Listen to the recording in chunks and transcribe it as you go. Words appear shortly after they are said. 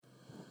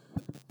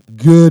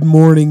Good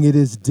morning. It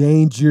is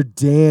Danger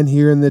Dan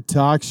here in the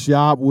talk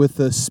shop with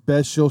a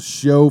special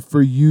show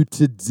for you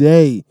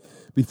today.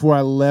 Before I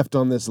left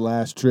on this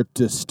last trip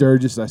to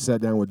Sturgis, I sat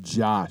down with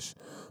Josh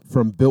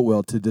from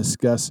Builtwell to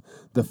discuss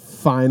the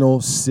final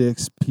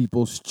 6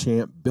 People's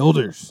Champ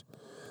builders.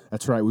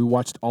 That's right. We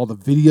watched all the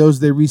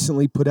videos they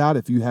recently put out.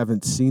 If you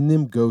haven't seen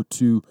them, go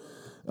to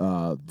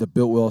the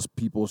Builtwell's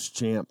People's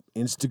Champ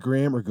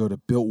Instagram or go to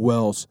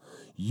Builtwell's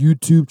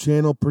YouTube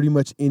channel. Pretty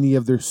much any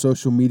of their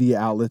social media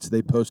outlets,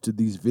 they posted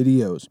these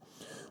videos.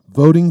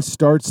 Voting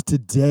starts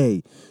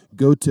today.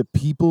 Go to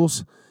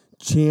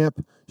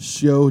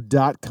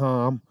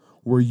peopleschampshow.com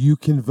where you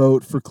can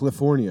vote for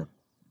California.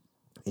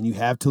 And you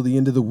have till the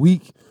end of the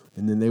week,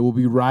 and then they will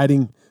be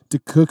riding to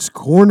Cook's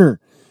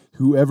Corner.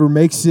 Whoever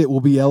makes it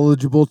will be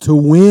eligible to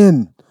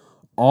win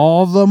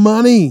all the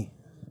money.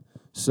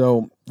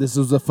 So this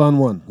was a fun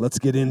one. Let's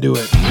get into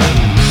it.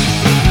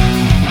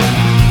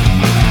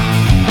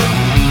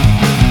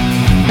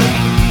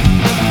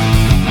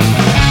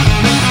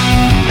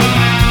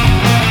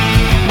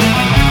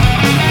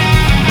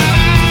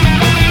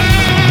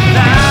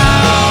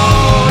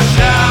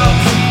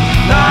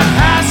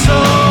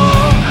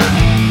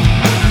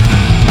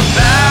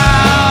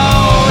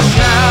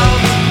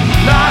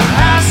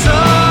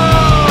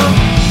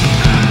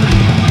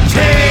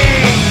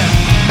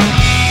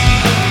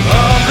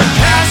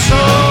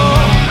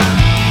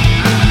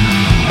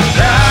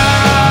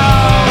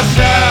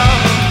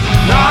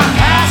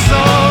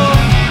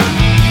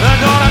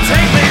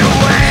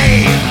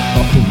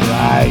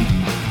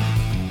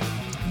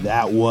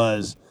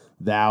 Was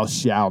Thou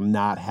Shalt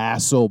Not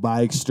Hassle by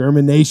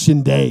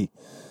Extermination Day.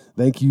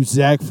 Thank you,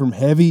 Zach from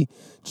Heavy.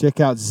 Check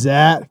out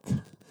Zach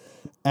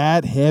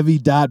at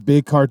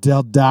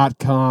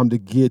heavy.bigcartel.com to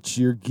get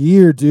your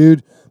gear,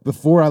 dude.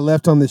 Before I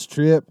left on this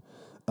trip,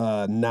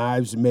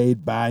 knives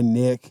made by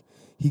Nick.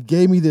 He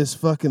gave me this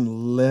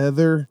fucking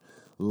leather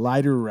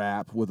lighter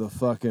wrap with a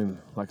fucking,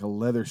 like a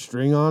leather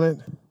string on it.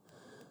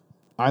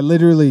 I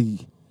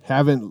literally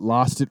haven't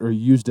lost it or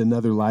used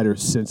another lighter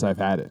since I've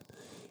had it.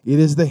 It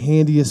is the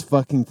handiest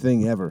fucking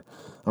thing ever.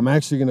 I'm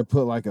actually going to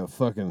put like a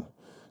fucking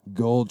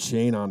gold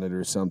chain on it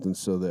or something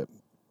so that,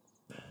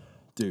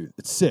 dude,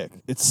 it's sick.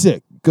 It's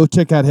sick. Go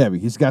check out Heavy.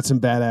 He's got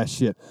some badass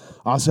shit.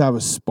 I also have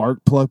a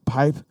spark plug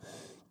pipe.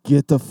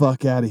 Get the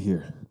fuck out of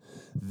here.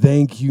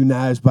 Thank you,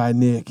 Knives by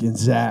Nick and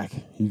Zach.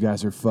 You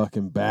guys are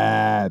fucking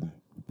bad.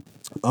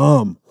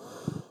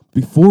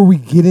 Before we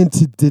get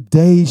into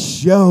today's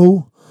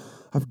show,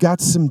 I've got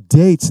some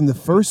dates, and the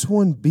first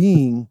one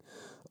being,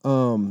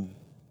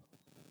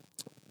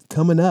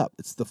 coming up.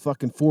 It's the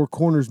fucking Four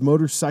Corners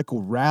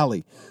Motorcycle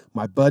Rally.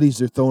 My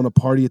buddies are throwing a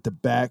party at the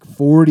Back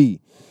 40,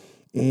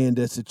 and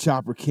it's a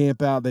chopper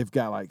camp out. They've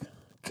got like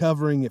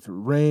covering if it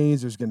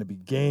rains. There's going to be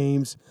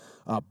games.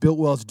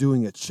 Builtwell's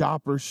doing a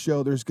chopper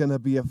show. There's going to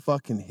be a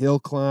fucking hill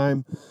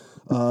climb.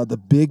 The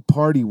big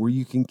party where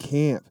you can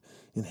camp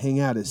and hang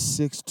out is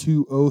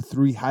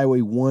 6203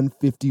 Highway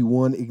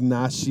 151,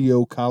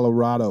 Ignacio,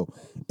 Colorado,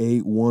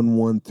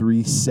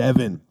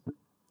 81137.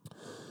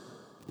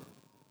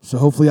 So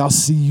hopefully I'll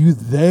see you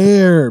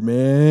there,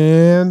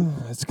 man.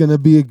 It's going to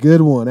be a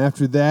good one.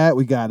 After that,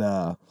 we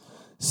got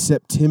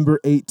September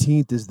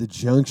 18th is the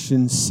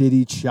Junction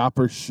City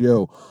Chopper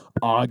Show,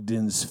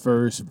 Ogden's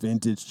first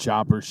vintage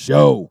chopper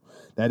show.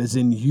 That is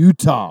in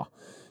Utah.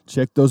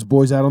 Check those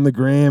boys out on the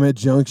gram at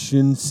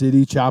Junction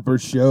City Chopper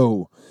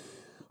Show.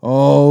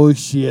 Oh,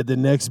 shit. The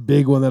next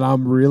big one that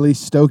I'm really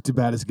stoked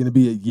about is going to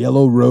be at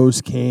Yellow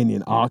Rose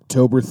Canyon,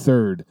 October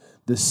 3rd.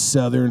 The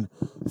Southern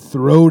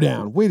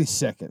Throwdown. Wait a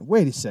second.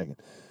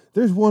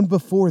 There's one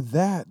before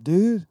that,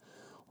 dude.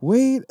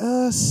 Wait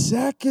a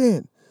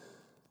second.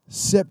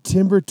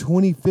 September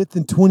 25th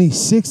and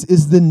 26th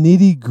is the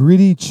Nitty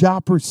Gritty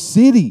Chopper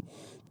City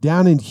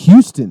down in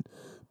Houston.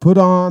 Put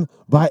on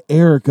by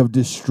Eric of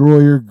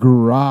Destroyer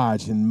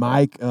Garage and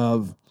Mike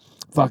of...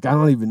 Fuck, I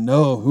don't even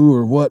know who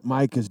or what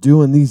Mike is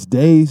doing these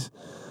days.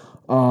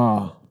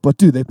 But,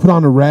 dude, they put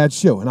on a rad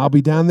show, and I'll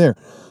be down there.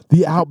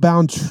 The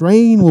Outbound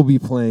Train will be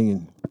playing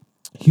in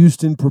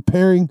Houston,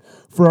 preparing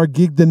for our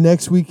gig the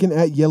next weekend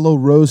at Yellow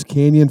Rose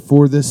Canyon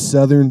for the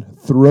Southern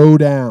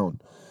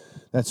Throwdown.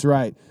 That's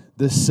right,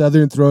 the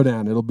Southern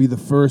Throwdown. It'll be the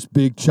first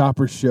big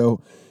chopper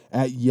show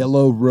at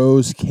Yellow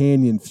Rose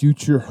Canyon,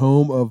 future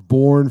home of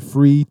Born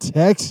Free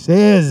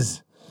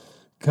Texas.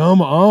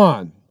 Come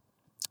on.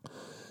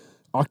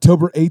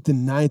 October 8th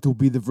and 9th will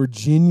be the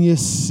Virginia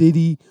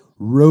City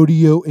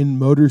Rodeo and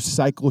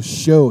Motorcycle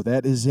Show.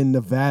 That is in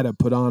Nevada,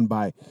 put on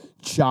by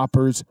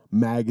Choppers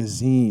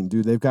Magazine.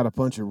 Dude, they've got a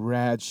bunch of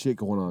rad shit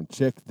going on.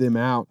 Check them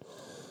out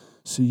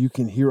so you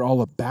can hear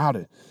all about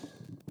it.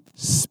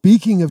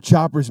 Speaking of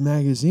Choppers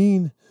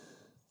Magazine,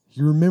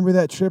 you remember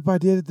that trip I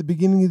did at the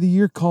beginning of the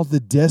year called the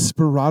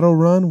Desperado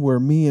Run,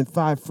 where me and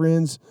 5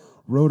 friends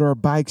rode our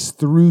bikes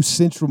through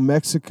central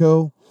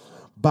Mexico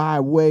by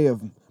way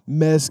of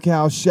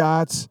mezcal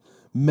shots,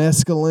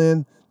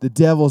 mescaline, the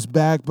Devil's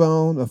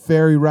Backbone, a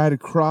ferry ride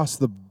across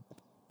the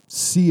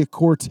Sea of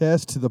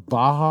Cortez to the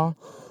Baja,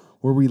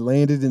 where we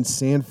landed in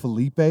San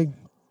Felipe.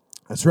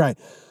 That's right.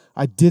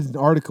 I did an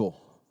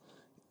article,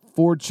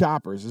 Ford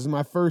Choppers. This is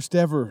my first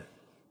ever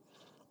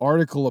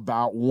article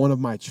about one of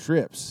my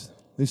trips,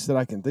 at least that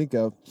I can think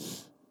of.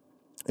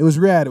 It was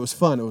rad. It was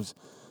fun. It was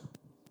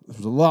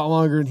a lot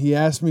longer than he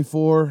asked me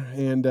for,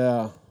 and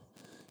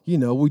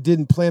we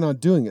didn't plan on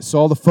doing it. So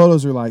all the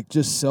photos are like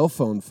just cell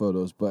phone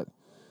photos, but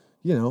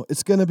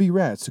it's gonna be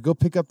rad. So go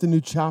pick up the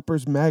new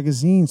Choppers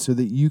magazine so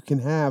that you can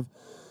have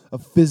a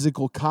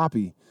physical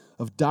copy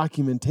of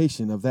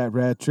documentation of that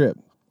rad trip.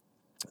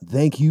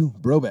 Thank you,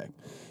 Brobeck.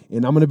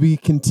 And I'm gonna be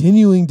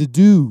continuing to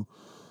do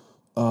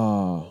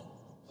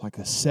like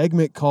a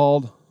segment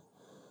called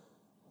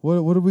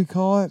what do we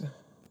call it?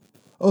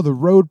 Oh, The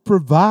Road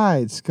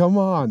Provides. Come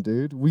on,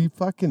 dude. We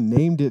fucking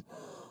named it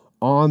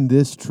on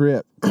this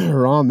trip,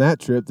 or on that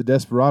trip, the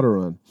Desperado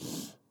Run.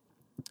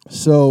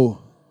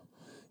 So,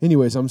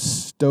 anyways, I'm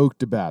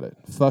stoked about it.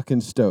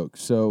 Fucking stoked.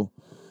 So,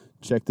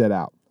 check that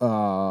out.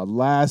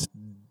 Last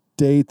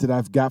date that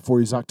I've got for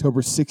you is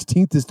October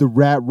 16th is the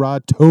Rat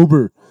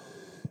Rodtober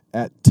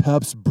at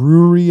Tubbs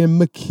Brewery in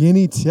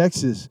McKinney,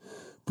 Texas.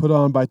 Put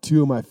on by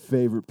two of my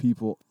favorite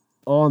people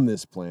on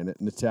this planet,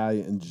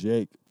 Natalia and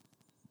Jake.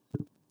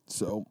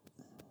 So,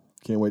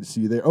 can't wait to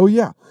see you there. Oh,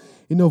 yeah.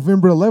 In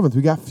November 11th,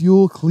 we got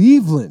Fuel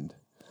Cleveland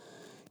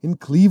in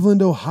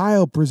Cleveland,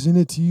 Ohio,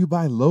 presented to you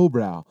by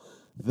Lowbrow,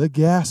 The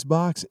Gas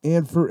Box,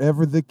 and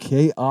Forever the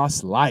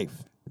Chaos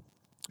Life.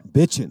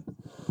 Bitchin'.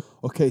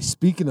 Okay,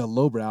 speaking of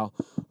Lowbrow,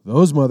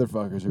 those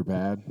motherfuckers are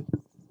bad.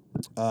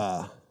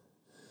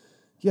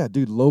 Yeah,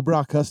 dude,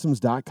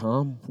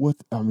 lowbrowcustoms.com.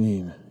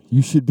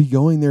 You should be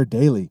going there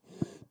daily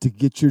to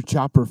get your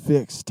chopper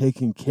fix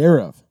taken care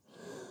of.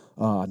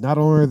 Not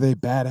only are they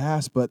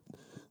badass, but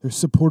they're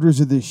supporters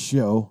of this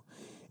show.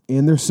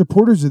 And they're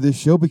supporters of this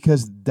show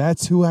because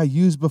that's who I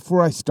used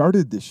before I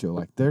started this show.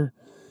 Like, they're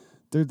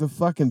the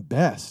fucking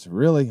best,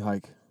 really.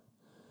 Like,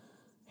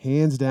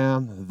 hands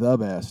down, the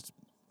best.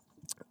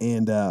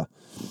 And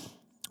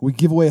we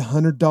give away a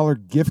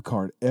 $100 gift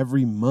card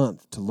every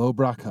month to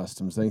Lowbrow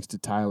Customs, thanks to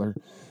Tyler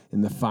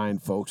and the fine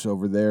folks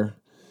over there.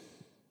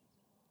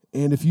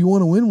 And if you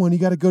want to win one, you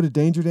got to go to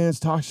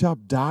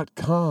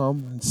DangerDanceTalkShop.com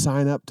and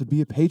sign up to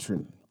be a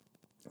patron.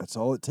 That's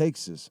all it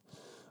takes is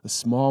a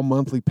small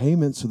monthly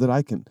payment so that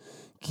I can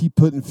keep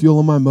putting fuel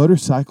on my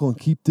motorcycle and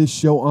keep this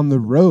show on the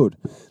road.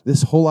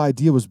 This whole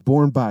idea was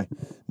born by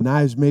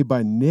Knives Made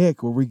by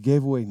Nick, where we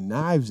gave away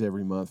knives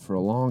every month for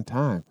a long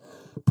time.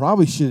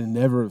 Probably should have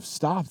never have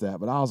stopped that,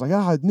 but I was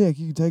like, Nick,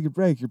 you can take a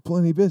break. You're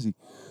plenty busy.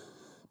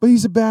 But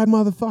he's a bad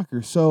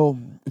motherfucker. So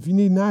if you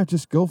need a knife,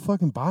 just go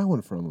fucking buy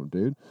one from him,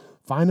 dude.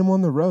 Find him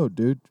on the road,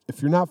 dude.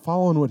 If you're not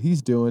following what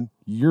he's doing,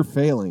 you're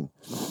failing.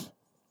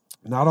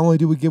 Not only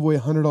do we give away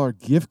a $100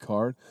 gift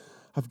card,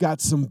 I've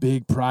got some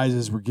big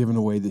prizes we're giving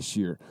away this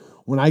year.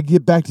 When I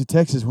get back to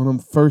Texas, one of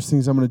the first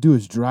things I'm going to do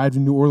is drive to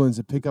New Orleans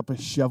and pick up a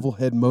shovel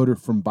head motor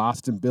from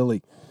Boston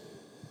Billy.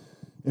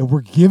 And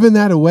we're giving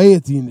that away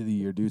at the end of the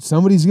year, dude.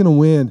 Somebody's going to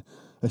win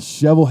a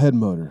shovel head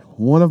motor,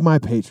 one of my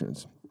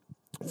patrons.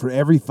 For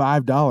every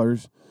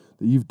 $5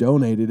 that you've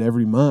donated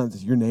every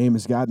month, your name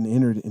has gotten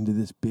entered into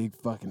this big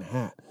fucking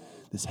hat.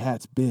 This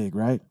hat's big,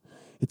 right?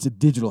 It's a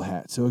digital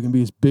hat, so it can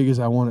be as big as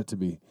I want it to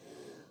be.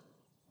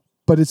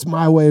 But it's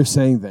my way of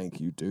saying thank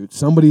you, dude.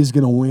 Somebody's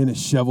going to win a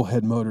shovel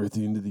head motor at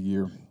the end of the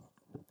year.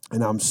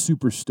 And I'm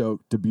super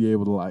stoked to be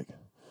able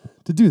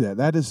to do that.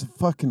 That is a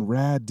fucking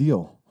rad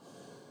deal.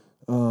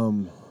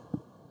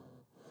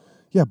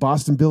 Yeah,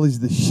 Boston Billy's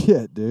the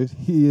shit, dude.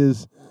 He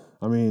is,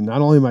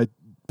 not only am I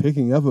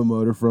picking up a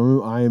motor from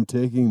him, I am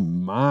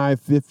taking my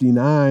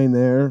 59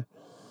 there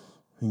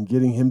and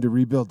getting him to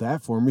rebuild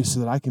that for me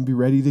so that I can be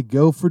ready to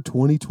go for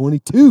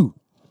 2022.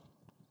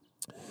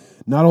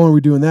 Not only are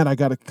we doing that, I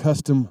got a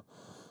custom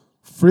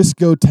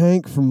Frisco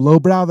tank from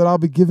Lowbrow that I'll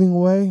be giving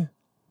away.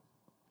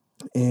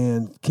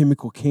 And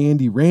Chemical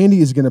Candy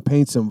Randy is going to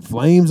paint some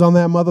flames on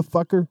that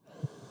motherfucker.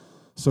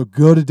 So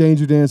go to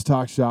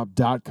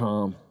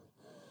DangerDanceTalkShop.com.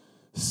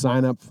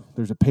 Sign up.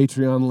 There's a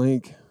Patreon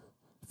link.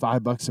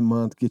 $5 a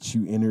month gets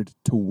you entered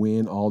to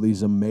win all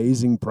these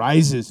amazing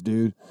prizes,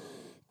 dude.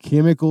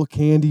 Chemical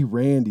Candy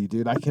Randy,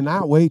 dude. I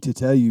cannot wait to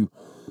tell you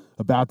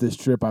about this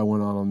trip I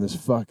went on this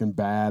fucking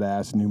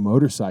badass new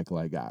motorcycle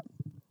I got.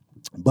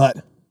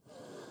 But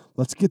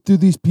let's get through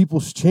these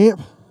People's Champ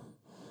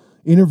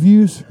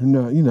interviews.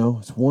 No,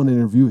 it's one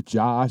interview with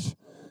Josh.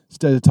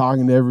 Instead of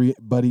talking to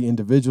everybody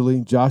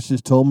individually, Josh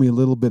just told me a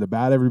little bit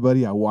about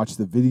everybody. I watched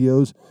the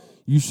videos.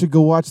 You should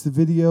go watch the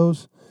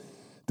videos.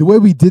 The way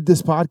we did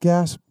this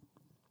podcast,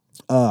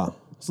 it's a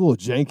little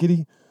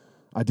jankety.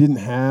 I didn't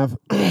have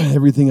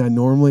everything I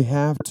normally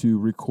have to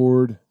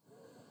record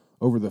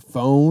over the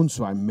phone,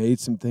 so I made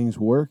some things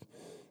work.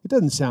 It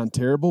doesn't sound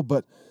terrible,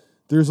 but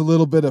there's a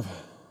little bit of,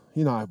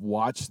 I've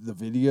watched the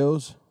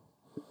videos,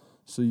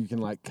 so you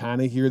can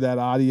kind of hear that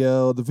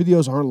audio. The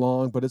videos aren't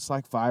long, but it's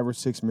 5 or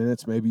 6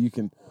 minutes. Maybe you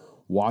can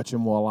watch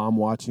them while I'm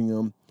watching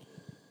them.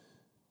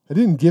 I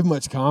didn't give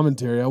much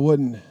commentary. I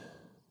wouldn't,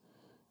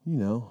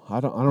 I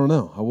don't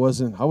know. I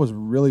was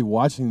really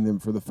watching them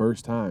for the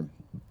first time.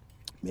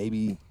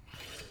 Maybe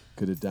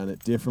could have done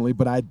it differently,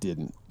 but I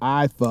didn't.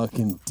 I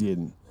fucking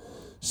didn't.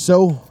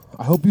 So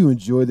I hope you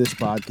enjoy this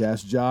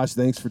podcast. Josh,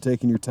 thanks for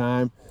taking your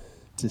time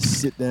to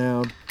sit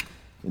down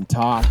and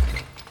talk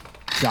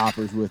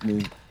choppers with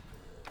me.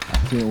 I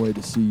can't wait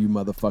to see you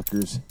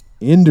motherfuckers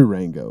in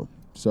Durango.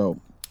 So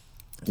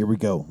here we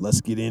go.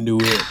 Let's get into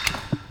it.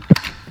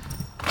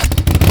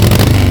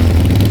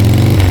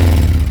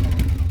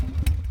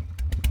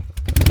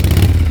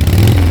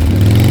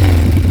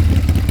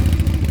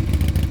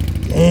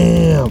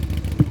 Damn.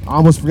 I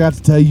almost forgot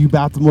to tell you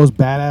about the most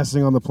badass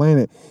thing on the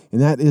planet,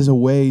 and that is a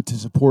way to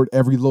support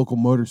every local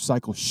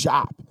motorcycle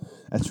shop.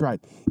 That's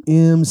right,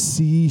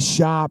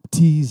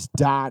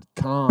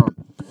 mcshoptees.com.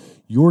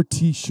 Your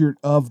t-shirt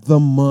of the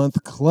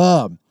month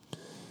club.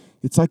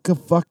 It's like a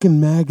fucking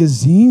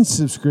magazine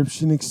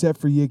subscription,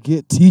 except for you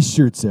get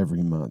t-shirts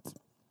every month.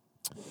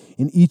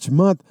 And each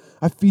month,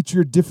 I feature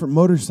a different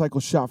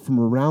motorcycle shop from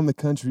around the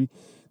country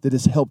that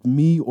has helped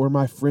me or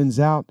my friends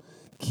out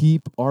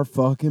keep our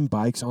fucking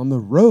bikes on the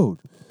road.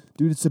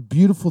 Dude, it's a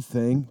beautiful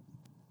thing.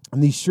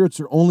 And these shirts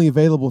are only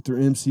available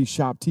through MC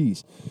Shop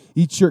Tees.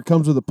 Each shirt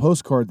comes with a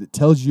postcard that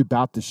tells you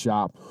about the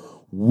shop,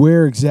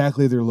 where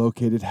exactly they're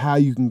located, how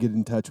you can get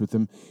in touch with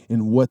them,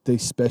 and what they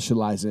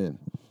specialize in.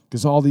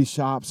 Because all these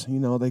shops,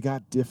 they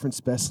got different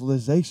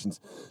specializations.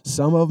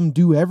 Some of them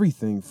do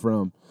everything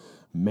from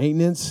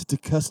maintenance to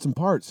custom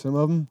parts. Some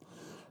of them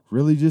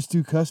really just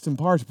do custom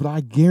parts. But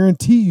I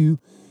guarantee you,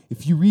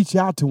 if you reach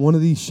out to one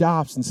of these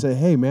shops and say,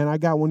 hey, man, I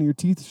got one of your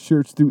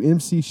t-shirts through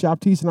MC Shop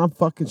Tees and I'm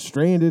fucking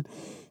stranded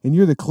and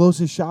you're the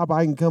closest shop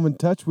I can come in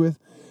touch with,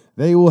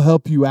 they will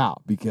help you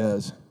out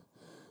because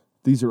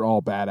these are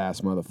all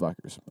badass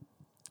motherfuckers.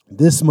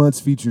 This month's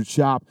featured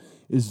shop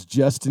is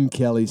Justin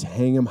Kelly's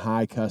Hang 'em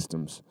High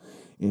Customs,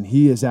 and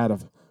he is out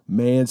of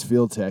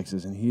Mansfield,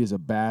 Texas, and he is a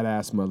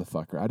badass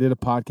motherfucker. I did a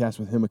podcast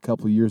with him a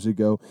couple years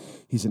ago.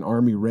 He's an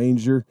Army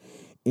Ranger,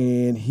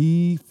 and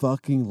he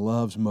fucking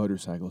loves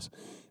motorcycles.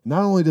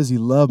 Not only does he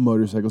love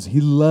motorcycles, he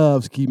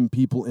loves keeping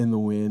people in the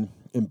wind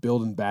and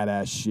building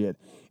badass shit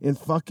and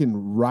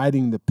fucking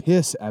riding the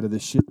piss out of the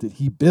shit that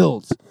he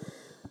builds.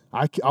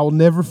 I'll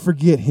never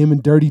forget him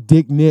and Dirty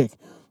Dick Nick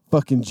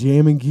fucking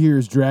jamming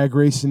gears, drag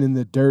racing in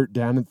the dirt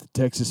down at the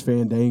Texas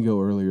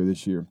Fandango earlier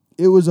this year.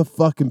 It was a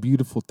fucking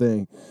beautiful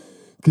thing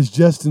because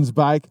Justin's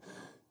bike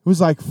was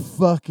like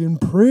fucking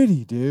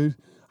pretty, dude.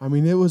 I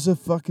mean, it was a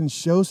fucking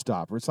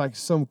showstopper. It's like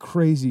some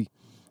crazy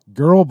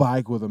girl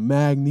bike with a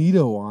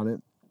magneto on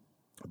it.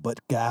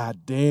 But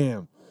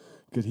goddamn,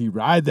 could he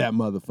ride that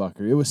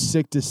motherfucker? It was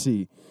sick to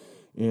see.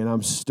 And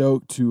I'm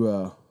stoked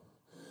to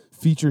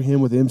feature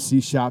him with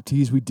MC Shop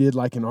Tees. We did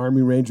like an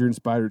Army Ranger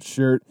inspired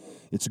shirt.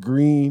 It's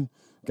green,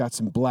 got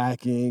some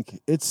black ink.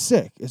 It's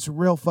sick. It's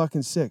real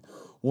fucking sick.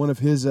 One of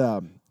his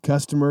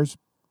customers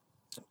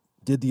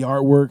did the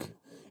artwork.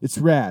 It's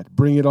rad.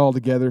 Bring it all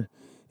together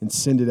and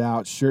send it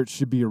out. Shirts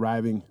should be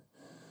arriving.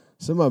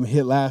 Some of them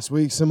hit last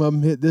week. Some of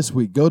them hit this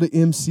week. Go to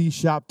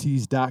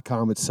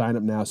mcshoptees.com and sign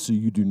up now so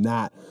you do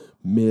not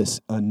miss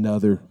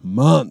another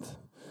month.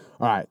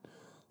 All right.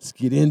 Let's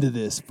get into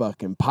this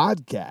fucking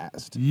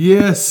podcast.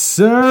 Yes,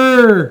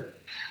 sir.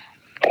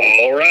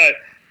 All right.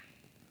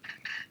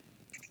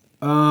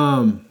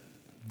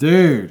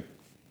 Dude,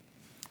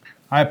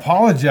 I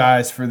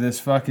apologize for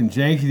this fucking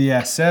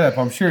janky-ass setup.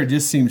 I'm sure it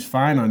just seems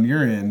fine on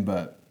your end,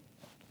 but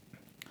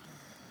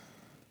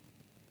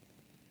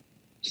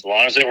as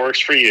long as it works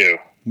for you.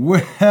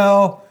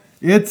 Well,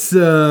 it's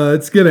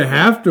gonna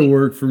have to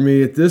work for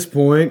me at this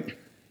point.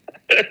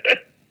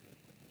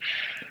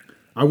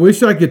 I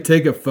wish I could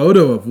take a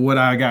photo of what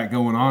I got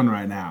going on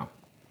right now.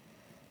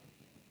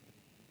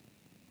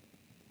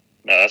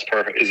 No, that's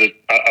perfect. Is it?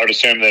 I would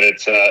assume that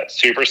it's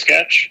Super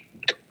Sketch.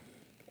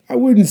 I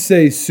wouldn't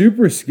say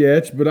super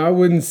sketch, but I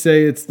wouldn't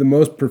say it's the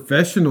most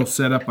professional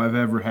setup I've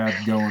ever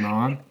had going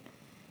on.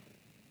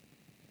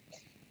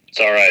 It's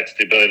all right. It's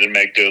the ability to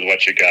make do with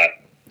what you got.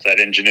 It's that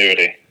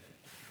ingenuity.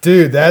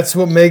 Dude, that's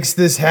what makes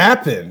this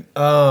happen.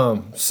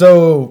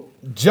 So,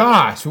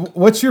 Josh,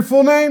 what's your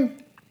full name?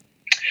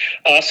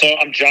 So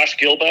I'm Josh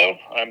Gilbo.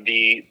 I'm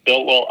the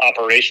Biltwell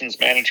Operations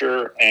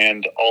Manager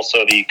and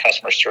also the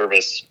Customer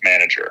Service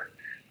Manager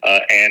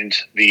and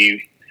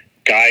the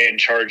guy in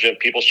charge of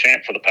People's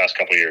Champ for the past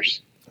couple of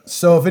years.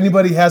 So if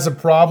anybody has a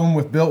problem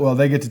with Biltwell,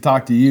 they get to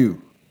talk to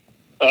you.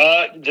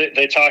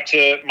 They talk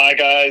to my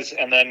guys,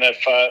 and then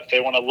if they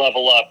want to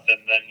level up, then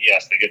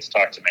yes, they get to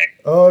talk to me.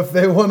 Oh, if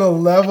they want to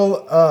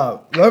level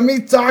up. Let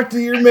me talk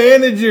to your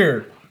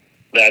manager.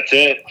 That's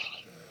it.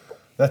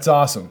 That's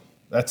awesome.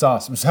 That's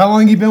awesome. So how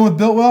long have you been with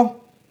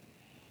Biltwell?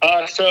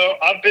 So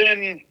I've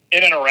been in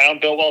and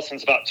around Biltwell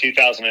since about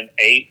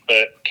 2008,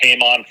 but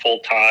came on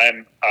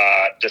full-time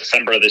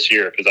December of this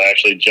year because I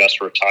actually just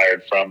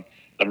retired from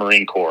the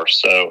Marine Corps.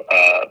 So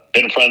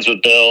been friends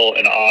with Bill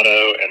and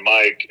Otto and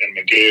Mike and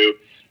Magoo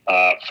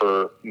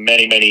for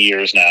many, many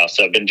years now.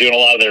 So I've been doing a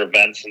lot of their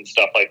events and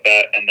stuff like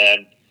that. And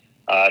then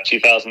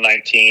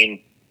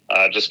 2019,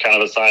 just kind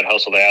of a side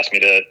hustle, they asked me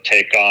to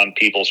take on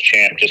People's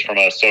Champ just from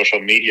a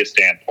social media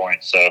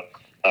standpoint. So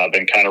I've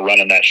been kind of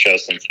running that show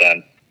since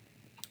then.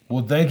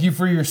 Well, thank you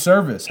for your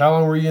service. How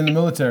long were you in the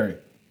military?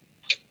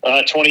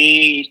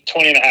 20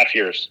 and a half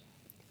years.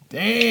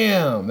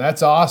 Damn,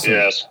 that's awesome.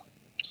 Yes.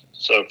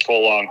 So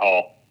full long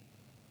haul.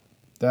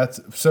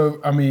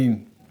 I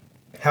mean,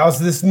 how's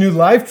this new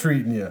life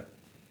treating you?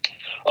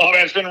 Oh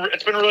man,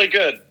 it's been really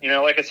good.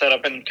 Like I said,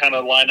 I've been kind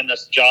of lining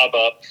this job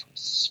up,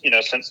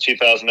 since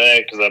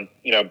 2008 because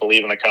I,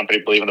 believe in the company,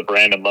 believe in the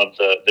brand, and love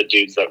the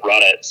dudes that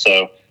run it.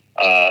 So,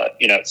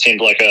 it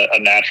seemed like a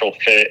natural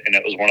fit, and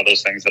it was one of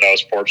those things that I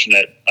was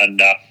fortunate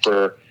enough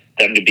for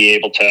them to be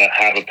able to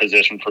have a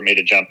position for me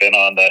to jump in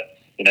on that,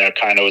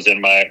 kind of was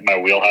in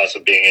my wheelhouse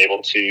of being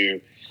able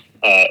to,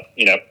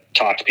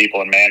 talk to people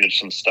and manage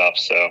some stuff.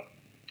 So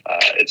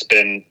it's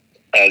been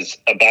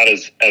about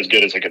as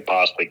good as it could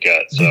possibly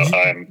get. So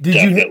I'm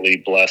definitely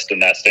blessed in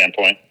that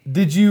standpoint.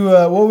 Did you,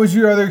 what was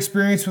your other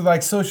experience with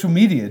like social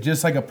media?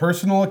 Just like a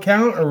personal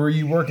account, or were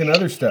you working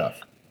other stuff?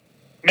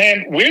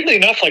 Man, weirdly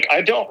enough, like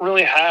I don't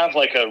really have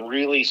like a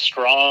really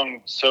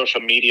strong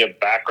social media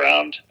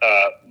background.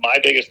 My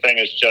biggest thing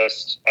is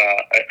just,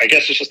 I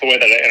guess it's just the way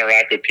that I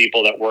interact with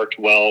people that worked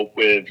well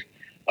with,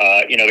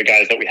 the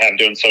guys that we have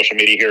doing social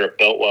media here at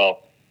Builtwell.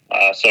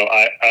 So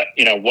I,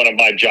 one of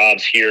my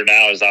jobs here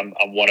now is I'm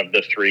one of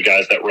the 3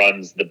 guys that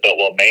runs the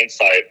Builtwell main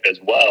site as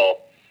well.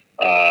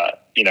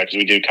 Because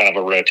we do kind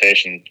of a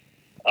rotation.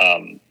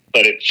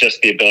 But it's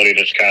just the ability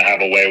to just kind of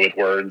have a way with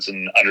words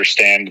and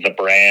understand the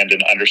brand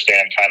and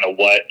understand kind of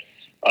what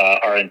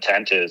our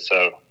intent is.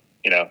 So,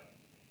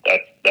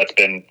 that's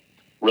been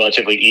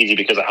relatively easy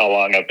because of how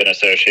long I've been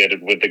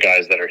associated with the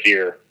guys that are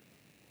here.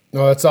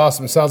 Oh, that's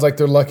awesome. It sounds like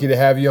they're lucky to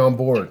have you on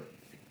board.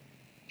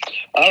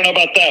 I don't know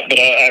about that, but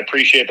I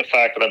appreciate the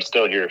fact that I'm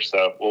still here.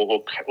 So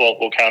we'll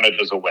count it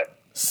as a win.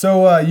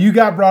 So you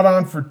got brought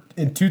on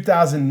in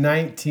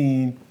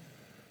 2019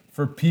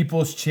 for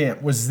People's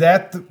Champ. Was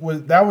that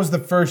was the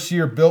first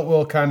year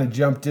Builtwell kind of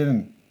jumped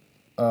in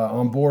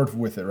on board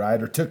with it,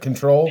 right, or took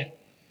control?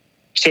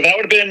 So that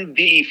would have been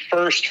the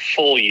first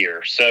full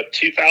year. So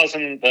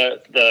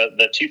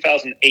the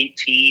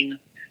 2018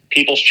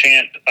 People's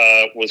Champ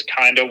was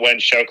kind of when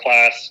Show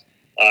Class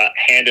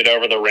handed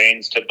over the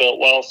reins to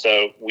Builtwell.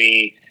 So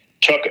we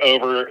took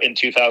over in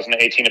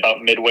 2018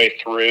 about midway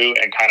through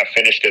and kind of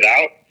finished it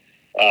out.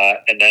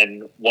 And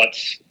then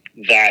once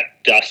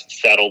that dust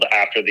settled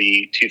after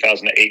the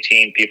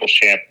 2018 People's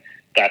Champ,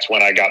 that's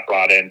when I got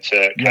brought in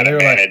to kind of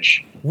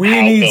manage we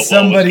how need Builtwell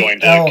somebody was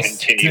going else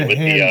to continue to with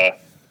handle.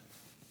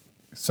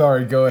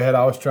 Sorry, go ahead.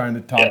 I was trying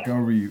to talk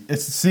over you.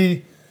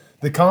 See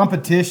the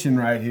competition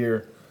right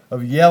here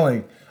of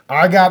yelling.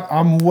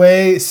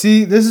 This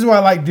is why I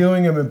like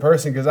doing them in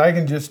person, because I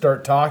can just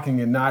start talking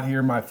and not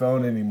hear my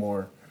phone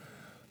anymore.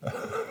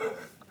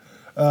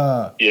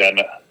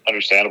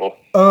 Understandable.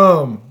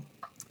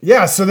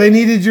 Yeah, so they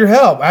needed your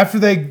help. After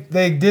they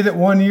did it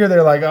one year,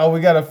 they're like, oh, we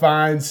got to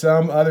find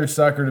some other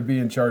sucker to be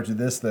in charge of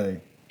this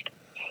thing.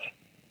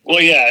 Well,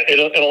 yeah,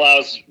 it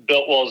allows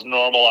Builtwell's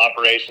normal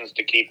operations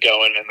to keep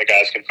going, and the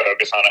guys can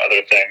focus on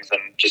other things,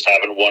 and just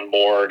having one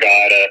more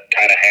guy to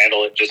kind of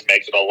handle it just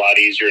makes it a lot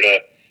easier to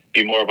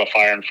be more of a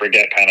fire and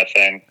forget kind of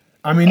thing.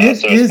 I mean,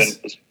 it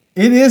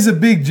is a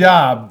big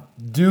job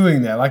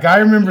doing that. Like, I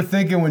remember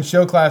thinking when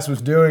Show Class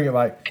was doing it,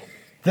 like,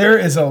 there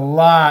is a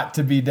lot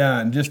to be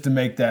done just to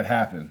make that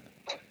happen.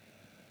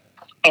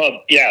 Oh,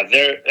 yeah,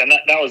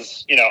 that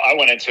was, I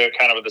went into it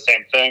kind of with the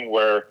same thing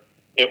where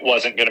it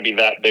wasn't going to be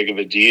that big of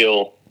a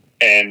deal.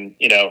 And,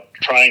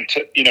 trying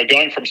to,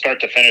 going from start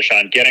to finish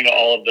on getting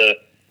all of the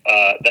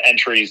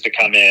entries to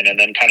come in and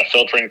then kind of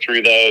filtering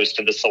through those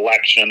to the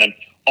selection and then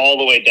all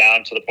the way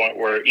down to the point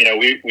where,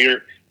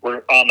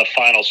 we're on the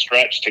final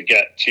stretch to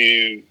get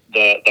to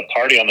the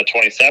party on the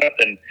 27th.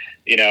 And,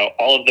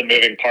 all of the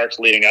moving parts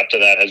leading up to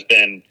that has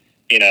been,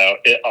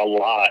 a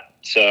lot.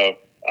 So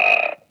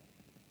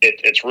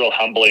it's real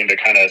humbling to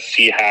kind of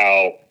see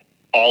how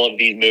all of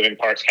these moving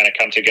parts kind of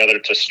come together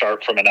to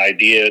start from an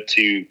idea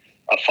to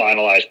a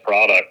finalized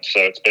product. So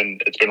it's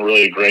been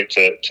really great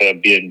to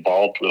be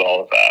involved with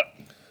all of that.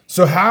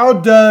 So how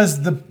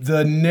does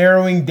the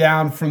narrowing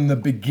down from the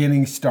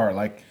beginning start?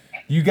 Like,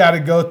 you got to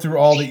go through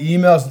all the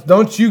emails.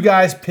 Don't you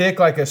guys pick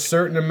like a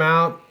certain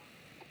amount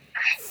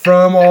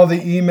from all the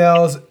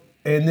emails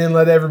and then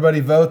let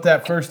everybody vote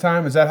that first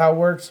time? Is that how it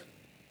works?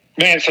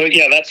 Man, so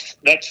yeah,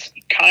 that's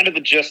kind of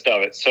the gist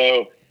of it.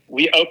 So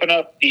we open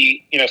up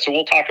so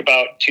we'll talk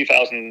about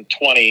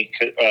 2020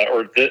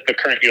 or the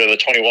current year, the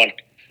 21,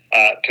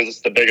 because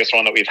it's the biggest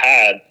one that we've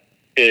had,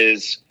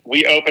 is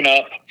we open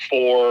up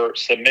for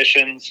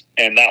submissions,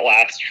 and that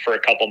lasts for a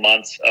couple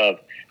months of,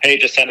 hey,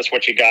 just send us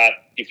what you got.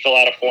 You fill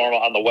out a form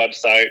on the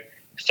website,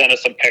 send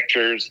us some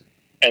pictures,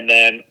 and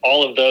then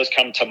all of those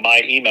come to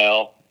my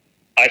email.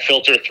 I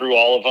filter through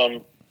all of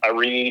them. I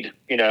read,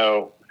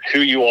 who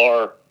you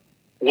are,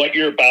 what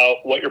you're about,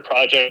 what your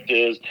project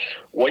is,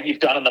 what you've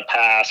done in the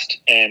past,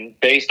 and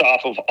based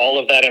off of all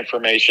of that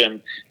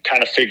information,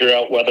 kind of figure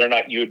out whether or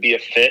not you would be a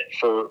fit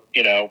for,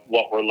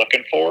 what we're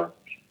looking for,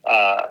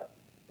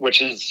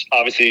 which is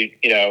obviously,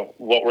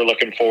 what we're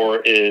looking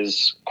for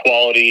is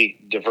quality,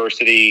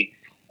 diversity,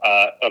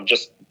 of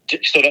just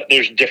so that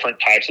there's different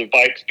types of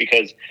bikes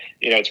because,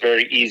 it's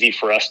very easy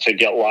for us to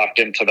get locked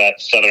into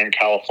that Southern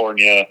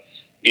California,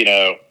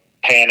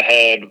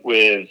 panhead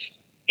with,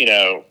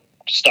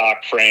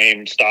 stock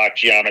frame, stock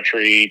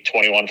geometry,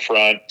 21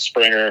 front,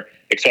 Springer,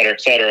 et cetera,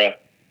 et cetera.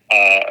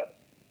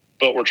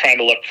 But we're trying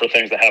to look for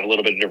things that have a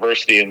little bit of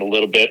diversity and a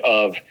little bit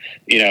of,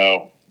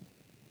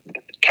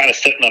 kind of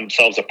setting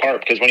themselves apart.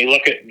 Because when you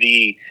look at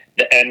the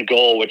end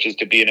goal, which is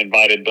to be an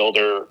invited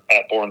builder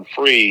at Born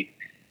Free,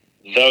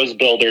 those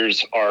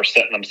builders are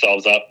setting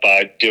themselves up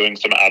by doing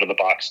some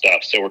out-of-the-box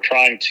stuff. So we're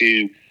trying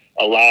to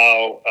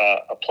allow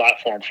a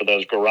platform for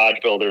those garage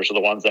builders or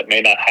the ones that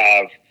may not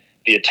have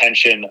the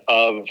attention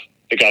of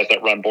the guys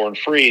that run Born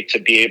Free to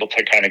be able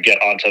to kind of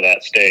get onto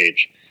that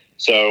stage.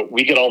 So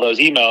we get all those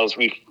emails,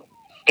 we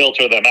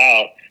filter them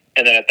out,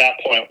 and then at that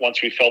point,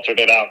 once we filtered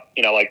it out,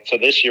 so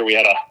this year we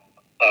had a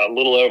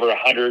little over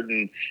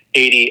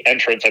 180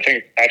 entrants. I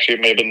think actually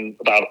it may have been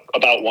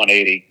about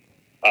 180.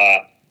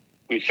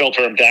 We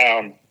filter them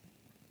down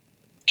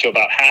to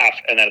about half,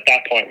 and then at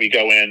that point we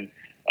go in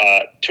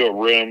to a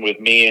room with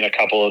me and a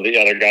couple of the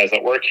other guys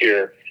that work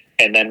here,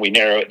 and then we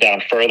narrow it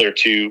down further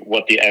to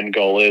what the end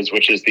goal is,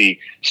 which is the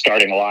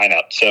starting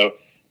lineup. So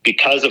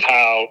because of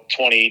how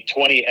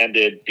 2020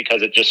 ended,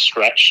 because it just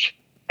stretched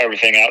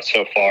everything out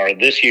so far,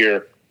 this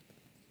year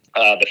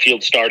the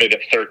field started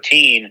at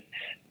 13,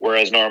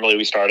 whereas normally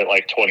we start at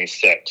like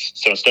 26.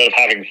 So instead of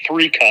having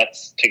 3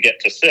 cuts to get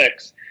to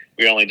 6,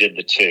 we only did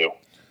the 2.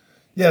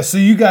 Yeah, so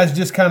you guys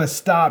just kind of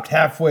stopped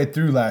halfway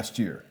through last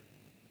year.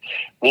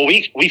 Well,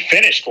 we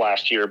finished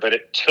last year, but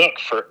it took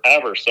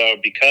forever. So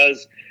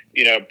because,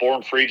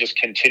 Born Free just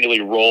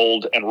continually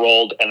rolled, and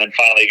then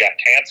finally got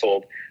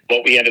canceled,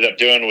 what we ended up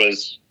doing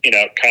was,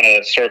 kind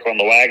of circling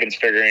the wagons,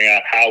 figuring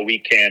out how we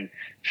can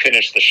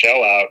finish the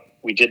show out.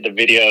 We did the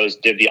videos,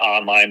 did the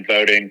online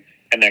voting,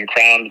 and then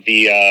crowned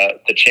the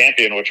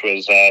champion, which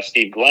was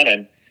Steve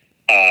Glennon,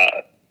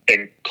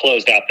 and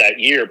closed out that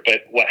year.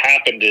 But what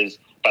happened is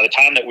by the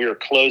time that we were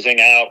closing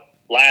out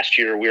last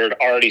year, we had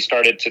already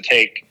started to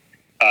take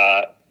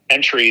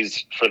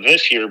entries for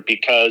this year,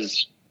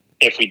 because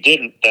if we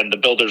didn't, then the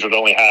builders would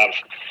only have,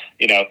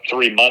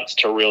 3 months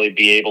to really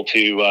be able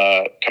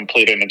to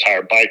complete an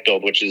entire bike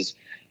build, which is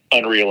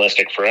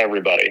unrealistic for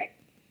everybody.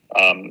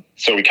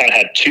 So we kind of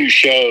had 2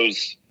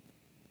 shows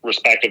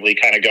respectively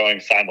kind of going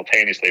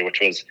simultaneously,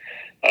 which was,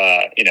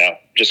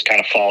 just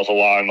kind of falls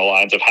along the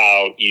lines of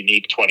how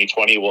unique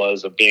 2020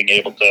 was, of being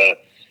able to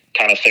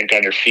kind of think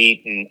on your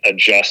feet and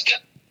adjust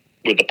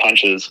with the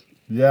punches.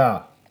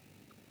 Yeah.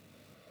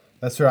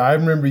 That's right. I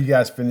remember you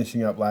guys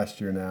finishing up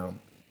last year now.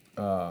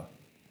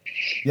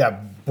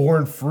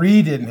 Born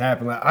Free didn't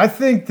happen. I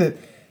think that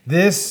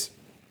this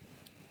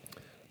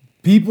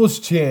People's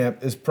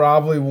Champ is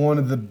probably one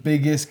of the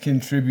biggest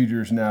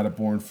contributors now to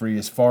Born Free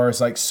as far as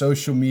like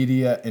social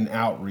media and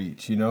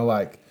outreach. It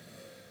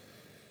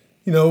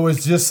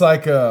was just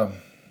like they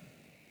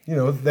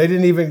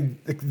didn't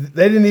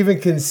even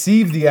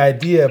conceive the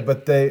idea,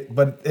 but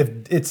if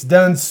it's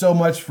done so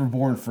much for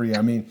Born Free.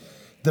 I mean,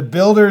 the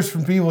builders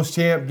from People's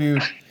Champ do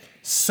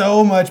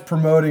so much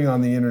promoting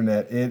on the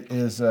internet. It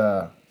is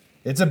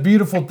it's a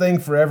beautiful thing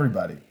for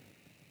everybody.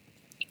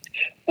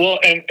 Well,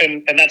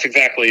 and that's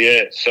exactly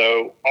it.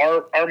 So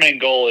our main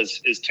goal is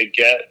to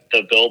get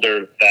the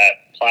builder that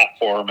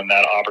platform and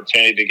that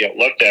opportunity to get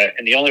looked at.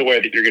 And the only way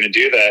that you're going to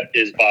do that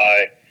is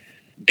by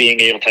being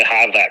able to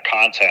have that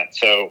content.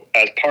 So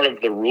as part of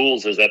the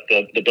rules is that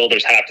the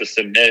builders have to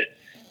submit,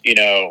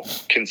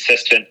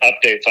 consistent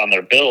updates on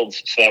their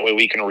builds, so that way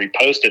we can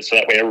repost it. So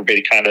that way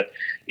everybody kind of,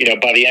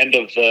 by the end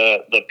of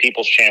the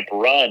People's Champ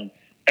run,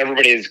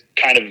 everybody is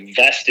kind of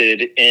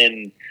vested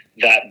in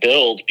that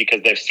build,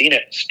 because they've seen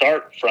it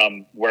start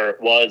from where it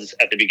was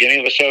at the beginning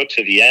of the show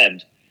to the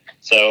end.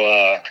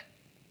 So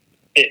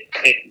it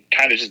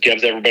kind of just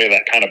gives everybody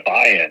that kind of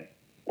buy-in.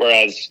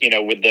 Whereas,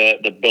 with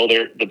the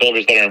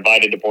builders that are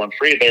invited to Born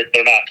Free,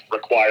 they're not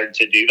required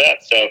to do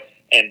that. So,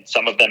 and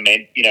some of them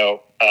may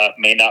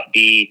not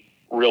be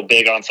real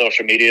big on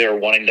social media or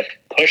wanting to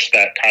push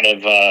that kind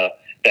of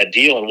that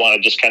deal and want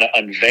to just kind of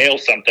unveil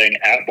something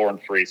at Born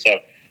Free. So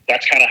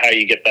that's kind of how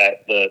you get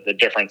that the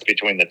difference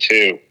between the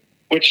two,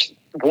 which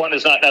one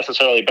is not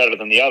necessarily better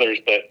than the others,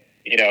 but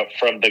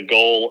from the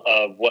goal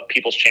of what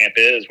People's Champ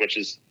is, which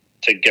is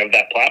to give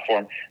that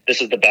platform,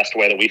 this is the best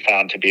way that we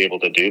found to be able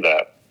to do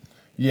that.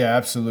 Yeah,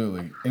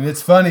 absolutely. And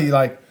it's funny,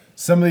 like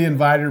some of the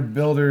inviter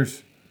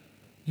builders,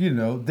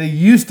 they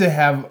used to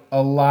have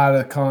a lot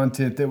of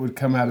content that would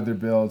come out of their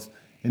builds.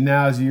 And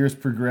now as years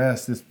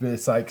progress,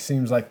 it's like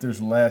seems like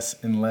there's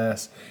less and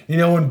less.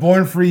 When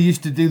Born Free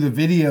used to do the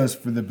videos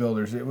for the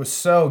builders, it was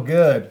so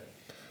good.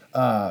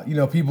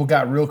 People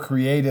got real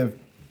creative.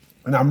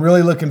 And I'm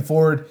really looking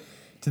forward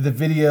to the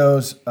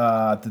videos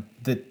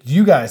that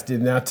you guys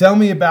did. Now, tell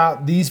me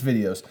about these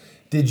videos.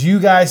 Did you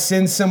guys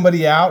send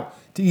somebody out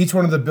to each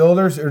one of the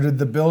builders, or did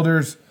the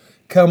builders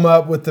come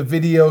up with the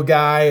video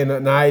guy and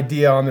an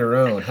idea on their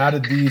own? How were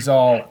these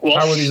all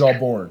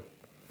born?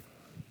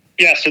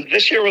 Yeah, so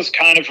this year was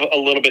kind of a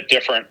little bit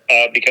different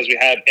because we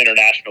had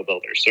international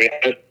builders. So we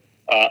had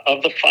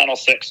Of the final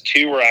 6,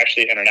 2 were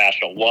actually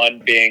international. One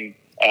being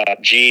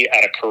G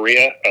out of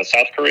Korea,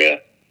 South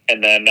Korea,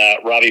 and then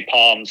Robbie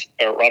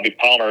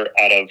Palmer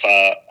out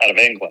of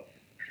England.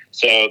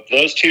 So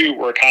those 2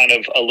 were kind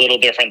of a little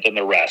different than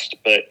the rest.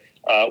 But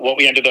what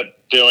we ended up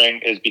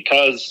doing is,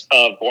 because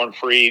of Born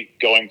Free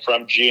going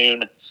from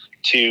June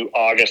to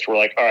August, we're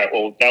like, all right,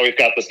 well, now we've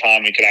got this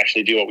time. We can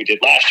actually do what we did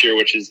last year,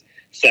 which is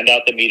send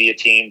out the media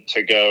team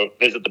to go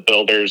visit the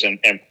builders and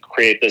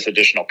create this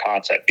additional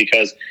content,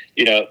 because,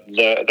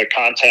 the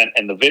content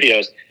and the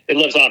videos, it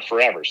lives on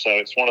forever. So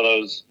it's one of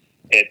those,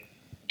 it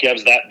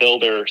gives that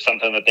builder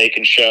something that they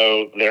can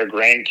show their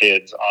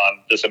grandkids on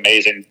this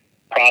amazing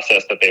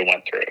process that they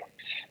went through.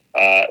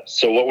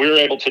 So what we were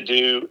able to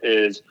do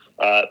is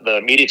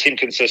the media team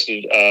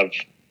consisted of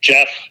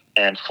Jeff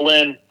and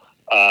Flynn,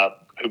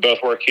 who both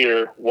work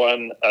here.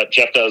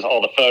 Jeff does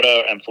all the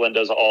photo and Flynn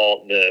does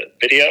all the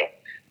video.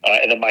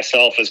 And then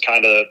myself is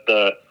kind of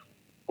the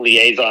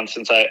liaison,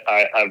 since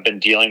I've been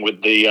dealing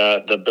with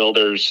the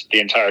builders the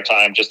entire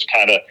time, just to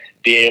kind of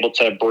be able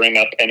to bring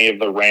up any of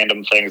the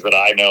random things that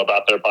I know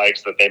about their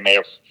bikes that they may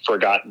have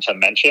forgotten to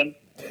mention.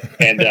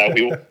 And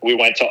we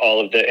went to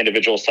all of the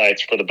individual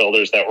sites for the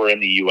builders that were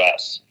in the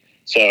U.S.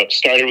 So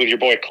started with your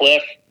boy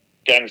Cliff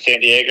down in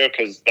San Diego,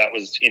 because that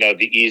was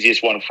the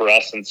easiest one for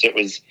us since it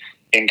was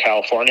in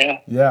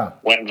California. Yeah.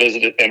 Went and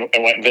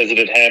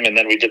visited him, and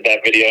then we did that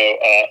video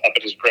up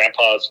at his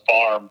grandpa's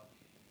farm,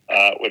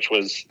 which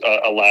was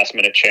a last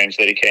minute change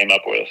that he came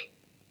up with.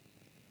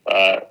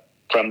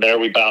 From there,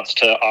 we bounced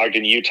to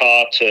Ogden,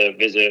 Utah to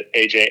visit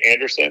AJ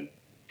Anderson.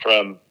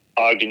 From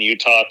Ogden,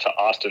 Utah to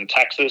Austin,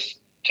 Texas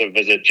to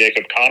visit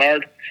Jacob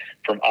Conard.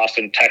 From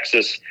Austin,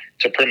 Texas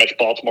to pretty much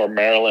Baltimore,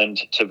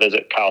 Maryland to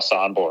visit Kyle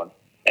Sonborn.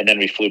 And then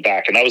we flew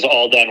back, and that was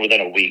all done within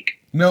a week.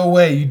 No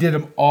way. You did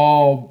them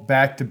all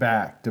back to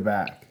back to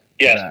back.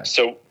 Yeah.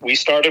 So we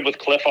started with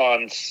Cliff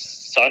on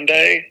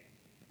Sunday,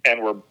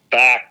 and we're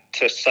back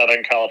to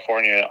Southern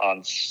California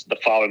on the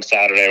following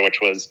Saturday, which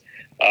was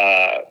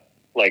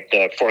like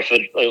the 4th.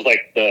 It was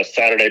like the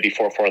Saturday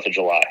before 4th of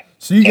July.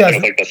 So you guys, it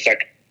was like the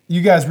second.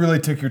 You guys really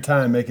took your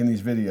time making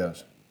these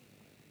videos.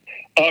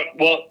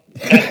 Well,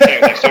 that's the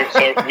thing.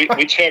 So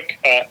we took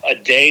a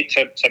day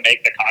to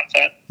make the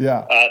content.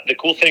 Yeah. The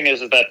cool thing is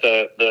that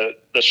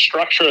the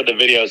structure of the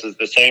videos is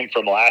the same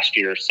from last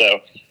year.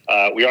 So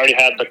we already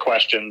had the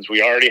questions.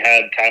 We already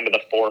had kind of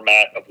the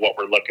format of what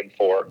we're looking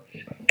for.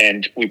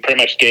 And we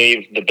pretty much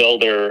gave the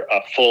builder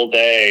a full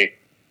day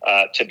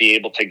to be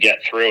able to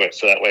get through it.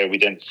 So that way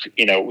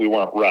we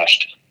weren't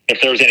rushed. If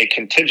there was any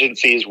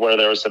contingencies where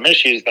there was some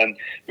issues, then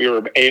we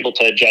were able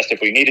to adjust if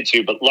we needed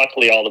to. But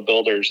luckily, all the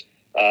builders,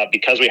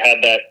 because we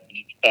had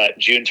that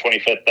June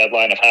 25th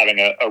deadline of having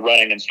a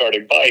running and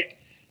starting bike,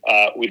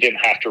 we didn't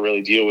have to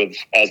really deal with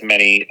as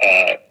many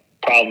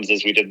problems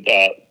as we did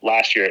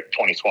last year at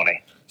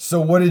 2020.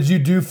 So what did you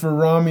do for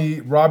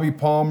Robbie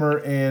Palmer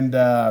and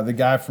the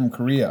guy from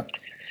Korea?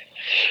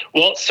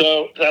 Well,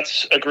 so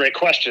that's a great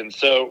question.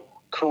 So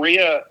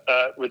Korea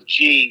with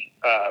G,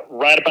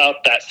 right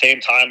about that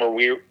same time where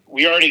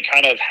we already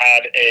kind of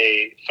had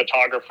a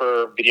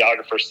photographer,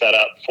 videographer set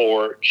up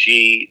for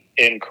G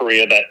in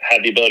Korea that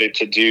had the ability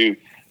to do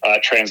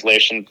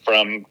translation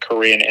from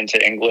Korean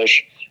into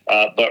English.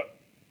 But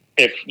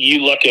if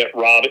you look at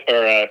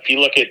if you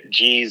look at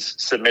G's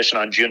submission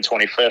on June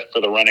 25th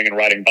for the running and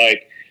riding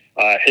bike,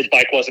 his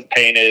bike wasn't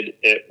painted.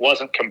 It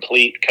wasn't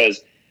complete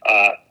because,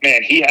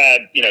 he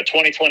had,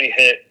 2020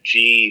 hit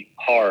G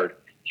hard.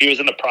 He was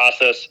in the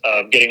process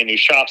of getting a new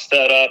shop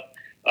set up.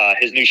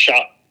 His new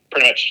shop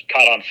pretty much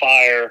caught on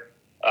fire.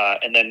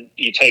 And then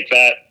you take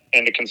that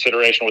into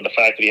consideration with the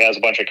fact that he has a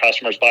bunch of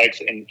customers' bikes,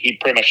 and he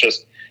pretty much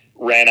just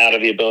ran out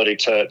of the ability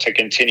to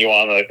continue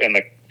on in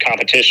the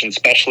competition,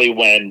 especially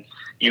when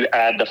you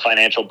add the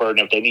financial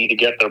burden if they need to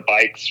get their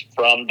bikes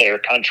from their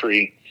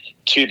country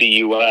to the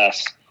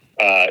U.S.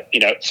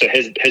 So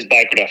his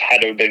bike would have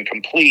had to have been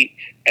complete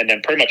and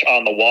then pretty much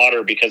on the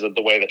water because of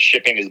the way that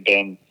shipping has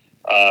been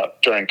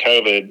during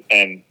COVID.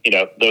 And,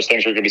 those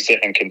things are going to be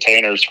sitting in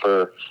containers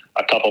for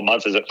a couple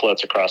months as it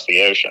floats across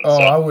the ocean. Oh,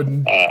 so,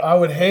 I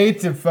would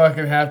hate to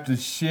fucking have to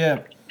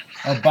ship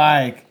a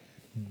bike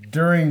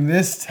during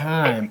this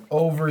time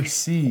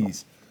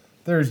overseas.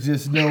 There's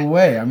just no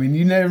way. I mean,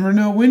 you never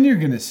know when you're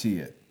going to see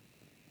it.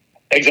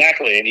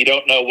 Exactly. And you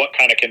don't know what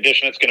kind of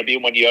condition it's going to be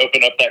when you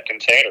open up that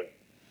container.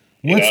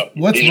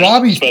 What's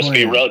Robbie's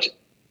plan?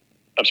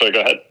 I'm sorry,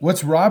 go ahead.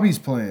 What's Robbie's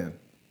plan?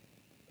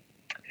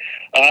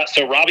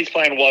 So Robbie's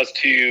plan was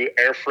to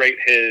air freight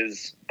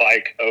his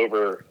bike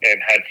over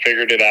and had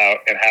figured it out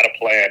and had a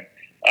plan.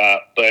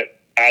 But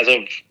as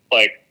of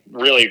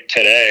really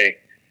today,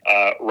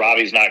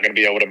 Robbie's not going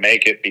to be able to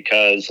make it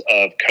because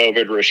of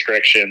COVID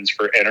restrictions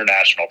for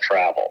international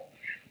travel.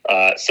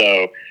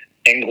 So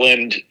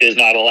England is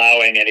not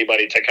allowing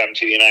anybody to come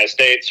to the United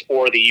States,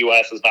 or the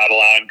U.S. is not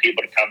allowing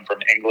people to come from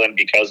England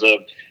because of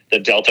the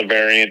Delta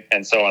variant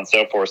and so on and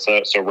so forth.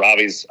 So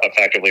Robbie's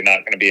effectively not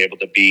going to be able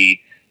to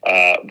be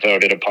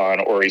voted upon,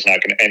 or he's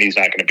not going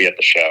to be at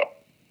the show,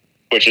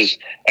 which is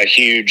a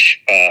huge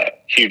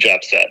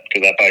upset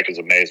because that bike is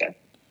amazing.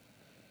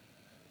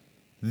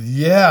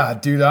 Yeah,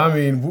 dude. I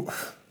mean,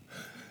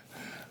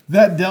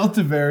 that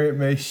Delta variant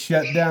may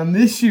shut down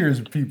this year's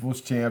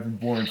People's Champ and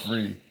Born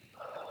Free.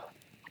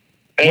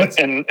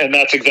 And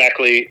that's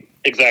exactly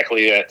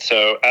it.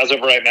 So as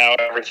of right now,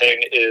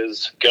 everything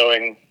is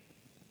going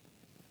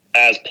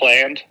as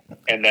planned,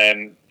 and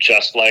then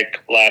just like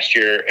last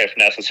year, if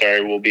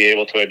necessary, we'll be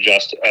able to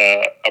adjust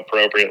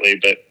appropriately.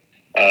 But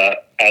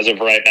as of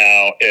right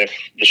now, if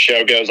the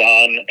show goes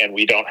on and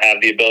we don't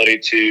have the ability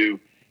to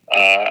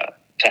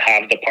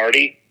have the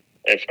party,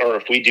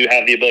 if we do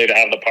have the ability to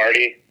have the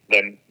party,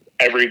 then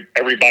every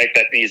bike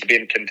that needs to be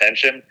in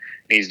contention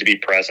needs to be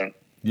present.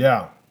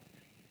 Yeah.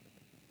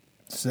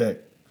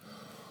 Sick.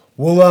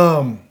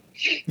 Well,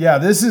 yeah,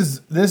 this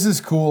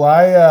is cool.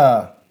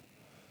 I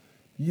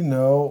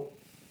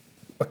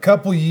a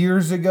couple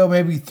years ago,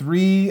 maybe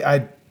 3,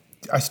 I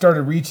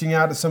started reaching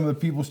out to some of the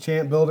People's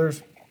Champ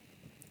builders.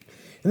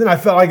 And then I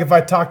felt like if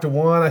I talked to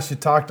one, I should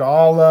talk to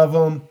all of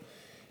them.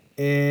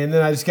 And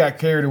then I just got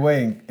carried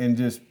away and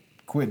just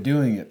quit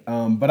doing it.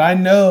 But I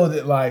know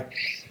that, like,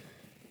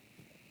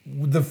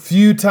 the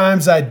few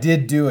times I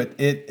did do it,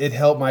 it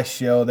helped my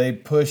show. They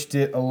pushed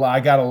it a lot. I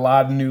got a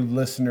lot of new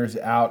listeners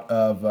out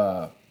of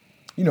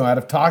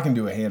talking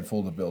to a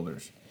handful of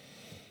builders.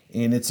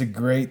 And it's a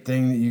great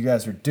thing that you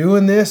guys are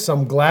doing this.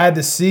 I'm glad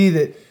to see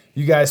that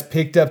you guys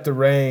picked up the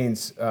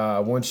reins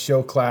once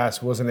Show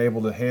Class wasn't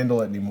able to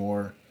handle it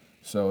anymore.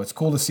 So it's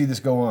cool to see this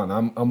go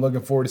on. I'm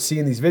looking forward to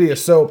seeing these videos.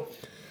 So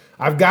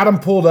I've got them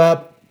pulled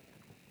up.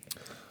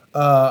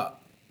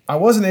 I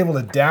wasn't able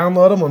to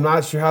download them. I'm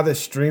not sure how this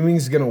streaming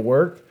is going to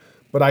work,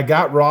 but I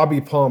got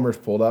Robbie Palmer's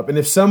pulled up. And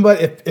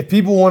if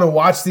people want to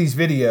watch these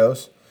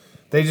videos,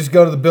 they just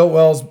go to the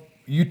Biltwell's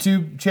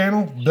YouTube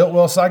channel,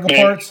 Biltwell Cycle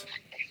Parts.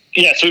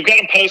 Yeah, so we've got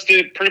them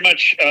posted pretty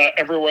much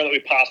everywhere that we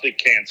possibly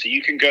can. So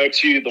you can go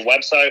to the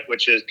website,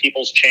 which is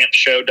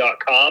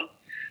peopleschampshow.com.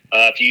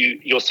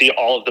 You'll see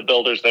all of the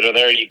builders that are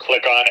there. You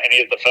click on any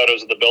of the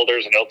photos of the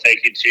builders, and it'll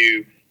take you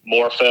to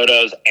more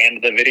photos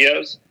and the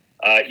videos.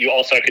 You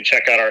also could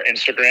check out our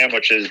Instagram,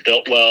 which is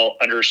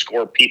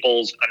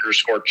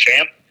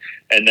Biltwell_peoples_champ.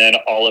 And then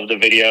all of the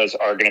videos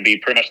are going to be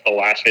pretty much the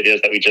last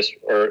videos that we just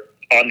were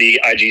on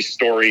the IG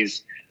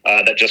stories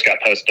that just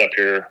got posted up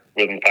here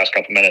within the past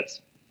couple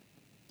minutes.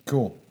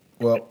 Cool.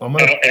 Well,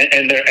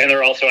 and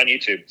they're also on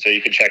YouTube, so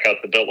you can check out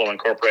the Biltwell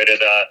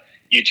Incorporated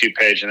YouTube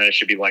page, and then it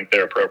should be linked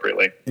there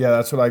appropriately. Yeah,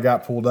 that's what I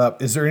got pulled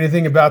up. Is there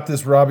anything about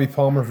this Robbie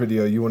Palmer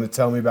video you want to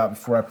tell me about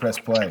before I press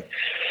play?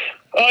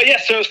 Yeah,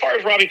 so as far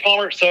as Robbie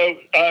Palmer,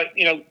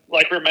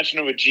 like we were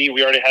mentioning with G,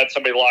 we already had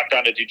somebody locked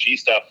on to do G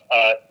stuff.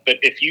 But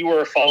if you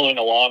were following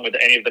along with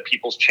any of the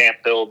People's Champ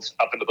builds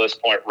up until this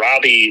point,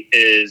 Robbie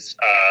is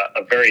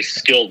a very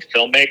skilled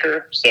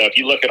filmmaker. So if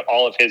you look at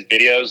all of his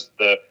videos,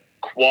 the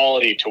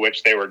quality to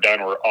which they were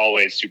done were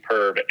always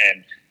superb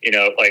and,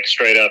 like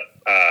straight up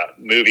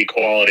movie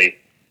quality.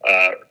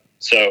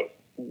 So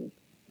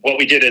what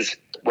we did is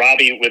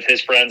Robbie, with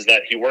his friends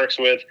that he works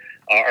with,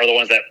 are the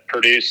ones that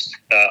produced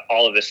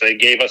all of this. So they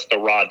gave us the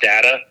raw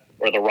data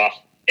or the raw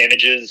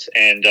images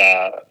and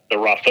the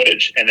raw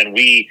footage. And then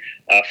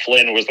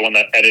Flynn was the one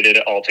that edited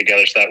it all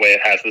together. So that way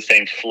it has the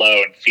same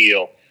flow and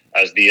feel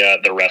as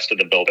the rest of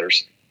the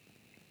builders.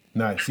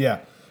 Nice. Yeah.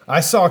 I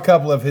saw a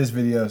couple of his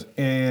videos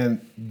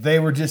and they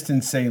were just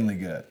insanely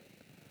good.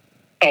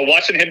 Oh,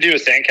 watching him do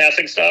his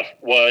sandcasting stuff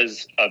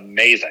was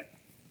amazing.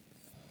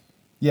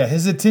 Yeah.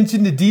 His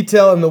attention to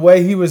detail and the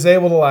way he was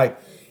able to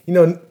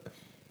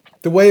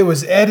the way it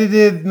was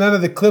edited, none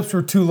of the clips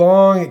were too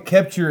long. It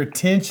kept your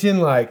attention.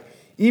 Like,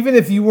 even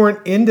if you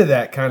weren't into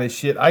that kind of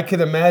shit, I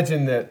could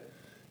imagine that,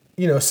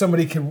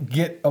 somebody could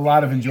get a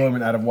lot of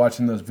enjoyment out of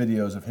watching those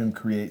videos of him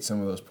create some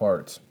of those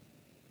parts.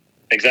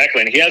 Exactly.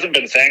 And he hasn't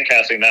been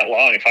sandcasting that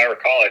long. If I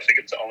recall, I think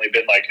it's only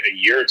been like a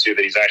year or two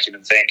that he's actually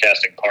been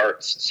sandcasting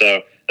parts.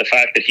 So the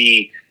fact that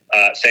he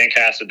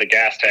sandcasted the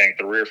gas tank,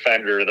 the rear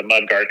fender, the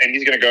mudguard, and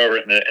he's going to go over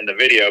it in the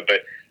video,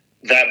 but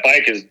that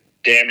bike is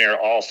damn near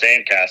all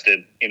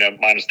sandcasted,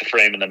 minus the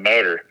frame and the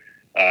motor.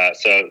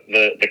 So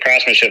the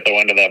craftsmanship that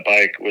went into that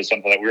bike was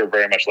something that we were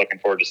very much looking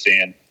forward to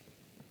seeing.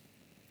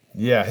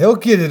 Yeah, he'll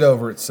get it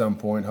over at some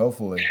point,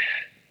 hopefully.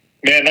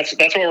 Man, that's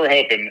what we're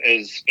hoping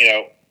is,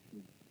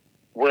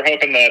 we're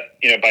hoping that,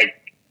 by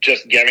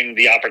just giving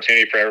the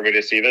opportunity for everybody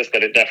to see this,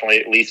 that it definitely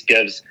at least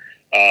gives,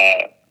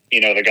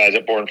 the guys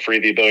at Born Free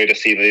the ability to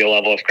see the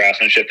level of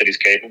craftsmanship that he's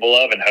capable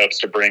of, and hopes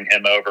to bring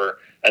him over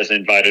as an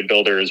invited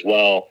builder as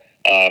well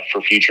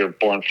for future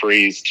Born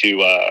Frees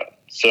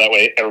so that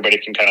way everybody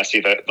can kind of see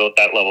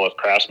that level of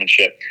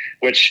craftsmanship,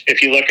 which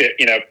if you look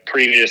at,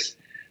 previous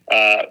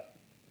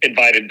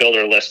invited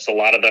builder lists, a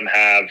lot of them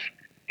have,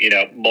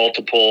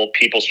 multiple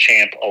People's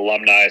Champ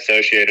alumni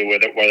associated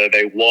with it, whether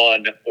they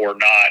won or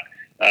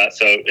not.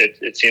 So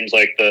it seems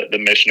like the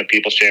mission of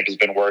People's Champ has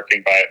been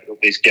working by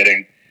at least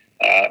getting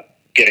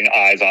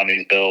eyes on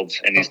these builds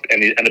and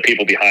the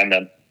people behind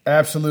them.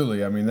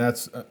 Absolutely. I mean,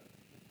 that's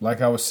like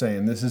I was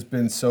saying, this has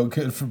been so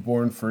good for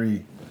Born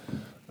Free.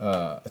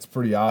 It's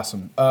pretty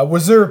awesome.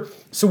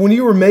 So when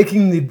you were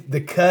making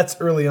the cuts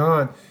early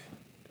on,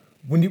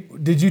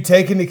 Did you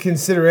take into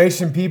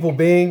consideration people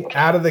being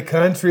out of the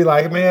country?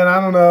 Like, man,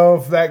 I don't know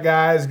if that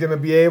guy is going to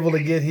be able to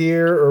get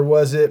here, or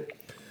was it?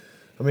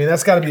 I mean,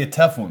 that's got to be a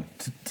tough one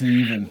to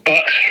even.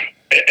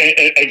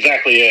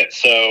 Exactly it.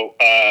 So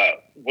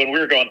when we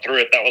were going through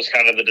it, that was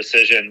kind of the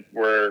decision: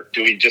 where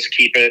do we just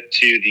keep it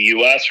to the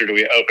U.S. or do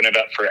we open it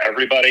up for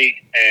everybody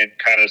and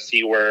kind of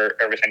see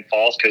where everything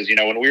falls? Because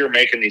when we were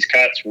making these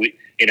cuts,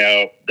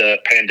 the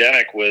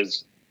pandemic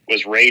was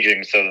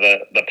raging, so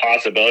the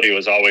possibility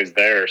was always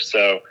there.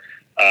 So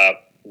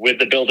with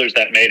the builders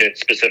that made it,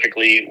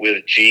 specifically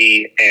with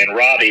G and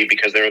Robbie,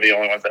 because they were the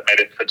only ones that made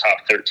it to the top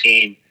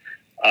 13,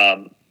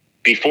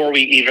 before we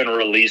even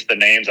released the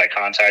names, I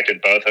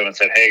contacted both of them and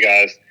said, hey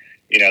guys,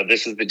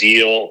 this is the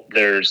deal.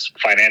 There's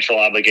financial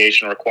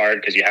obligation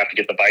required because you have to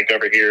get the bike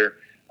over here.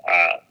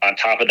 On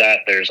top of that,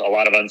 there's a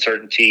lot of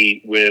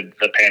uncertainty with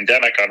the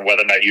pandemic on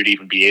whether or not you'd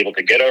even be able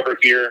to get over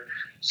here.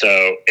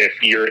 So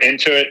if you're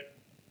into it,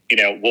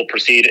 we'll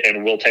proceed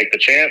and we'll take the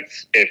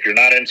chance. If you're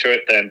not into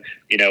it, then,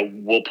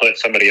 we'll put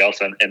somebody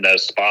else in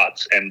those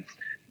spots. And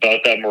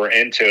both of them were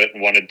into it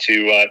and wanted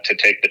to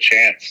take the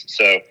chance.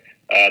 So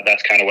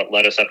that's kind of what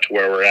led us up to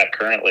where we're at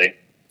currently.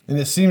 And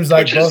it seems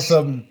like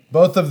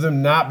both of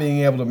them not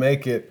being able to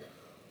make it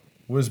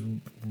was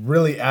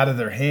really out of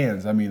their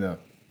hands. I mean, a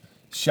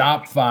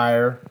shop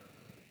fire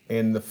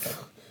and the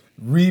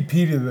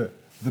repeat of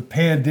the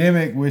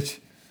pandemic, which,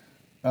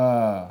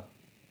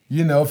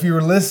 if you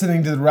were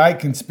listening to the right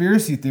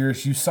conspiracy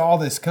theorists, you saw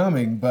this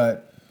coming.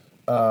 But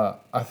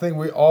I think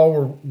we all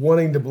were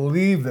wanting to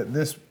believe that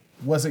this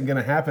wasn't going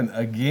to happen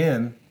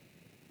again.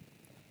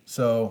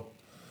 So,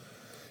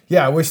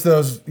 yeah, I wish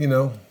those,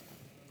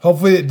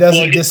 hopefully it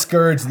doesn't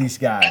discourage these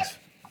guys.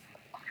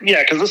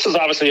 Yeah, because this is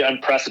obviously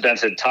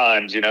unprecedented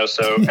times,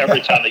 so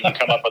every time that you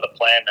come up with a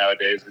plan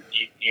nowadays,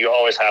 you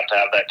always have to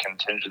have that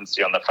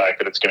contingency on the fact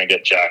that it's going to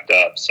get jacked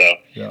up. So,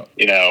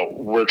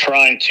 we're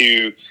trying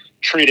to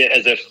treat it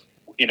as if,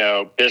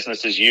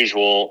 business as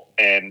usual,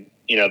 and,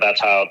 that's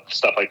how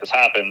stuff like this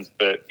happens.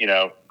 But,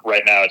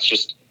 right now it's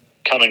just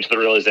coming to the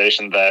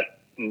realization that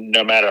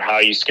no matter how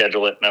you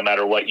schedule it, no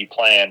matter what you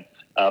plan,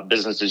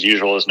 business as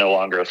usual is no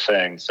longer a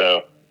thing.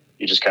 So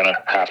you just kind of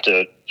have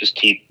to just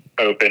keep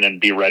open and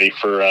be ready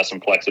for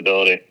some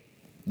flexibility.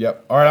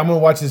 Yep. All right, I'm going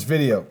to watch this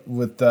video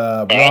with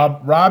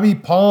Robbie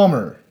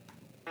Palmer.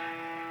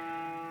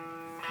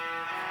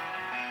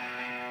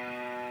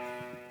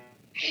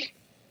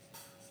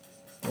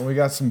 Well, we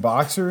got some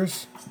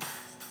boxers.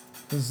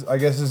 I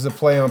guess this is a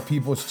play on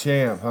People's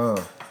Champ,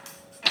 huh?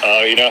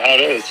 Oh, you know how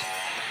it is.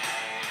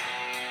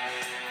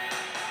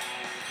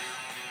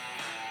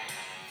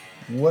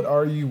 What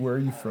are you? Where are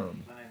you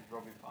from? My name's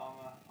Robbie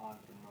Palmer. I'm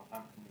from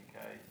Northampton, UK,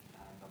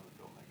 and I'm a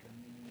filmmaker.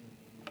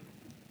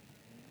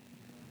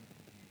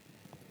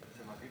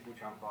 So my People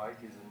Champ bike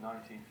is a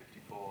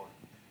 1954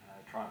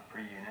 Triumph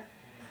Pre-Unit,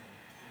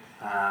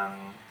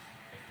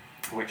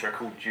 which I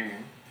called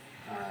June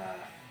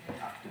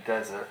after the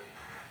desert.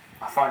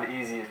 I find it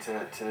easier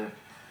to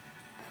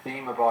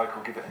theme a bike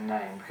or give it a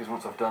name, because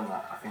once I've done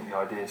that, I think the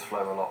ideas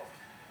flow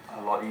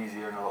a lot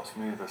easier and a lot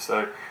smoother.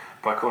 So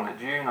by calling it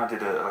June, I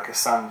did a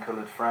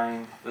sand-coloured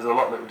frame. There's a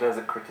lot of little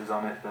desert critters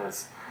on it.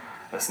 There's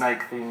a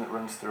snake theme that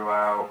runs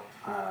throughout.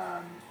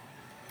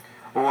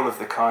 All of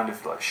the kind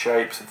of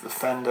shapes of the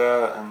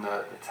fender and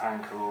the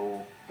tank are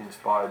all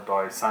inspired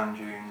by sand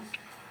dunes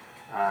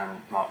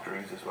and Mark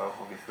Drews as well,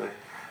 obviously.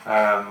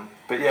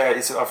 But yeah,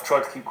 I've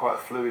tried to keep quite a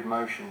fluid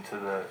motion to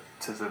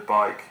the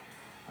bike,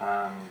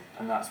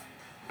 and that's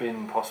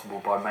been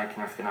possible by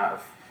making everything out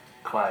of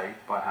clay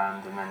by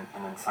hand and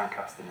then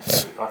sandcasting it.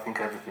 So I think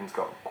everything's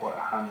got quite a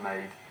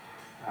handmade,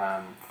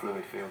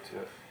 fluid feel to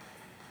it.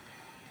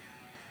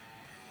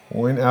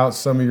 Point out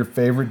some of your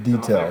favorite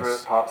details. So my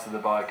favourite parts of the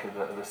bike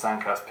are the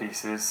sandcast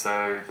pieces.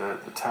 So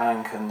the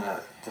tank and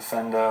the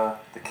fender,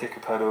 the kicker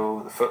pedal,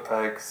 the foot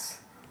pegs,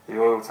 the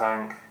oil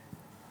tank,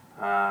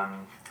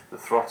 the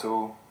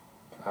throttle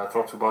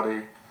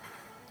body,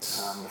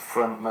 the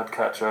front mud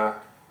catcher,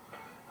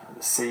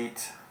 the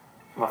seat.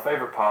 My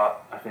favourite part,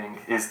 I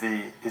think, is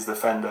the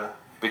fender,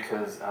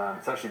 because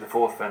it's actually the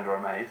fourth fender I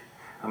made.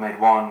 I made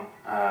one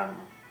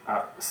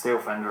steel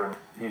fender and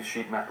used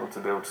sheet metal to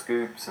build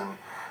scoops and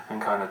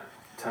kind of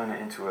turn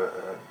it into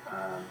a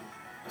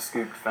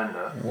scooped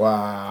fender.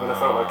 Wow. But I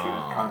felt like it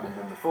had kind of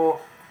been done before,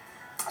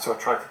 so I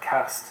tried to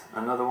cast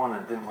another one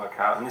and it didn't work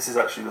out. And this is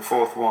actually the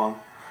fourth one,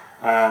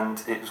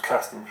 and it was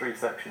cast in 3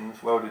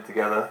 sections, welded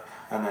together,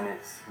 and then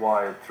it's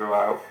wired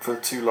throughout for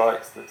 2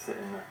 lights that sit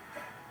in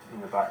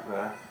the back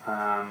there.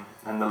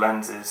 And the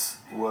lenses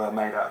were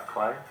made out of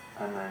clay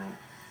and then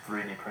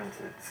 3D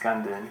printed,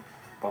 scanned in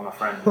by my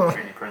friend and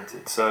 3D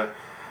printed. So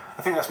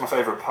I think that's my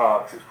favourite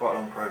part, because it's quite a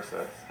long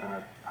process and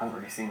I hadn't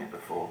really seen it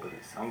before, but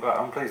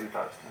I'm pleased with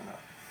how it's turned out.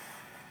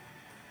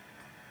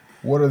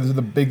 What are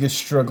the biggest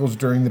struggles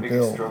during the build?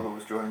 Biggest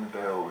struggles during the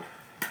build?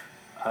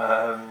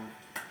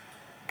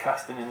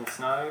 Casting in the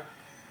snow,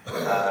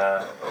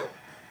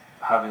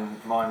 having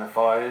minor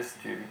fires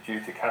due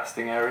to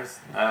casting errors,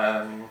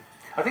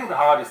 I think the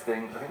hardest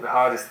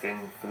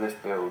thing for this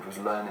build was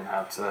learning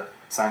how to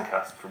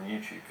sandcast from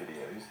YouTube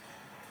videos.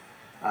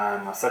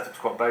 And my setup's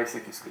quite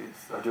basic.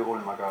 I do it all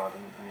in my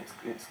garden, and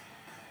it's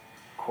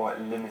quite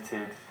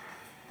limited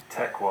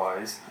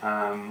tech-wise.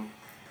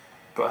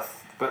 But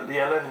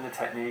yeah, learning the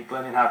technique,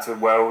 learning how to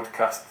weld,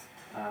 cast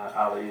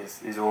alley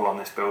is all on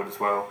this build as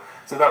well.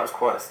 So that was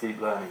quite a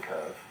steep learning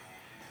curve.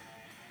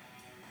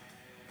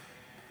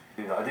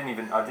 I didn't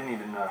even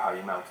know how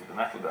you melted the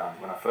metal down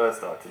when I first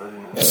started. I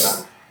didn't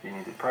understand you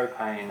needed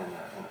propane and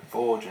a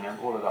forge and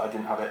all of that. I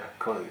didn't have a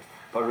clue,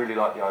 but I really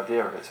liked the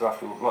idea of it. So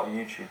after a lot of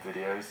YouTube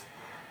videos,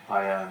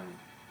 I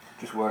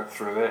just worked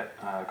through it,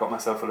 got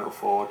myself a little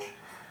forge,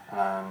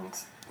 and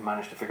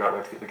managed to figure out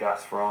where to get the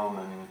gas from,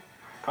 and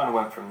kind of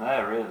went from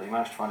there. Really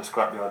managed to find a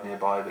scrapyard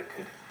nearby that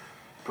could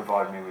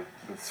provide me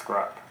with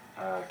scrap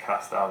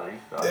cast alley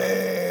that I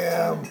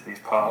turned into these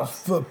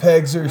parts. Foot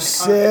pegs are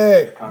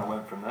sick. Kind of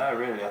went from there,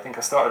 really. I think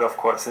I started off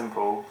quite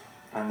simple,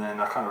 and then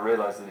I kind of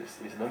realised that it's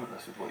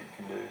limitless with what you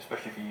can do,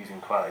 especially if you're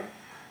using clay.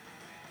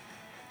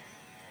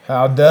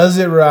 How does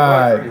it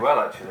ride? Really well,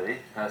 actually,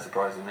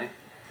 surprisingly.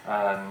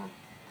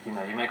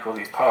 You make all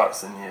these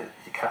parts and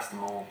you cast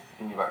them all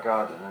in your back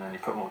garden, and then you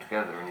put them all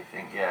together, and you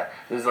think, yeah,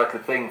 there's like a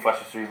thing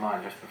flashes through your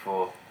mind just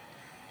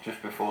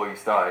before you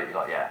start. You're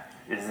like, yeah,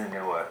 this isn't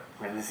going to work.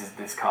 I mean,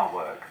 this can't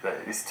work.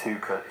 It's too.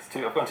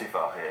 I've gone too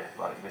far here.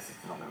 Like, this is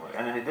not going to work.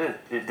 And then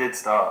it did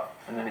start,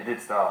 and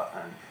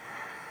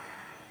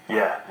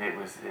yeah,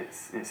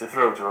 it's a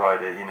thrill to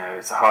ride it.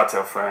 It's a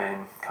hardtail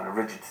frame, kind of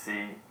rigid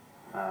seat,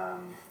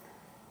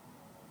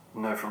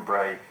 no front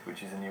brake,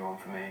 which is a new one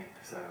for me.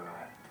 So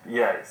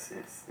yeah,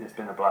 it's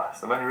been a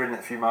blast. I've only ridden it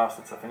a few miles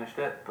since I finished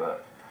it,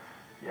 but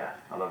yeah,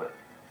 I love it.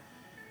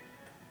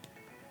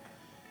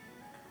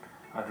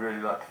 I'd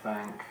really like to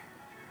thank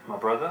my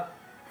brother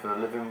for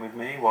living with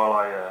me while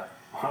I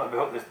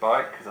built this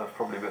bike, because I was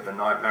probably a bit of a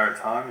nightmare at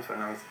times when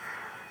I was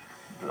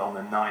on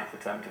the 9th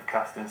attempt of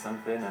casting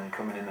something and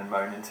coming in and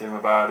moaning to him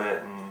about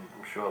it, and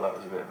I'm sure that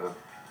wasn't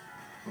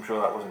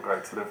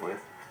great to live with.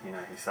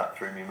 He sat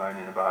through me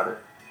moaning about it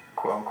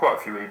on quite a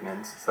few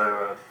evenings.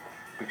 So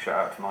big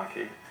shout out to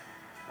Mikey.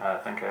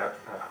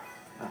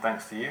 And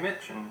thanks to you,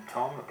 Mitch, and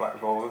Tom at Black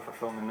Revolver for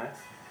filming this.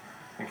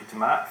 Thank you to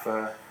Matt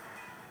for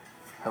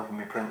helping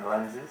me print the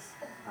lenses.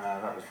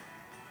 That was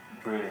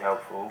really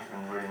helpful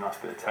and really nice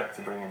bit of tech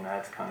to bring in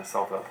there to kind of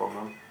solve that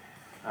problem.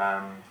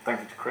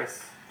 Thank you to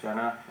Chris,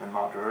 Jenna and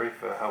Mark Drury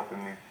for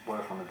helping me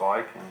work on the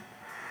bike and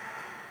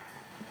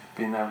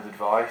being there with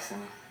advice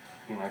and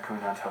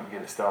coming down to help me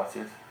get it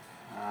started.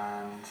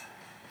 And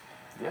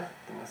yeah,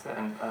 I think that's it.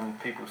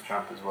 And People's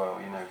Champ as well,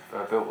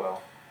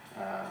 Builtwell.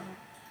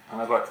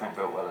 And I'd like to thank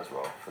Builtwell as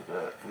well for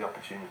the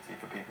opportunity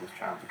for People's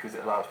Champ, because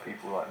it allows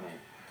people like me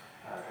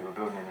who are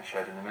building in a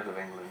shed in the middle of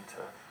England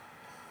to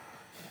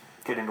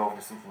get involved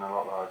in something a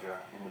lot larger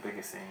in the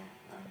bigger scene.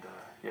 And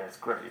yeah, it's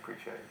greatly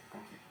appreciated.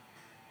 Thank you.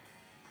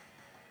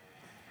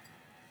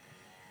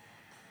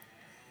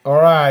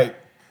 All right,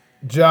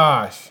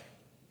 Josh.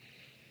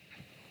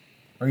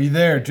 Are you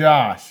there,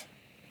 Josh?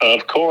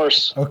 Of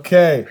course.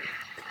 Okay.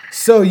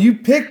 So you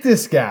picked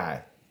this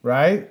guy,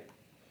 right?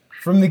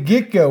 From the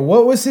get-go.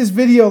 What was his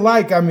video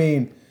like? I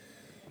mean,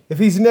 if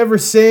he's never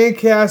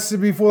sandcasted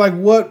before, like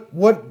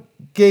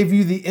what gave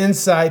you the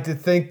insight to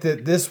think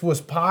that this was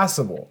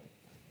possible?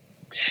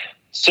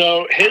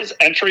 So his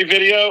entry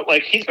video,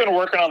 he's been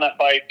working on that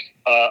bike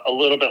a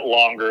little bit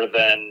longer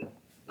than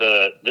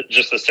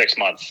just the 6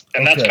 months.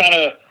 And that's kind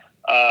of,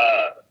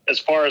 as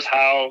far as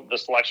how the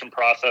selection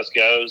process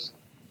goes,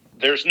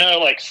 there's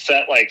no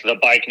set, the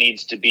bike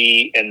needs to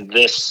be in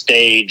this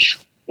stage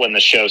when the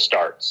show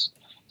starts.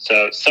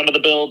 So some of the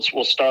builds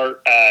will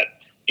start at,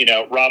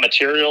 raw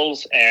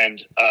materials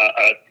and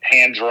a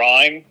hand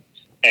drawing,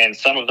 and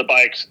some of the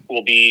bikes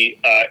will be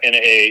in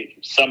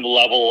some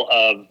level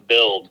of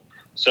build.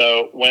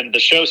 So when the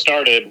show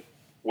started,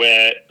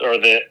 or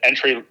the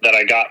entry that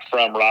I got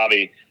from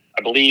Robbie,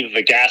 I believe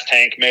the gas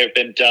tank may have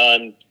been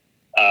done.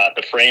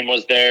 The frame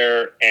was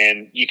there,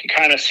 and you can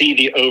kind of see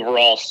the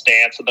overall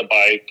stance of the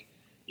bike.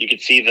 You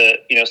could see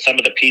some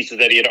of the pieces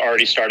that he had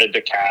already started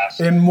to cast.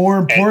 And more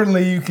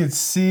importantly, you could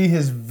see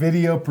his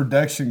video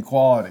production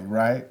quality,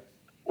 right?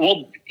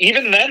 Well,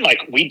 even then,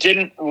 we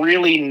didn't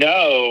really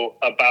know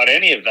about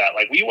any of that.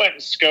 We went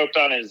and scoped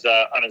on his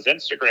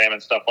Instagram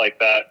and stuff like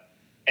that,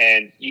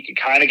 and you could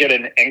kind of get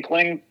an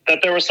inkling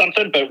that there was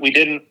something, but we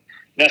didn't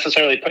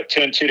necessarily put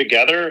two and two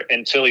together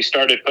until he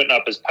started putting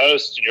up his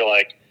posts, and you're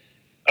like,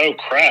 oh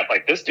crap,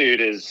 this dude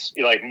is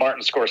like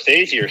Martin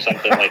Scorsese or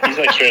something.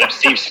 He's straight up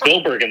Steve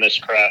Spielberg in this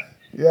crap.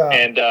 Yeah.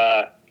 And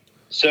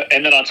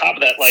and then on top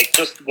of that,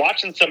 just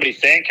watching somebody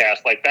sandcast,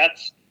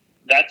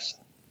 that's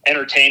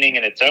entertaining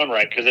in its own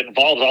right, because it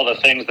involves all the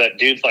things that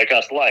dudes like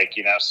us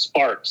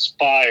sparks,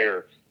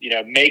 fire,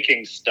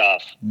 making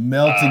stuff,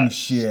 melting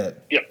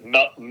shit. Yeah,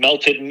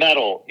 melted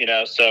metal,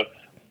 So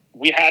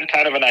we had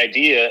kind of an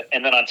idea,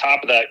 and then on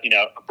top of that,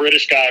 a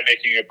British guy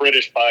making a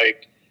British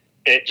bike.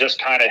 It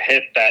just kind of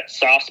hit that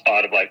soft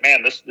spot of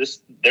man,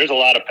 this there's a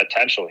lot of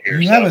potential here.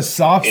 You have a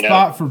soft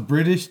spot for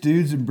British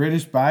dudes and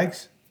British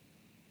bikes?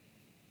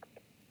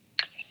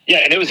 Yeah,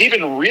 and it was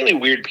even really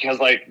weird because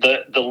like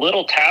the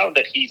little town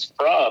that he's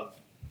from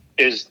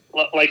is,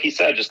 like he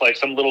said, just like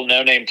some little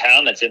no-name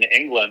town that's in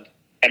England,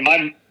 and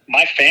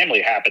my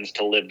family happens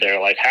to live there.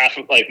 Like half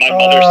of like my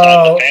mother's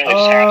side of the family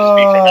just happens to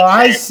be from that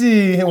I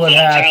same see what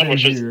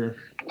happened town, here.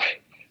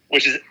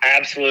 which is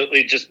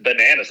absolutely just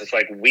bananas. It's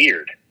like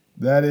weird.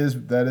 That is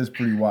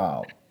pretty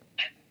wild.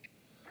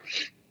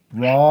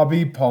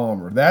 Robbie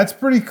Palmer. That's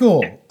pretty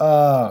cool.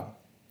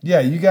 Yeah,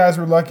 you guys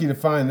were lucky to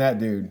find that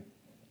dude.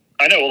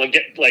 I know. Well,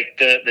 like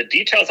the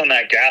details on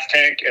that gas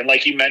tank, and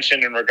like you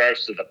mentioned in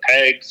regards to the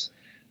pegs,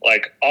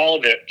 like all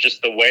of it,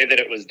 just the way that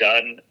it was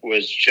done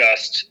was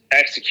just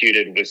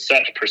executed with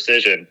such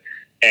precision.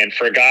 And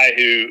for a guy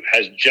who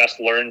has just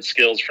learned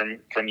skills from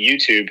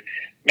YouTube,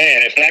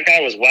 man, if that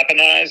guy was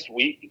weaponized,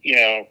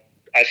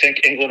 I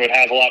think England would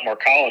have a lot more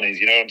colonies.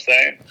 You know what I'm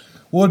saying?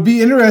 Well, it'd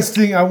be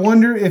interesting. I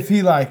wonder if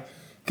he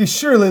because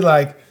surely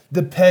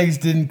the pegs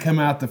didn't come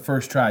out the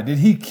first try. Did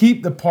he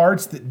keep the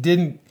parts that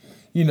didn't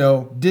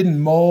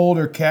mold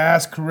or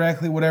cast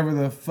correctly, whatever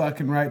the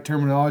fucking right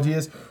terminology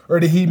is? Or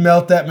did he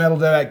melt that metal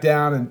back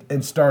down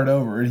and start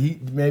over? Or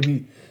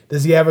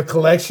does he have a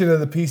collection of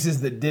the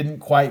pieces that didn't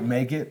quite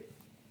make it?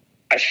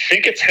 I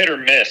think it's hit or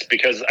miss,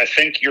 because I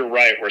think you're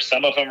right, where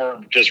some of them are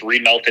just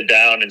remelted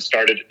down and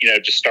started,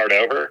 just start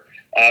over.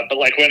 But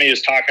like when he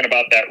was talking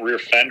about that rear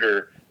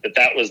fender,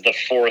 that was the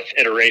fourth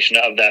iteration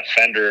of that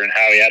fender and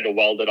how he had to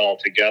weld it all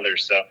together.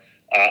 So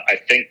I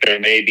think there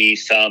may be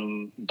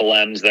some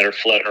blems that are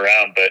floating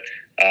around, but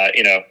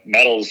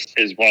metals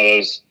is one of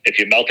those, if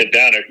you melt it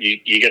down,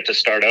 you get to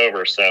start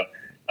over. So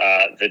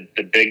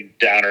the big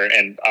downer,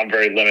 and I'm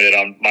very limited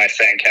on my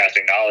sand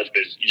casting knowledge,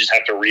 but you just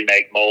have to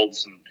remake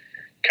molds and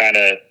kind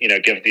of,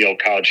 give it the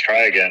old college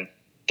try again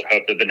to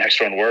hope that the next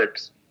one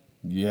works.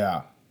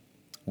 Yeah.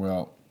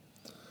 Well,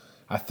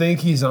 I think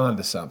he's on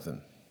to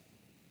something.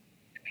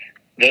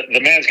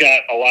 The man's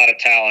got a lot of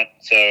talent,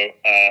 so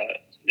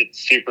it's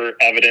super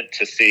evident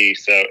to see.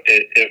 So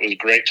it was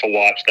great to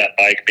watch that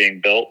bike being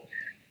built.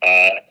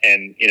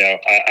 And,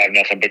 I have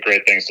nothing but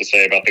great things to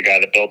say about the guy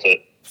that built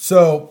it.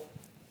 So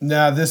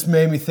now this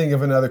made me think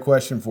of another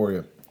question for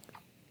you.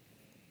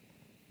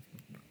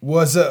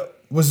 Was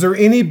there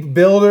any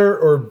builder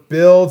or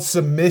build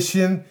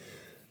submission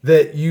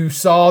that you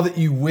saw that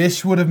you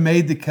wish would have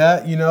made the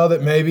cut?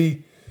 That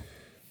maybe,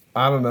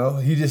 I don't know,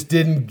 he just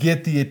didn't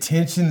get the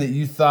attention that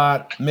you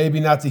thought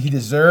maybe not that he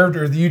deserved,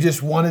 or you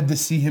just wanted to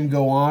see him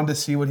go on to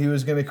see what he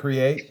was going to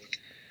create?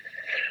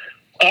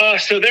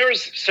 So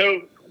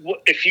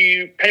if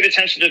you paid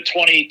attention to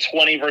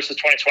 2020 versus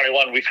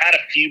 2021, we've had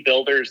a few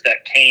builders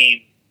that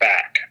came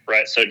back,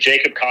 right? So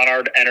Jacob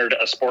Conrad entered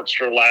a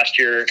Sportster last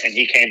year, and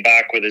he came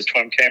back with his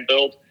twin cam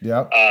build.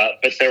 Yeah.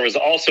 But there was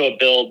also a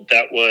build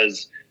that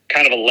was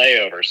kind of a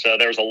layover. So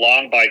there was a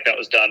long bike that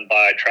was done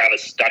by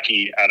Travis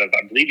Stuckey out of,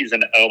 I believe he's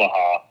in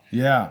Omaha.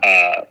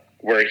 Yeah.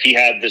 Where he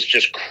had this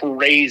just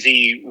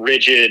crazy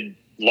rigid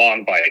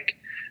long bike,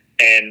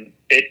 and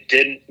it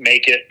didn't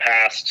make it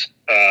past,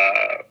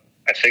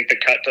 I think, the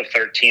cut to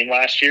 13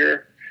 last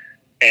year.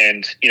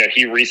 And,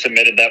 he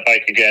resubmitted that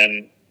bike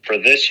again for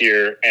this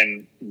year,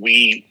 and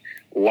we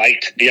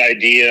liked the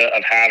idea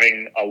of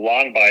having a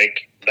long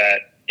bike that,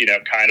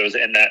 kind of was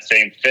in that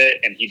same fit,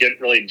 and he didn't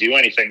really do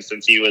anything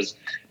since he was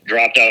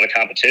dropped out of the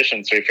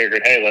competition. So we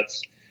figured, hey,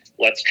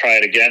 let's try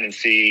it again and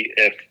see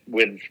if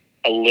with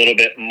a little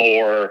bit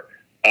more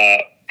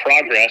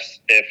progress,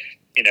 if,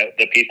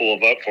 the people will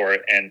vote for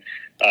it. And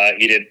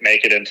he didn't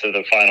make it into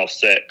the final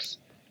six.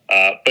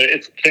 But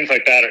it's things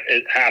like that.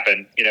 It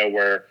happened,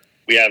 where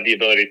we have the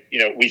ability,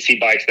 we see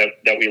bikes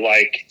that we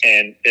like,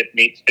 and it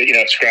meets,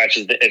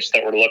 scratches the itch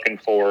that we're looking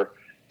for.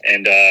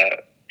 And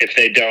if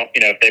they don't,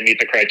 if they meet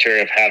the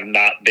criteria of have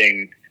not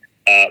been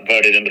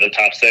voted into the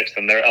top six,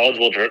 then they're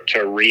eligible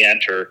to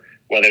re-enter,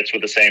 whether it's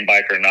with the same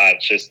bike or not.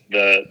 It's just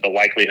the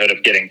likelihood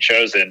of getting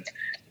chosen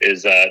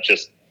is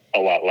just a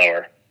lot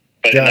lower.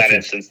 But in that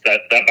instance,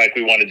 that bike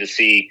we wanted to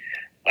see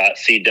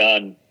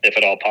done, if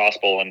at all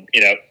possible. And,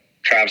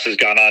 Travis has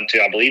gone on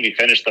to, I believe he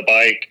finished the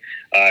bike.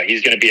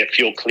 He's going to be at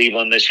Fuel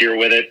Cleveland this year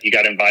with it. He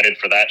got invited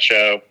for that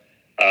show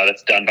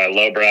that's done by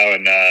Lowbrow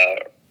and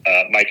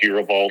Mikey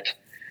Revolt.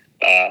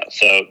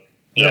 So,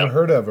 never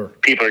heard of her.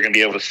 People are going to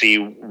be able to see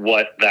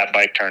what that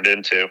bike turned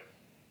into.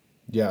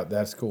 Yeah,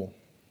 that's cool.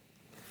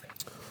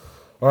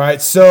 All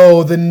right,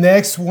 so the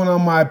next one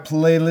on my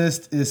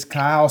playlist is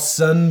Kyle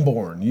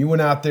Sunborn. You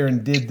went out there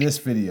and did this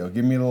video.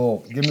 Give me a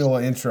little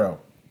intro.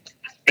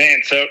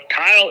 Man, so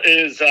Kyle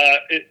is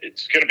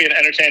it's going to be an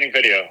entertaining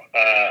video.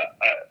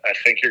 I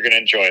think you're going to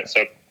enjoy it.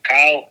 So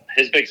Kyle,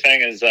 his big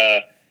thing is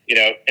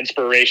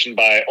inspiration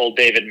by old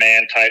David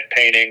Mann type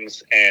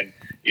paintings and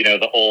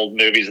the old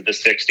movies of the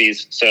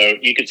 60s. So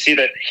you could see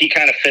that he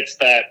kind of fits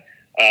that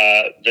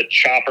the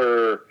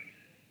chopper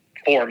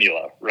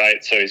formula,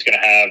 right? So he's going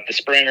to have the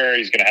Springer,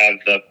 he's going to have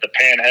the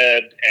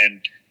panhead,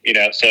 and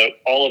so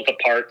all of the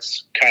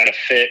parts kind of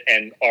fit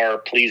and are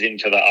pleasing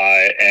to the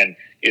eye. And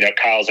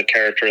Kyle's a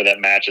character that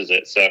matches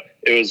it. So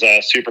it was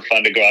super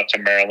fun to go out to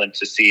Maryland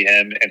to see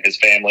him and his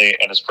family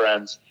and his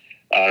friends,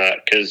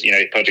 because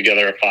he put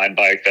together a fine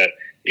bike that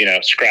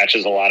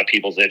scratches a lot of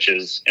people's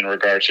itches in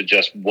regards to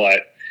just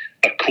what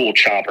a cool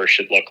chopper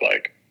should look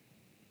like.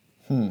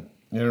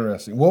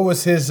 Interesting. What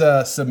was his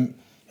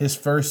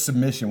first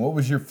submission? What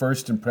was your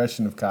first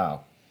impression of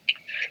Kyle?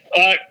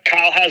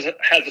 Kyle has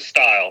a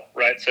style,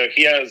 right? So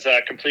he has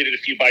completed a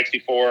few bikes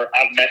before.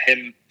 I've met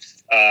him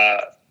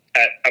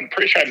I'm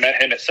pretty sure I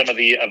met him at some of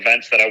the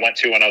events that I went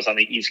to when I was on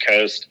the East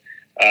Coast.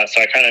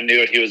 So I kind of knew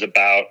what he was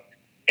about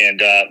and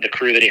the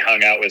crew that he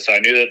hung out with. So I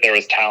knew that there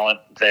was talent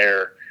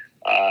there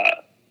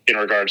in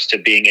regards to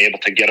being able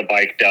to get a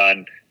bike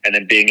done and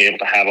then being able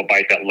to have a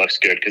bike that looks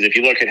good. Because if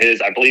you look at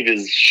I believe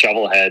his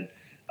Shovelhead,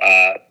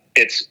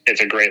 it's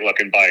a great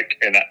looking bike.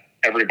 And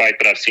every bike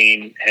that I've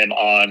seen him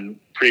on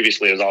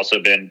previously has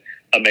also been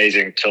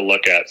amazing to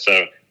look at.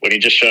 So when he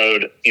just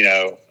showed,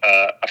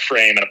 a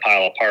frame and a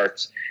pile of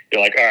parts, you're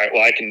like, all right,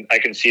 well, I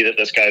can see that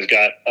this guy's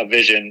got a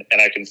vision,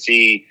 and I can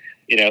see,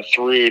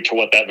 through to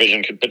what that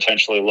vision could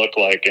potentially look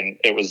like. And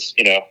it was,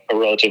 a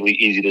relatively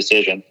easy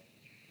decision.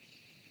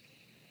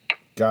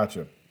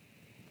 Gotcha.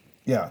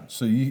 Yeah.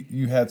 So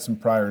you had some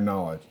prior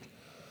knowledge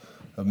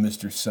of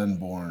Mr.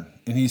 Sunborn,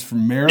 and he's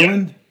from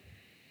Maryland.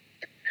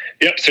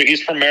 Yep. So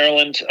he's from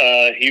Maryland.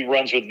 He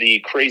runs with the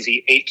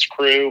Crazy Eights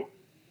crew.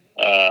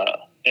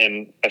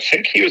 And I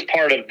think he was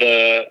part of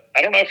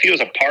I don't know if he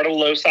was a part of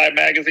Low Side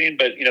magazine,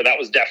 but, that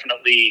was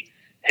definitely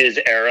his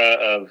era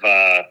of,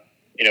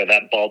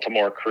 that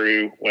Baltimore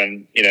crew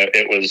when,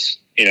 it was,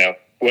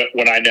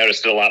 when I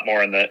noticed it a lot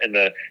more in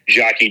the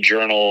Jockey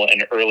Journal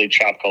and early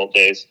Chop Cult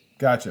days.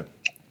 Gotcha.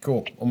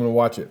 Cool. I'm going to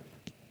watch it.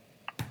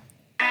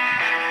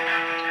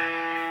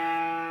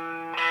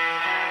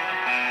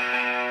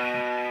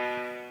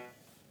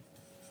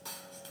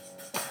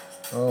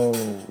 Oh,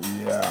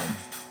 yeah.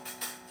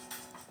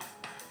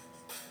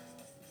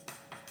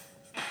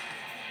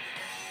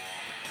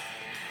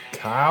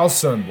 Kyle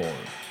Sunborn.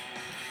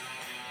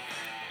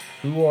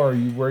 Who are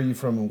you? Where are you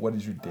from? And what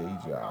is your day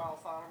job? Kyle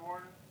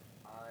Sunborn.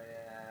 I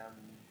am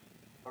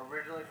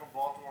originally from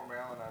Baltimore,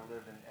 Maryland. I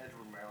live in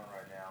Edgewood, Maryland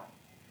right now.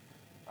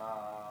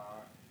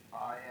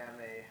 I am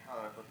how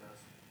do I put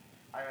this?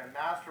 I'm a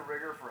master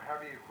rigger for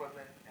heavy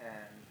equipment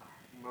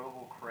and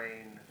mobile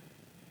crane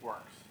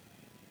works.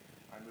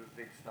 I move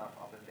big stuff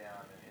up and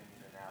down and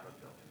in and out of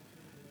buildings.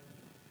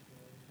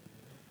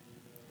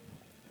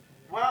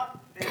 Well,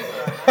 it's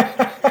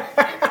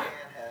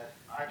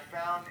I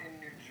found in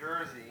New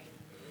Jersey,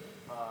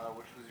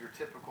 which was your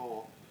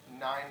typical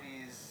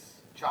 90s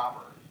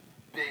chopper.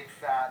 Big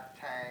fat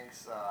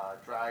tanks,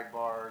 drag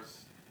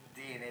bars,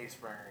 DNA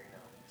Springer,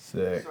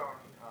 Sick. So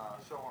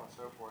on and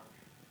so forth.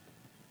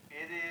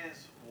 It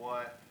is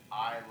what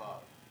I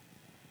love.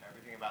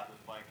 Everything about this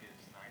bike is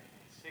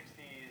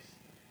 1960s,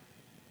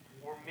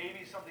 or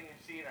maybe something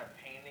you'd see in a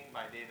painting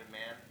by David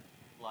Mann.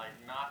 Like,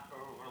 not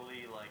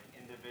overly,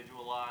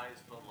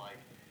 individualized, but,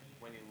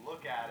 when you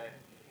look at it,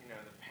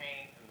 the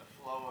paint and the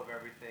flow of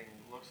everything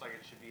looks like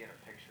it should be in a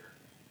picture.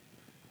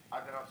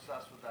 I've been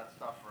obsessed with that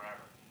stuff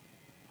forever.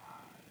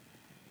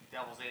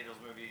 Devil's Angels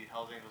movie,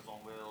 Hell's Angels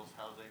on Wheels,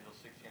 Hell's Angels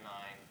 69.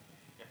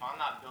 If I'm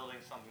not building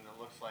something that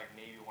looks like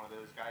maybe one of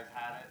those guys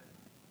had it,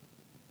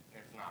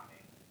 it's not me.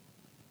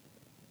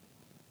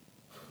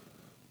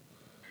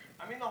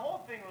 I mean, the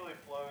whole thing really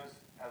flows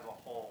as a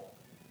whole.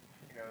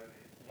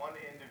 One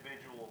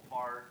individual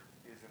part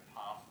is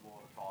impossible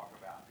to talk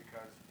about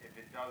because if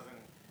it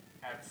doesn't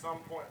at some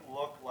point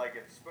look like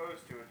it's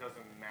supposed to, it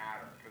doesn't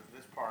matter because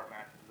this part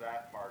matches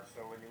that part.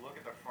 So when you look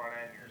at the front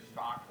end, your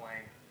stock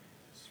length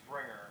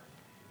Springer,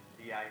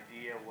 the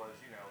idea was,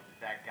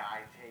 that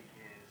guy take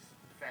his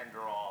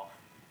fender off,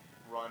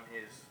 run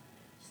his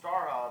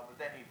star hub, but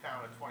then he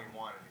found a 21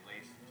 and he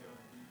laced it to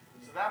it.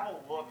 So that whole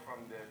look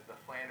from the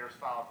Flanders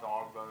style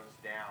dog bones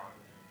down,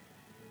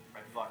 I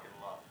fucking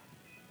love.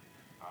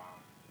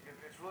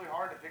 It's really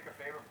hard to pick a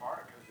favorite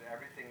part because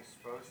everything's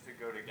supposed to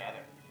go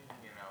together.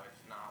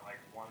 It's not like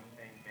one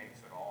thing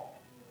makes it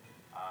all.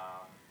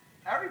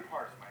 Every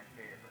part's my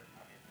favorite.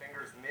 I mean,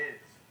 fingers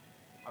mids.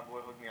 My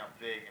boy hooked me up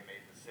big and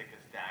made the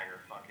sickest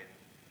dagger fucking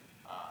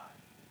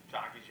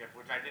jockey chip,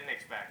 which I didn't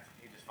expect.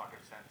 He just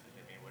fucking sent it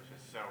to me, which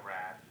is so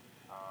rad.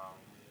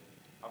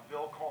 A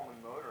Bill Coleman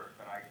motor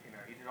that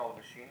he did all the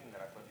machining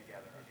that I put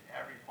together. I mean,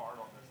 every part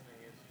on this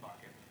thing is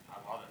fucking,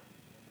 I love it.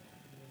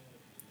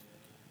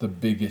 The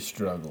biggest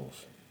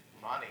struggles.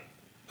 Money.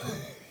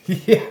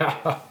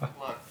 Yeah.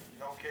 Look,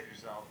 don't kid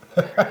yourself.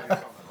 If you're going to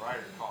do something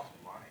right, it costs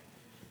money.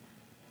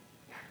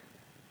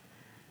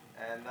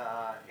 And,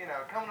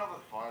 coming up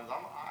with funds,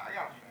 I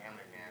got a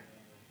family, man.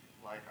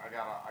 Like, I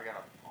got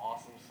an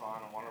awesome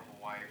son, a wonderful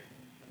wife.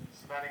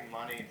 Spending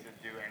money to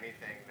do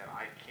anything that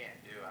I can't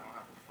do. I don't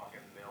have a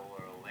fucking mill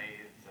or a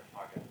lathe to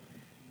fucking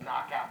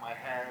knock out my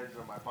heads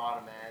or my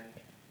bottom end.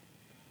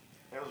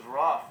 It was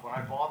rough. When I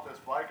bought this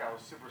bike, I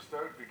was super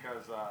stoked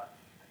because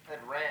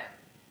it ran.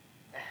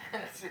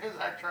 And as soon as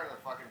I turned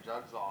the fucking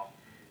jugs off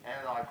and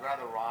I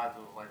grabbed the rods,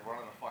 it was like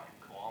running a fucking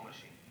claw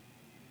machine.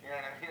 You know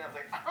what I mean? I was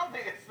like, I don't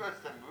think it's supposed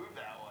to move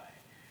that way.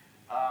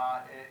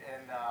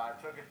 I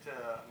took it to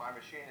my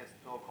machinist,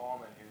 Bill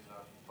Coleman, who's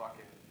a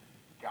fucking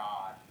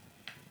god.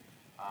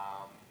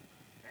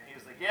 And he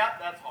was like, yeah,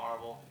 that's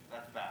horrible.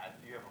 That's bad.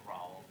 You have a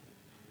problem.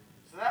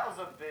 So that was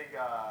a big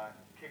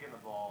kick in the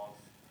balls.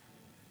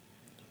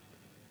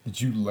 Did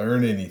you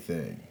learn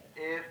anything?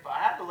 If I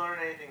had to learn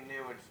anything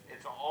new,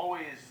 it's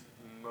always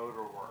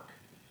motor work.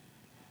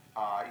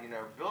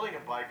 Building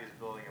a bike is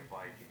building a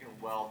bike. You can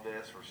weld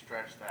this or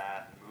stretch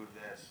that and move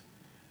this.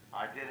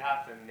 I did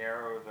have to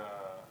narrow the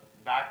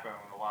backbone.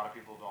 A lot of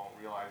people don't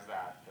realize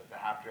that the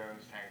half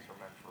Jones tanks are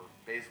meant for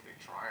basically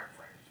Triumph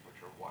frames,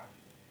 which are what,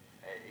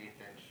 an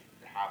eighth-inch,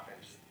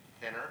 half-inch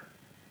thinner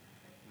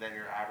than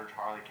your average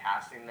Harley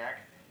casting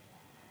neck.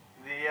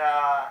 The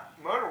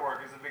motor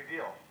work is a big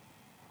deal.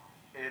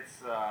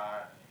 It's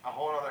a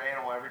whole other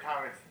animal. Every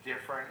time it's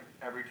different.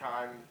 Every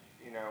time,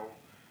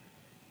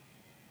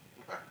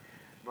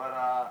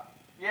 But,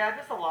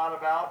 just a lot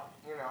about,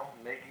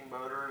 making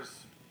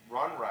motors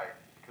run right.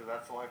 Because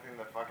that's the only thing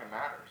that fucking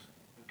matters.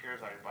 Who cares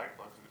how your bike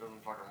looks if it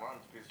doesn't fucking run?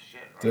 It's a piece of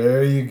shit, right?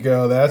 There you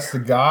go. That's the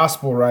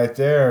gospel right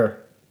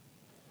there.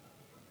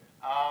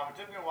 It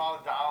took me a while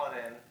to dial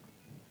it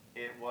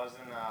in. It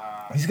wasn't,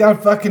 He's got a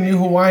fucking new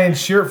Hawaiian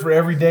shirt for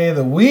every day of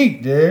the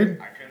week, dude.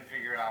 I couldn't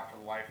figure it out for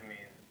the life of me.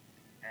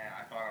 And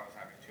I thought I was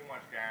having too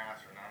much gas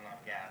or not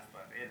enough gas,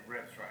 but it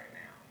rips right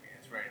now. I mean,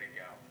 it's ready to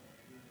go.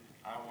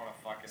 I don't want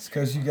to fucking... It's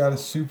because you got a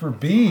Super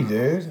B,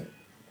 dude.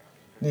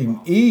 Need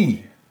an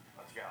E.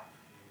 Let's go.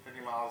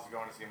 50 miles is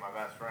going to see my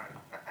best friend.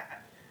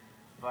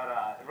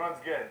 But it runs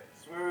good.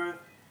 Smooth.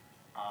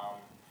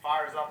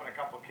 Fires up in a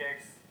couple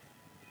kicks.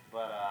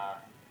 But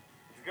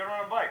it's a good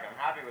running bike. I'm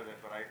happy with it,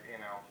 but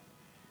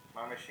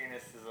my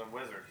machinist is a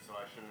wizard, so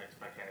I shouldn't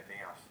expect anything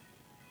else.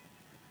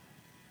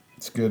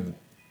 It's good.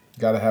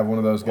 Got to have one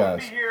of those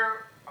guys. Wouldn't be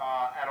here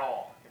at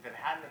all if it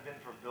hadn't have been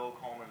for Bill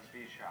Coleman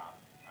Speed Shop.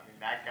 I mean,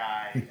 that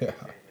guy is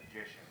a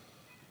magician.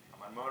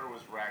 My motor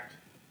was wrecked.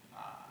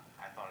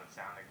 I thought it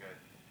sounded good.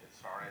 It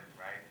started,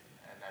 right?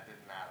 And that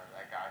didn't matter.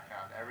 That guy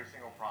found every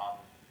single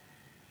problem,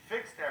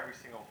 fixed every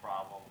single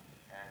problem,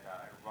 and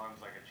it runs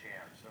like a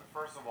champ. So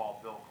first of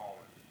all, Bill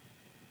Coleman.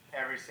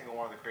 Every single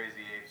one of the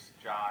Crazy Apes,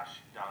 Josh,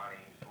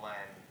 Donnie,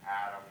 Glenn,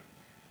 Adam,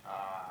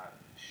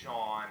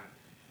 Sean,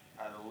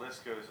 the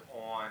list goes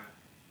on.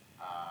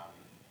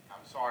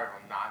 I'm sorry if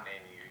I'm not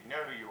naming you. You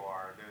know who you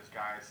are. Those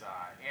guys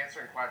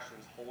answering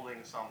questions, holding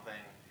something,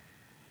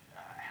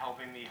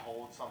 helping me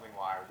hold something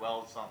while I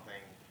weld something.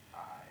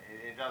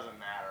 It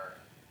doesn't matter.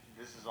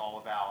 This is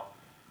all about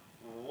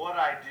what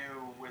I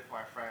do with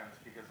my friends,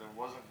 because if it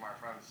wasn't for my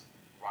friends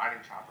riding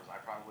choppers, I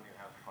probably wouldn't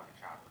even have a fucking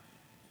chopper.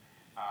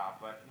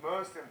 But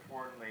most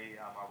importantly,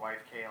 my wife,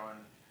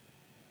 Kaylin,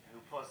 who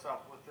puts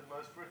up with the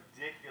most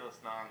ridiculous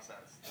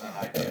nonsense that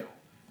I do.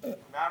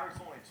 Maverick's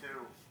only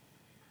two.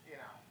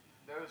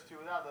 Those two,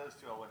 without those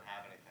two, I wouldn't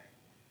have anything.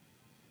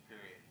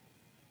 Period.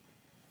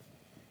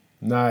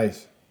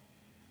 Nice.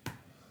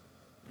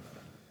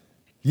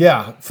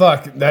 Yeah,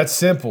 fuck, that's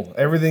simple.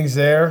 Everything's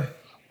there.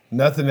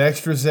 Nothing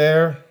extra's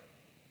there.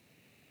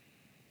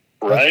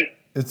 Right?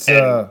 It's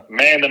the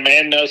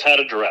man knows how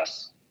to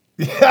dress.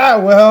 Yeah,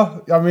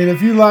 well, I mean,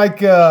 if you like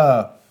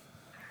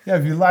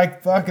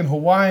fucking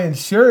Hawaiian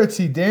shirts,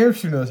 he damn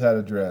sure knows how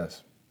to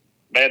dress.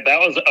 Man, that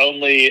was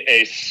only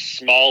a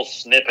small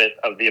snippet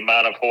of the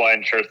amount of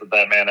Hawaiian shirts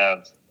that man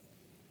owns.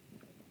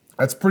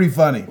 That's pretty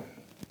funny.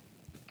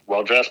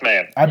 Well-dressed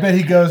man. I bet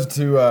he goes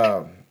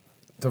to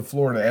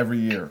Florida every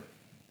year.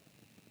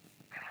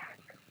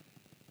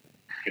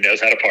 He knows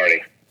how to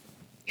party.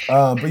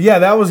 But yeah,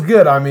 that was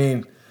good. I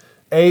mean,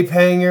 ape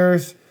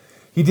hangers.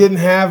 He didn't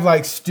have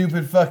like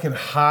stupid fucking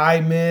high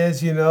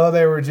mids, They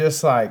were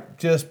just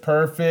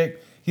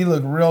perfect. He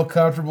looked real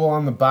comfortable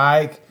on the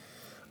bike.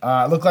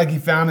 It looked like he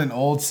found an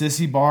old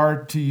sissy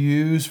bar to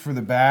use for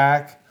the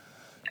back.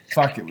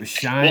 Fuck, it was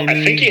shiny. Well,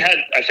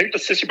 I think the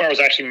sissy bar was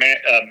actually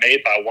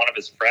made by one of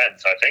his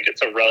friends. I think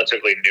it's a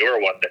relatively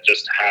newer one that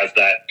just has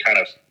that kind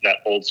of that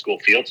old school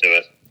feel to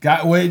it.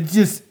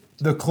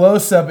 The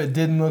close up, it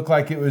didn't look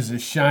like it was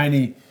as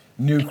shiny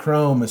new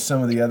chrome as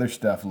some of the other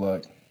stuff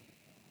looked.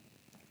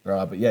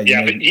 But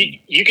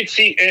you could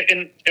see,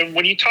 and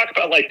when you talk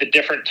about like the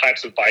different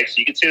types of bikes,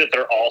 you can see that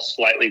they're all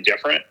slightly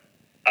different.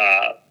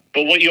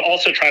 But what you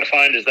also try to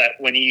find is that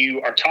when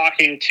you are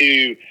talking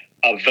to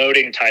a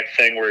voting type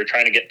thing where you're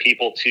trying to get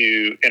people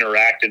to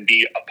interact and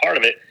be a part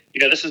of it,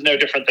 this is no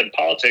different than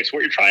politics. What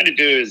you're trying to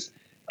do is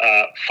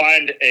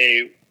find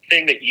a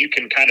thing that you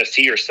can kind of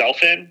see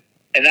yourself in.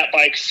 And that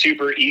bike's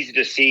super easy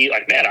to see.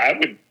 Like, man, I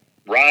would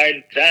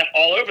ride that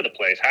all over the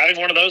place. Having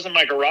one of those in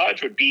my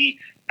garage would be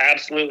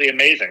absolutely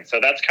amazing. So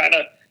that's kind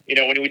of,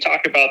 when we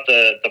talk about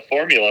the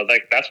formula,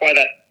 like that's why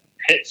that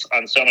hits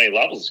on so many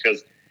levels,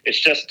 because it's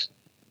just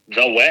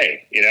the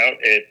way,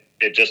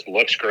 it just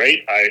looks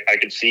great. I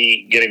could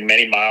see getting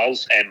many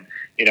miles and,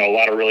 a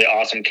lot of really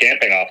awesome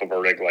camping off of a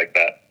rig like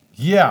that.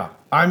 Yeah.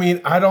 I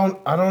mean, I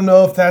don't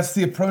know if that's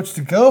the approach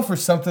to go for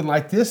something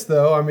like this,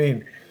 though. I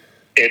mean,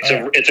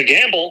 it's a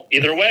gamble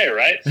either way,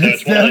 right? So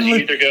it's one of you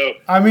either go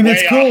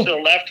it's cool. off to the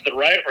left, to the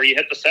right, or you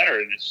hit the center,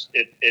 and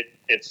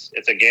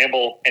it's a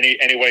gamble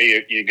any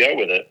way you go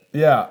with it.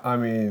 Yeah, I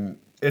mean,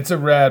 it's a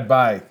rad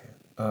bike.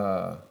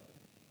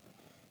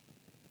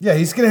 Yeah,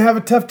 he's going to have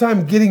a tough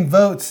time getting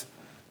votes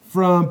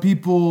from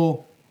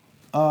people,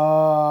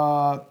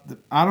 I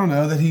don't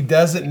know, that he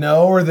doesn't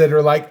know or that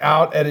are like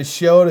out at a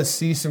show to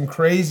see some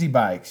crazy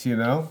bikes, you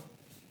know?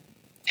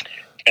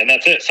 And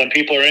that's it. Some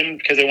people are in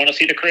because they want to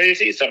see the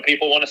crazy. Some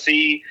people want to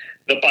see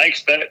the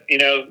bikes that, you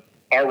know,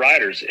 are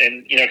riders.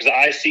 And, you know, because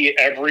I see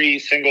every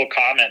single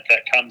comment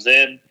that comes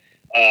in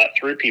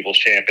through People's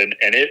Champion,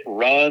 and it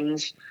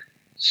runs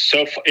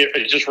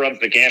it just runs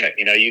the gamut.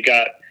 You know, you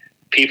got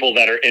people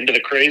that are into the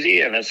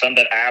crazy and then some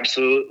that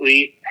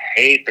absolutely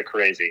hate the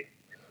crazy.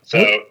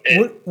 So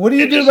what do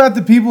you do about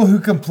the people who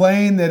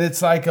complain that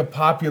it's like a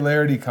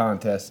popularity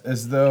contest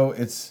as though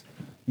it's,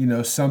 you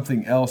know,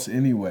 something else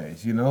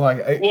anyways? You know,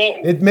 like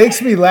it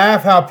makes me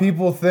laugh how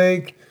people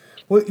think,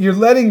 well, you're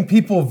letting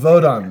people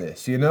vote on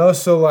this, you know?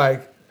 So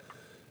like,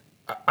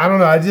 I don't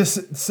know. I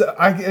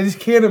just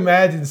can't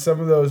imagine some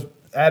of those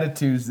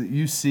attitudes that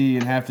you see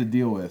and have to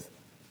deal with.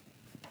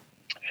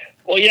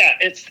 Well, yeah,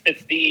 it's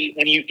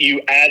when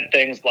you add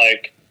things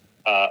like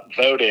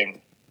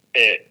voting,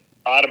 it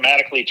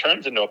automatically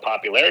turns into a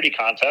popularity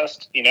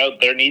contest. You know,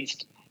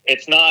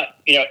 it's not,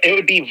 you know, it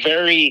would be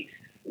very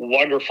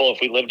wonderful if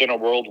we lived in a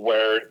world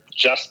where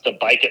just the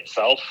bike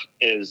itself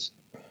is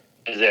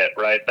it,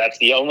 right? That's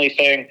the only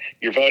thing.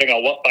 You're voting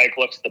on what bike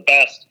looks the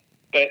best,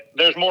 but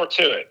there's more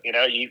to it. You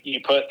know,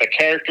 you put the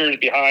characters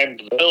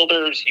behind the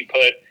builders, you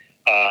put,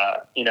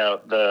 you know,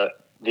 the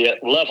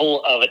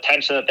level of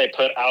attention that they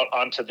put out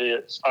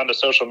onto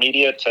social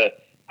media to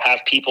have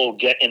people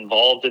get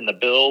involved in the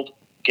build,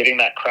 getting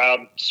that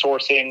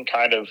crowdsourcing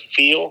kind of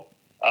feel.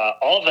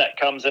 All of that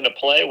comes into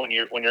play when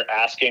you're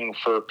asking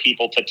for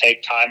people to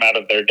take time out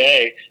of their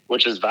day,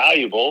 which is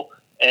valuable,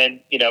 and,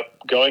 you know,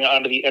 going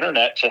onto the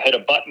internet to hit a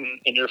button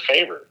in your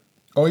favor.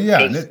 Oh yeah,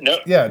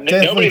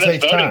 nobody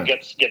that's voting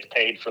gets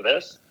paid for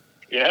this,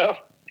 you know.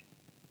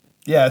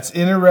 Yeah, it's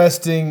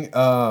interesting.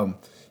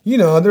 You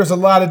know, there's a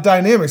lot of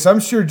dynamics. I'm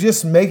sure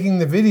just making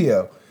the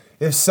video,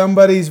 if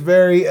somebody's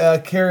very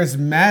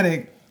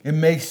charismatic, it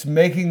makes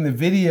making the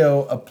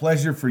video a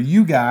pleasure for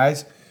you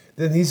guys,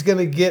 then he's going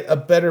to get a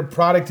better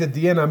product at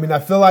the end. I mean, I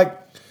feel like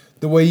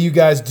the way you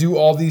guys do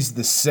all these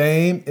the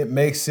same, it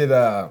makes it,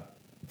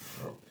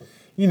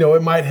 you know,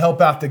 it might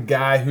help out the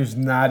guy who's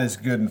not as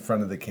good in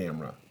front of the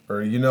camera.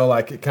 Or, you know,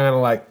 like it kind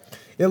of like,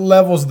 it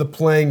levels the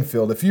playing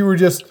field. If you were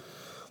just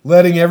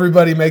letting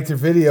everybody make their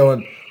video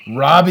and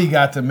Robbie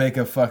got to make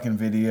a fucking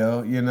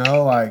video, you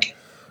know, like,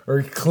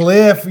 or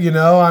Cliff, you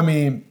know, I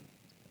mean,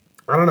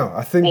 I don't know.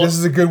 I think this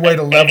is a good way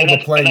to level the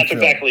playing field. That's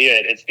exactly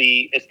it. It's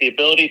the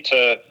ability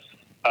to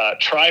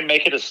try and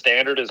make it as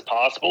standard as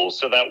possible,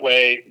 so that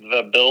way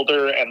the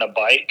builder and the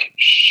bike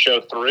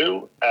show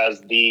through as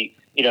the,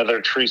 you know,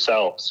 their true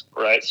selves,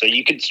 right? So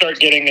you can start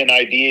getting an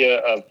idea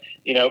of,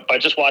 you know, by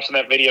just watching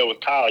that video with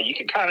Kyle, you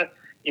can kind of,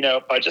 you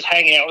know, by just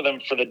hanging out with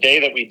him for the day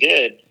that we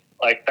did,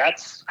 like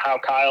that's how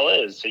Kyle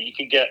is. So you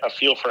can get a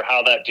feel for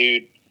how that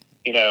dude,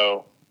 you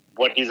know,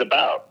 what he's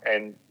about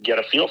and get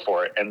a feel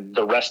for it. And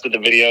the rest of the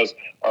videos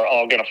are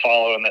all going to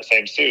follow in that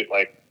same suit.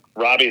 Like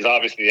Robbie's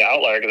obviously the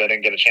outlier because I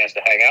didn't get a chance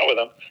to hang out with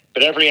him,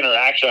 but every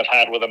interaction I've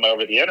had with him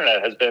over the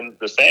internet has been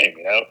the same,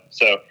 you know?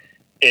 So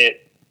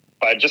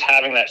by just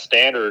having that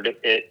standard,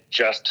 it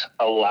just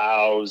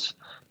allows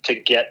to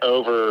get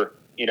over,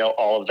 you know,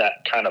 all of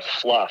that kind of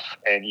fluff,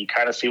 and you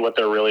kind of see what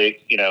they're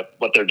really, you know,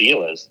 what their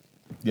deal is.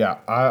 Yeah.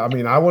 I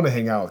mean, I want to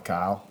hang out with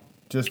Kyle.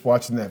 Just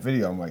watching that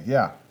video, I'm like,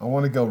 yeah, I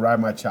want to go ride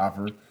my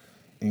chopper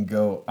and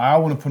go. I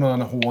want to put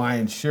on a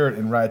Hawaiian shirt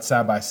and ride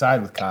side by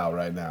side with Kyle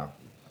right now.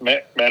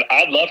 Man,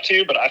 I'd love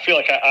to, but I feel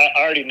like I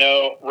already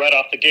know right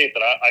off the gate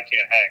that I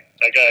can't hang.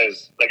 That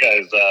guy's.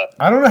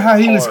 I don't know how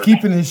he was hard.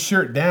 keeping his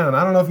shirt down.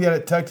 I don't know if he had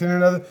it tucked in or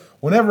another.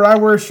 Whenever I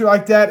wear a shirt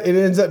like that, it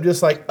ends up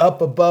just like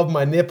up above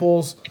my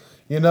nipples.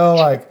 You know,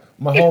 like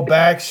my whole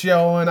back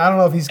showing. I don't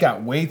know if he's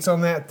got weights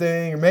on that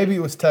thing, or maybe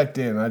it was tucked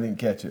in. I didn't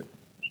catch it.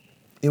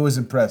 It was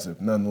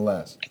impressive,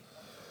 nonetheless.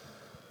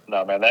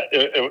 No, man,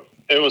 it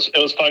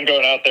was fun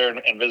going out there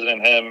and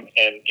visiting him,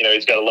 and you know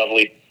he's got a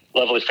lovely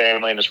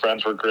family, and his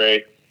friends were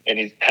great, and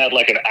he had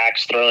like an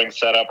axe throwing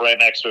setup right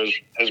next to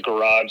his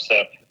garage.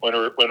 So when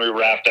we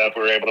wrapped up,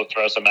 we were able to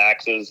throw some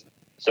axes.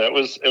 So it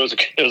was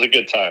a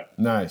good time.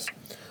 Nice.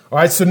 All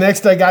right, so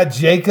next I got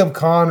Jacob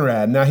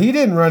Conrad. Now he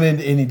didn't run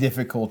into any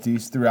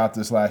difficulties throughout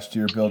this last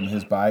year building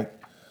his bike.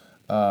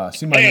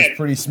 Seemed like it was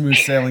pretty smooth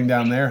sailing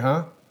down there,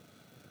 huh?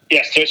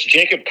 Yeah, so it's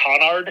Jacob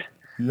Conrad.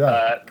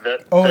 Yeah.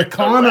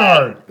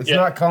 Conrad. It's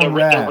not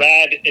Conrad. The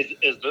rad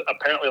is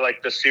apparently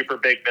like the super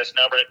big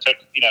misnomer. It took,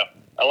 you know,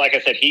 like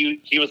I said,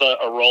 he was a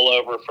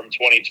rollover from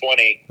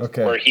 2020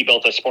 where he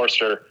built a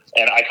Sportster,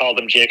 and I called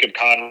him Jacob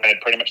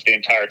Conrad pretty much the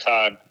entire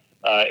time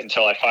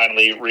until I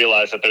finally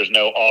realized that there's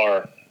no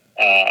R.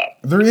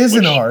 There is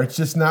an R. It's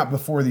just not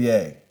before the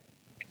A.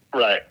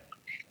 Right.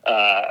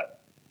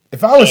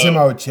 If I was him,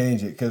 I would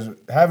change it because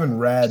having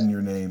rad in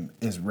your name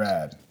is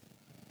rad.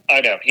 I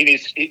know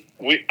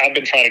I've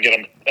been trying to get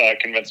him,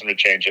 convince him to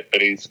change it,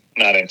 but he's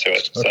not into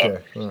it. So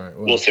okay. All right.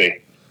 Well, we'll see.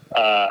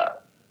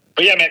 But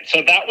yeah, man.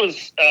 So that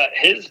was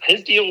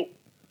his deal.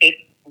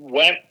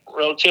 went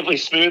relatively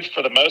smooth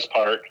for the most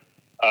part.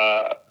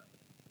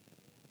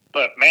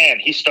 But man,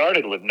 he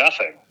started with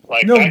nothing.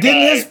 Like, No, that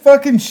didn't guy, his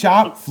fucking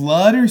shop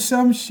flood or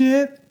some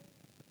shit?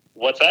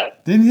 what's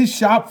that? Didn't his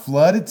shop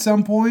flood at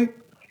some point?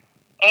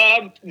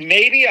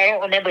 Maybe, I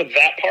don't remember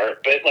that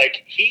part, but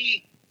like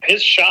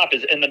his shop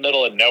is in the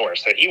middle of nowhere.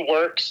 So he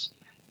works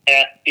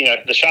at,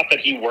 the shop that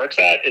he works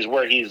at is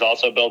where he's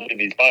also building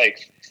these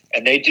bikes,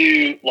 and they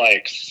do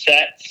like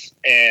sets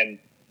and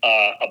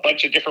a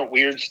bunch of different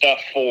weird stuff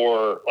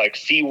for like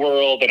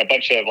SeaWorld and a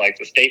bunch of like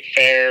the state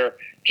fair,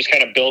 just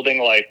kind of building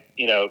like,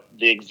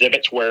 the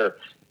exhibits where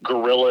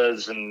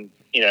gorillas and,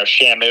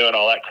 Shamu and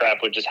all that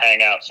crap would just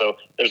hang out. So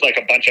there's like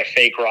a bunch of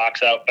fake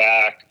rocks out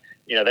back.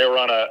 They were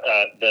on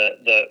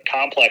the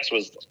complex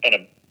was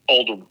an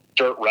old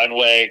dirt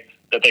runway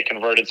that they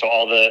converted. So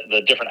all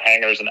the different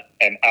hangars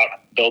and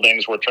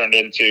outbuildings were turned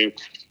into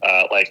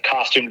like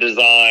costume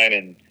design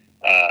and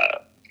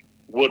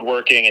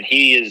woodworking. And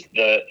he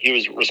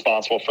was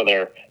responsible for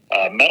their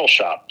metal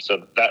shop.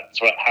 So that's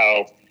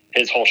how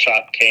his whole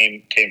shop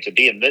came to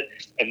be.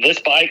 And this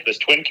bike, this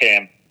twin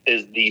cam,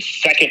 is the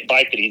second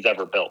bike that he's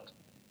ever built.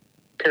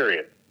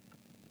 Period.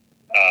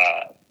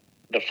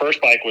 The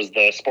first bike was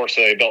the sports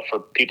that he built for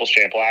People's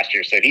Champ last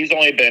year. So he's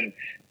only been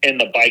in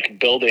the bike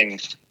building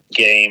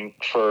game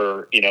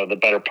for, the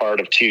better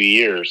part of 2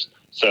 years.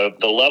 So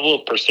the level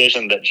of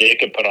precision that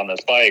Jacob put on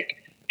this bike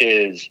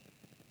is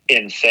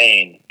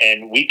insane.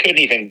 And we couldn't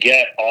even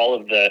get all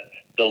of the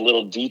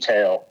little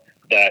detail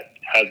that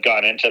has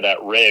gone into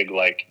that rig.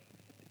 Like,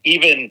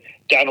 even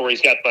down to where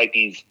he's got like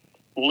these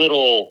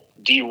little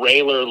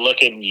derailleur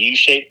looking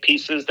U-shaped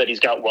pieces that he's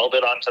got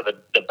welded onto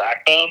the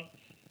backbone.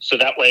 So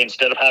that way,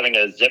 instead of having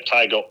a zip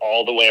tie go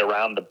all the way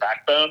around the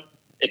backbone,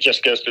 it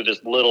just goes through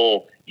this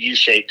little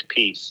U-shaped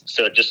piece.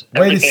 So it just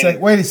Wait a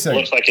second.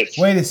 Looks like it's,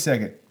 wait a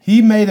second.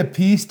 He made a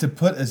piece to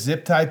put a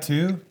zip tie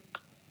to?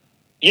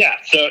 Yeah.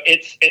 So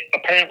it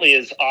apparently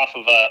is off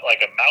of a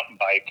mountain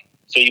bike.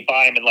 So you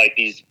buy them in like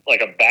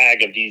a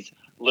bag of these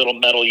little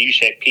metal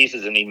U-shaped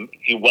pieces, and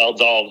he welds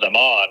all of them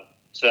on.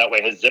 So that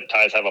way his zip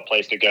ties have a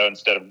place to go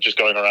instead of just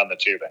going around the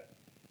tubing.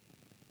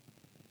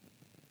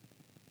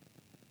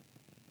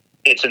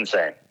 It's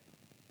insane.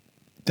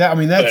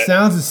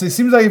 It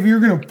seems like if you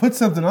were going to put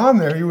something on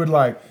there, you would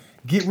like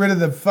get rid of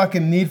the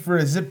fucking need for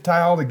a zip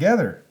tie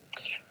altogether.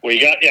 Well,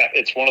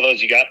 it's one of those,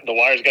 the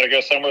wire's got to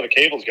go somewhere, the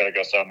cable's got to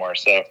go somewhere.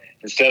 So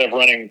instead of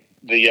running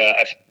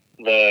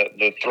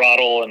the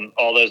throttle and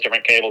all those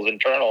different cables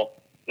internal,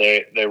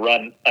 they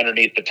run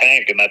underneath the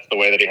tank, and that's the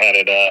way that he had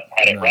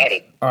it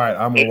routed. All right,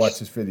 I'm going to watch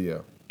this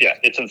video. Yeah,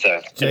 it's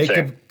insane.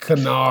 Jacob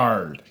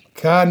Kennard.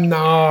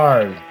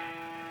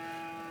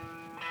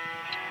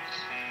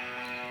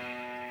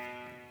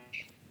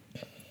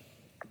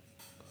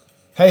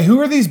 Hey,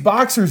 who are these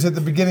boxers at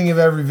the beginning of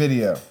every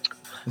video?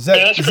 Is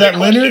that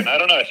Leonard? I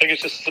don't know. I think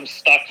it's just some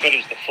stock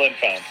footage that Flynn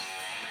found.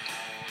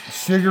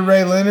 Sugar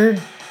Ray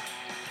Leonard?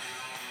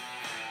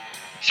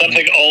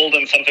 Something old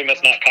and something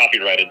that's not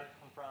copyrighted.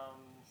 I'm from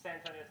San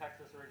Antonio,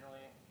 Texas originally,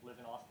 live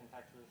in Austin,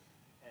 Texas,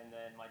 and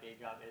then my day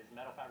job is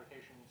metal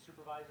fabrication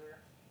supervisor,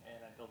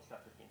 and I build stuff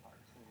for theme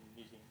parks and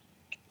museums.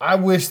 I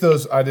wish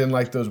I didn't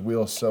like those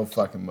wheels so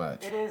fucking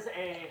much. It is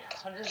a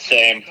 100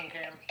 Same. twin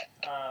cam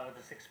with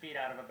a 6-speed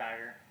out of a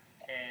bagger,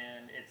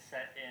 and it's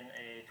set in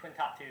a twin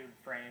top tube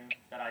frame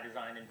that I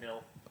designed and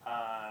built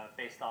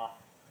based off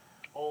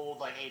old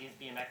 80s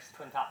BMX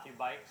twin top tube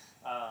bikes.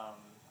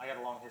 I got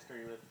a long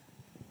history with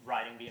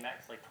riding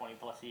BMX, 20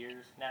 plus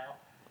years now,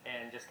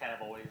 and just kind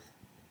of always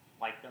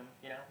liked them,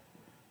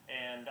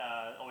 and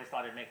always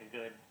thought it'd make a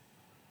good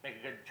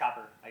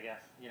chopper, I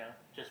guess,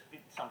 just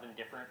something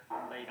different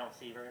that you don't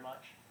see very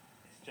much.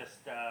 It's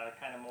just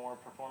kind of more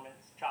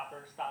performance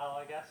chopper style,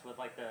 I guess, with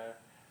the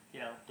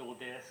dual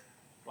disc,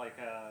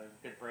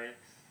 good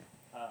brakes,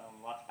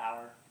 lots of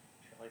power,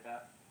 shit like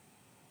that.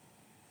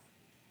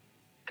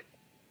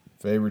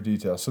 Favorite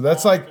detail. So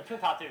that's the twin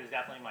top tube is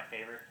definitely my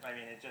favorite. I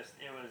mean,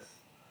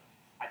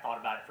 I thought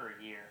about it for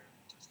a year,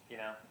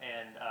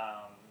 and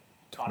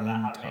thought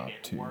about how to make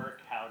it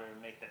work, how to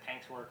make the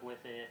tanks work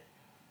with it,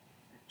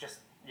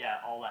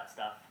 all that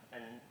stuff.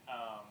 And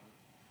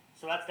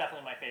so that's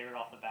definitely my favorite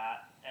off the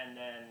bat. And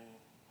then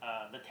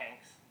the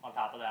tanks on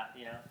top of that,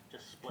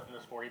 just splitting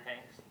the sporty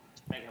tanks,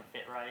 making them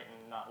fit right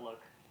and not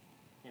look,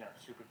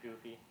 super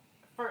goofy.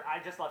 I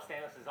just love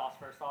stainless exhaust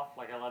first off.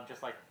 I love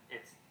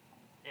it's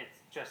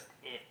just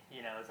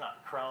it's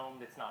not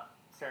chromed, it's not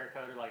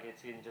Cerakoted,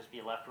 it can just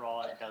be left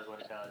raw and it does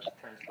what it does. It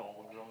turns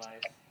gold real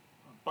nice.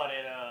 But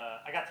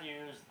I got to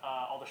use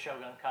all the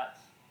Shogun cuts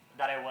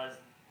that I was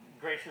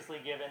graciously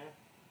given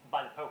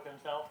by the Pope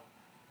himself.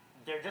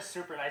 They're just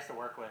super nice to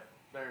work with.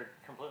 They're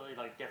completely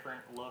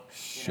different looks.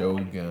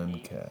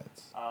 Shogun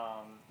cuts.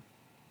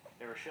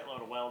 They were a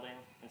shitload of welding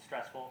and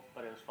stressful,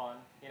 but it was fun,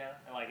 and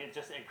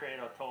it created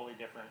a totally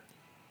different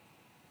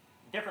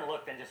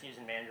look than just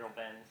using mandrel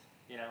bends,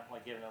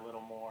 giving a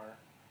little more.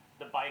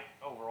 The bike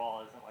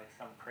overall isn't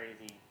some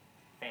crazy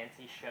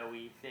fancy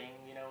showy thing,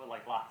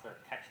 with lots of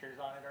textures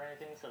on it or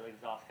anything, so the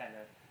exhaust kind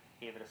of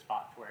gave it a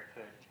spot to where it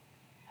could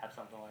have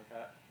something like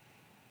that.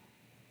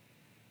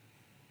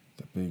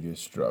 The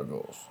biggest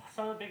struggles.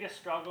 Some of the biggest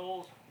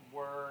struggles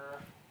were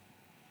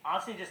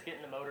honestly just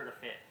getting the motor to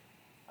fit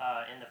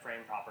in the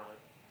frame properly,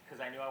 because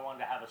I knew I wanted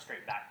to have a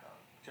straight backbone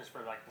just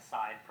for like the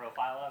side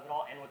profile of it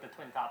all, and with the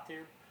twin top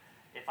tube,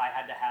 if I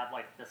had to have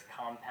like this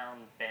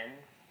compound bend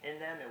in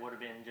them, it would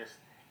have been just.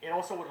 It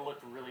also would have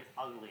looked really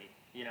ugly,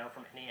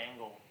 from any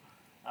angle,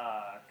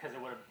 because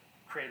it would have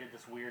created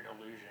this weird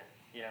illusion,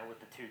 with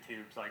the two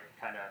tubes, like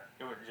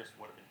it would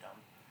have been dumb.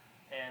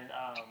 And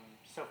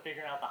so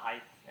figuring out the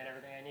height and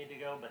everything I need to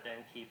go, but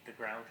then keep the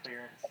ground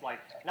clearance, like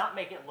not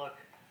make it look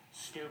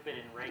stupid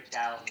and raked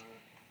out and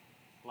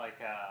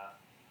like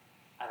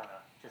I don't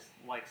know, just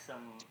like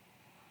some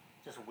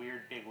just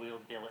weird big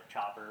wheeled billet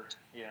chopper,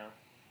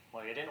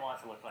 like I didn't want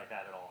it to look like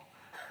that at all.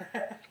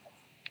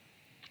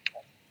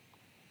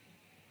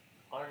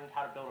 Learned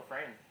how to build a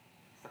frame.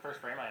 It's the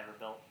first frame I ever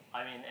built.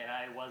 I mean, and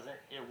it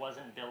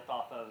wasn't built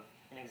off of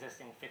an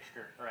existing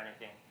fixture or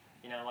anything.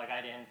 Like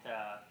I didn't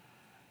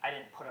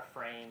put a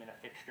frame and a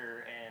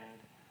fixture and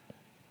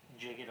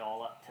jig it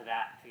all up to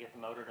that to get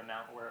the motor to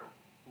mount where it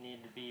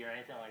needed to be or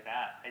anything like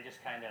that. I just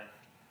kind of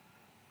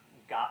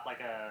got like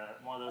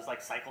one of those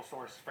like cycle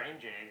source frame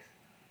jigs.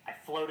 I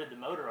floated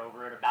the motor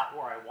over it about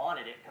where I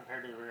wanted it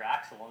compared to the rear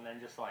axle, and then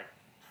just like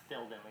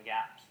filled in the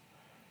gaps.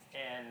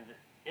 And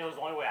it was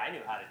the only way I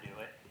knew how to do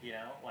it,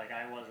 like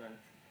I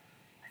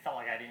felt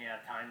like I didn't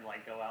have time to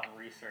like go out and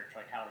research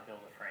like how to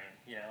build a frame,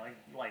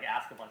 like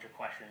ask a bunch of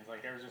questions.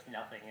 Like there was just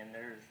nothing, and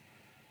there's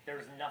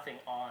nothing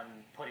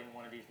on putting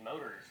one of these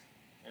motors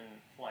and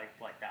like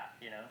that,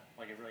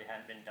 like it really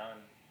hadn't been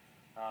done,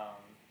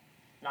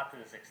 not to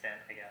this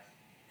extent, I guess,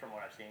 from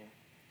what I've seen.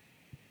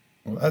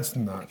 Well, that's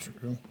not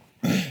true.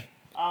 The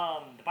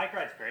bike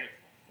ride's great,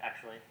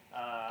 actually.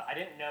 I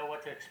didn't know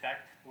what to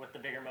expect with the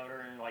bigger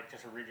motor and like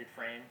just a rigid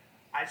frame.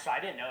 I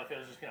didn't know if it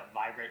was just gonna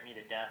vibrate me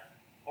to death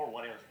or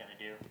what it was gonna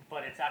do.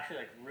 But it's actually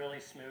like really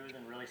smooth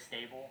and really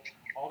stable.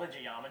 All the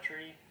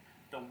geometry,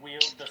 the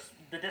wheel, the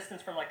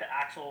distance from like the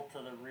axle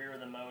to the rear of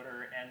the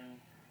motor, and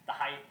the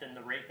height and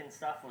the rake and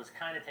stuff was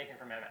kind of taken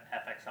from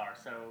FXR.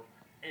 So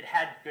it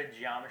had good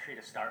geometry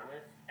to start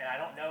with, and I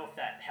don't know if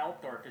that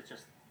helped or if it's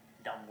just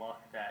dumb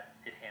luck that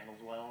it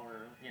handles well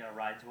or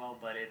rides well.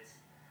 But it's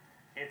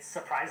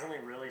surprisingly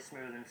really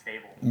smooth and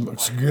stable.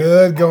 Looks like,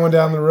 good going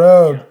down the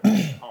road.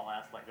 Haul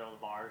ass, like go to the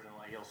bars and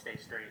like it'll stay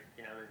straight.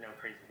 There's no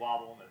crazy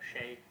wobble, no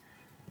shake,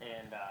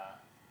 and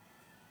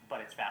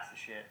but it's fast as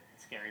shit.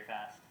 It's scary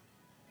fast.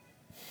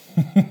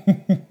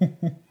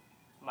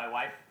 My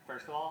wife,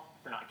 first of all,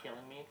 for not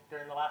killing me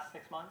during the last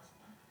 6 months,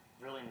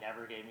 really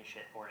never gave me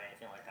shit for it or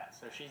anything like that.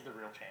 So she's the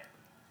real champ.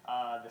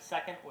 The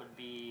second would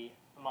be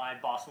my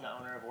boss and the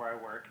owner of where I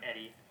work,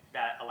 Eddie.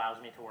 That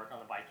allows me to work on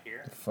the bike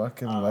here.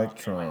 Fucking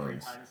electrons. In my free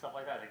time and stuff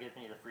like that. It gives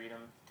me the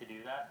freedom to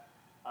do that.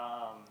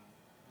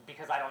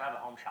 Because I don't have a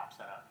home shop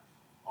set up.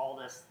 All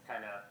this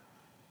kind of,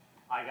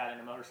 I got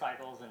into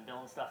motorcycles and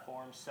building stuff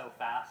for them so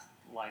fast,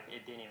 like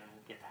it didn't even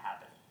get to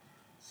happen.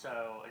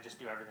 So I just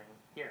do everything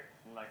here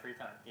in my free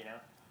time,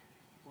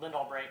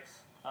 Lindahl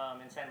Brakes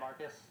in San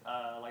Marcos,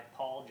 like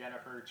Paul,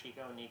 Jennifer,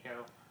 Chico, and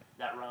Nico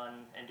that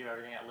run and do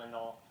everything at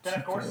Lindahl. Then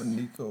of course,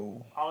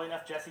 oddly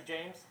enough, Jesse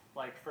James,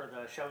 like for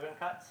the Shogun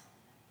cuts.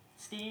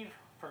 Steve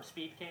from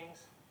Speed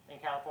Kings in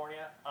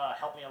California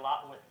helped me a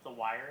lot with the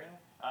wiring,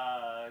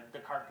 the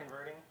carb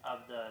converting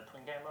of the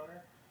twin cam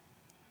motor.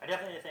 I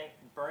definitely think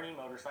Bernie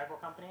Motorcycle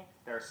Company.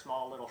 They're a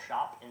small little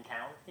shop in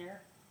town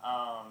here.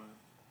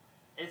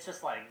 It's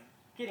just like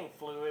getting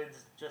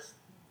fluids, just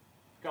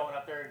going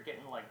up there,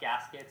 getting like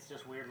gaskets,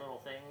 just weird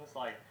little things.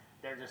 Like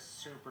they're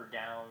just super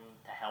down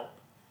to help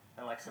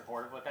and like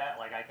supportive with that.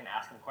 Like I can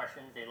ask them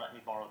questions. They let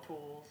me borrow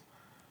tools.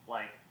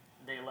 Like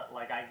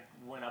I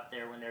went up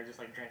there when they're just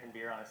like drinking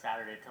beer on a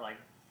Saturday to like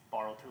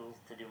borrow tools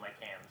to do my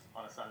cams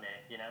on a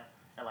Sunday,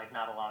 and like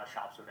not a lot of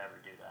shops would ever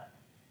do that.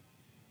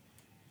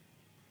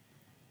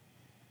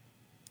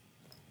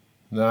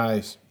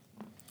 Nice.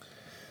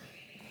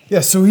 Yeah,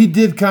 so he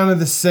did kind of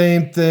the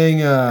same thing.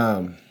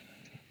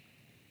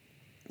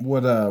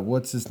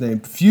 What's his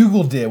name?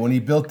 Fugle did when he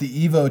built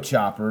the Evo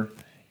chopper,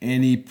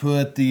 and he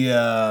put the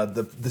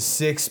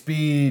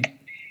 6-speed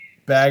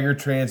bagger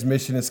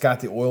transmission. It's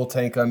got the oil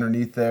tank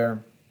underneath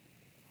there.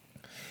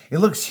 It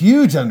looks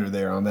huge under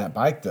there on that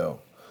bike, though.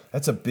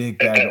 That's a big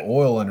bag of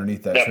oil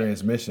underneath that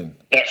transmission.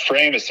 That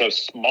frame is so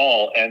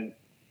small,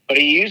 but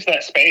he used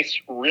that space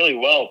really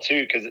well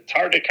too, because it's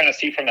hard to kind of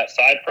see from that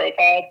side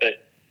profile.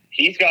 But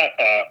he's got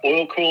an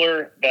oil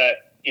cooler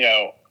that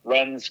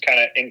runs kind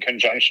of in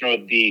conjunction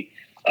with the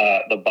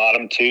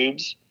bottom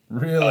tubes.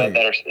 Really,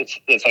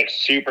 it's like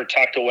super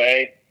tucked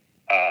away,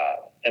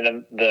 and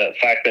then the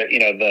fact that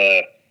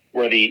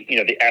where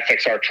the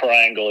FXR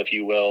triangle, if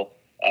you will,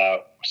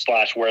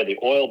 / where the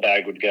oil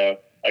bag would go,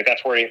 like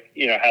that's where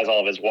he has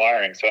all of his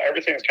wiring. So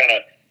everything's kind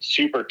of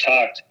super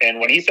tucked. And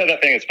when he said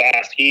that thing is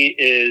fast, he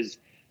is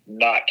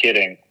not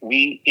kidding.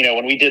 We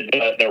when we did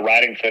the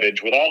riding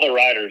footage with all the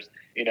riders,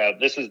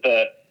 this is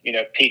the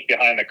peek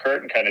behind the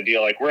curtain kind of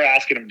deal. Like we're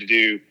asking them to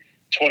do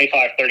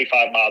 25,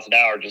 35 miles an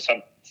hour, just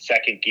some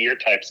second gear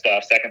type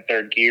stuff, second,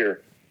 third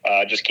gear.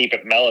 just keep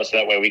it mellow so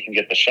that way we can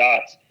get the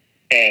shots.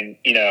 And,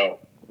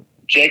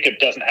 Jacob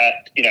doesn't have,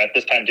 at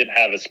this time didn't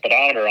have his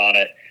speedometer on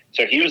it.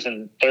 So he was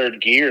in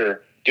third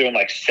gear doing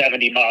like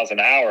 70 miles an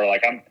hour.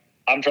 Like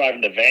I'm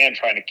driving the van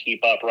trying to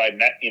keep up right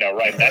next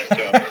to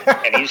him.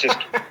 And he's just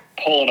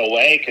pulling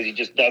away because he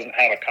just doesn't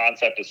have a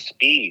concept of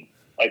speed.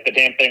 Like the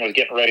damn thing was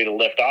getting ready to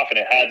lift off and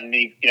it hadn't,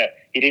 he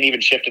didn't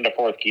even shift into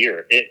fourth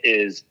gear. It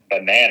is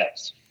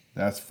bananas.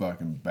 That's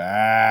fucking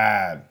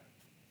bad.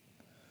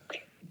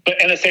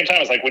 But at the same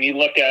time, it's like when you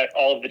look at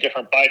all of the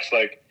different bikes,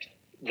 like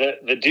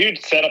the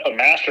dude set up a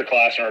master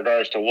class in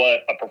regards to what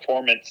a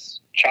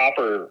performance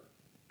chopper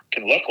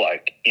can look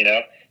like.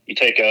 You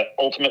take a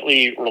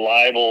ultimately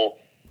reliable,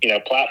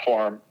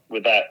 platform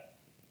with that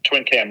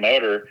twin cam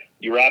motor,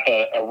 you wrap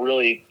a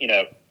really,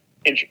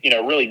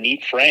 really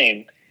neat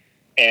frame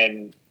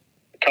and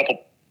a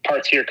couple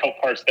parts here, a couple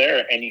parts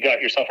there, and you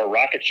got yourself a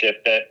rocket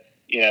ship that,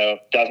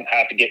 doesn't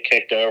have to get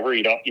kicked over.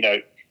 You don't,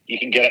 you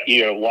can get,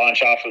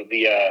 launch off of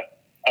the, out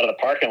of the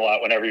parking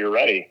lot whenever you're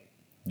ready.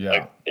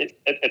 Yeah. Like,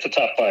 it's a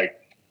tough bike.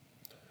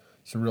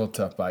 It's a real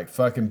tough bike.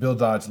 Fucking Bill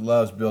Dodge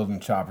loves building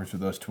choppers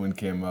with those twin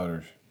cam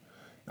motors.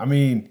 I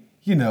mean,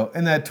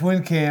 and that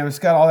twin cam, it's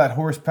got all that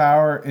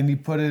horsepower, and you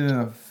put it in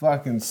a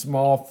fucking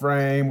small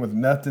frame with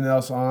nothing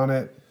else on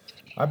it.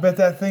 I bet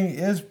that thing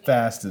is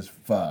fast as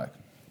fuck.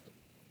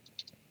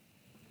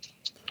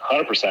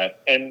 100%.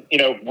 And,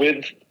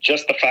 with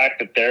just the fact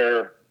that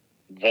they're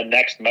the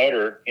next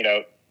motor,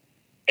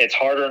 it's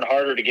harder and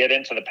harder to get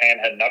into the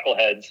panhead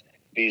knuckleheads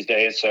these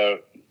days. So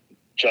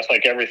just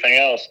like everything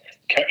else,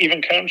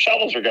 even cone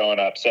shovels are going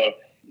up. So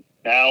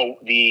now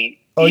the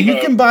Evo, you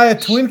can buy a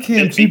twin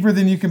cam cheaper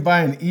than you can buy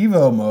an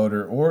Evo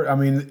motor.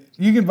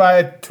 You can buy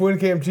a twin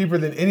cam cheaper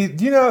than any.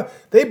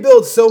 They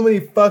build so many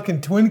fucking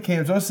twin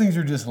cams. Those things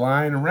are just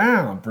lying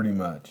around pretty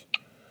much.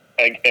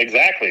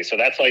 Exactly. So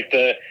that's like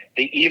the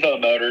Evo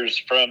motors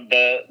from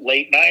the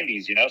late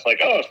 90s. It's like,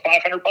 it's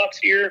 $500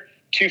 here,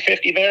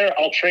 $250 there.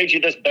 I'll trade you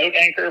this boat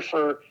anchor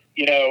for,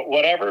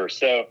 whatever.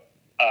 So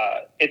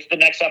it's the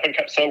next up and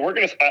come. So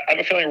I have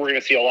a feeling we're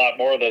going to see a lot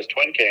more of those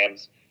twin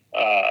cams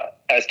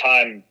as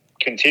time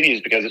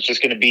continues, because it's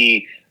just going to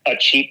be a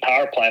cheap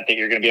power plant that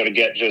you're going to be able to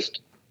get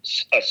just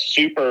a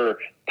super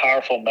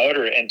powerful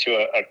motor into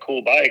a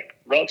cool bike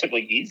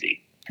relatively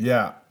easy.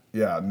 Yeah.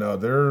 No,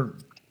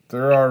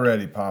 they're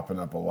already popping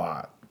up a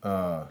lot.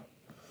 And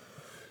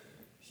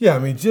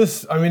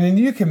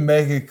you can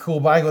make a cool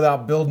bike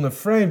without building a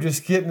frame.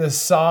 Just getting a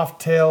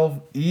soft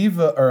tail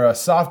Eva or a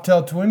soft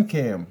tail twin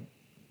cam.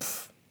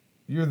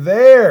 You're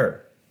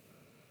there.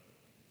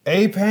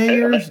 Ape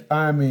hangers. It's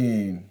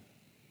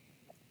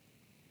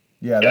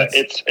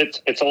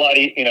a lot.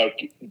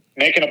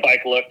 Making a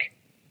bike look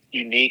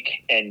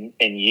unique and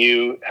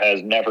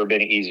has never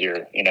been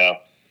easier. And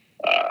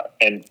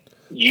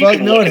you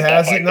can no, it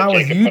hasn't. Not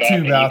with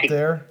YouTube out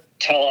there.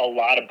 Tell a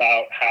lot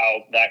about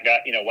how that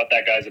guy, what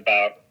that guy's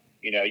about.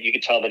 You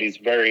can tell that he's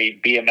very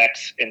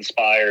BMX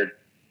inspired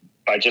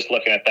by just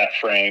looking at that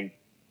frame,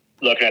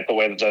 looking at the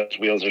way that those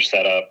wheels are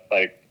set up.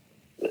 Like,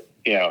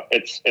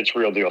 it's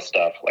real deal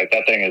stuff. Like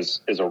that thing is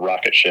a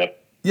rocket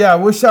ship. Yeah, I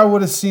wish I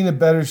would have seen a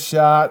better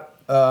shot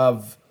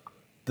of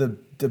the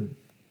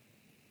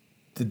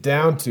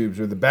down tubes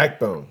or the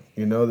backbone.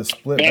 The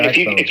split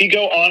backbone. If you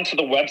go onto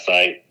the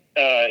website,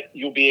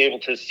 you'll be able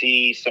to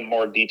see some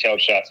more detailed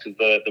shots because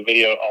the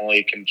video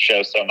only can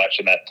show so much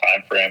in that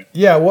time frame.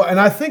 Yeah, well, and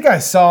I think I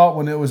saw it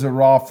when it was a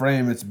raw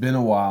frame. It's been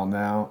a while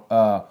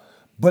now,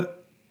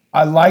 but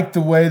I like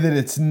the way that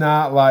it's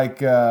not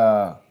like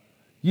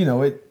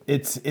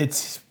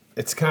it's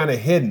kind of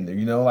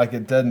hidden. Like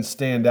it doesn't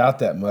stand out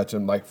that much,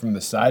 and like from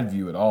the side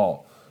view at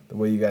all. The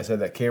way you guys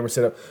had that camera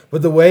set up,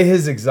 but the way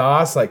his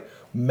exhaust like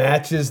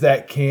matches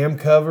that cam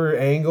cover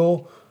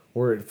angle.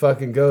 Where it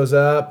fucking goes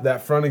up,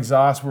 that front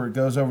exhaust where it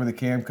goes over the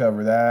cam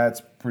cover,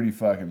 that's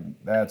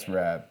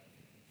rad.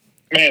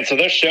 Man, so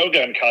those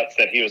Shogun cuts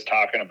that he was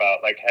talking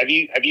about, like, have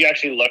you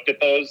actually looked at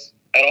those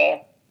at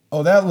all?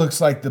 Oh, that looks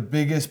like the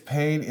biggest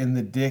pain in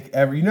the dick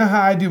ever. You know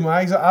how I do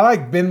my exhaust? I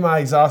like bend my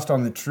exhaust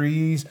on the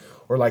trees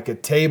or like a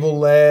table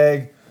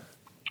leg.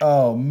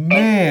 Oh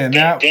man,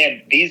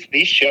 Dan,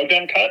 these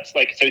Shogun cuts,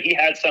 like, so he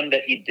had some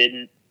that he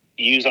didn't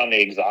use on the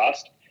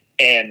exhaust,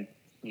 and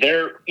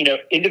they're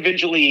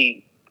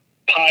individually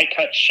pie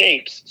cut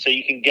shapes, so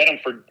you can get them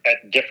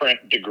at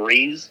different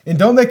degrees. And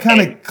don't they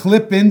kind of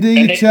clip into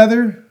each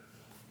other?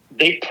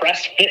 They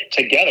press fit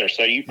together,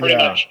 so you pretty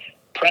much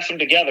press them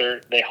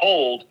together. They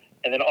hold,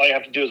 and then all you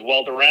have to do is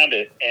weld around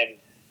it, and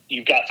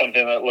you've got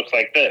something that looks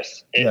like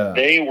this.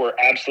 They were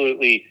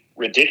absolutely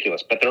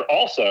ridiculous, but they're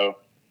also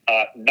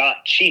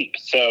not cheap.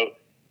 So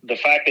the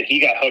fact that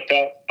he got hooked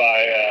up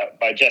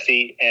by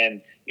Jesse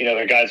and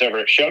the guys over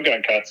at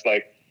Shogun Cuts,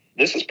 like,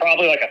 this is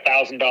probably like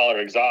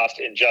 $1,000 exhaust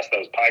in just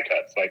those pie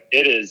cuts. Like,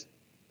 it is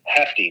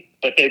hefty,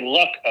 but they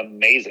look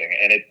amazing.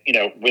 And it,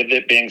 with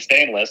it being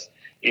stainless,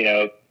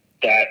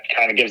 that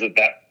kind of gives it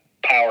that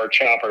power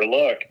chopper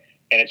look,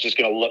 and it's just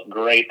going to look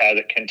great as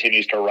it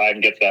continues to ride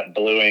and gets that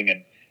bluing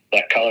and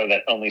that color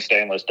that only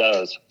stainless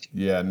does.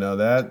 Yeah, no,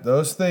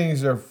 those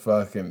things are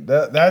fucking.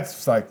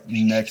 That's like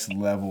next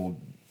level.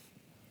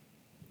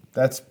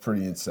 That's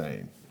pretty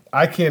insane.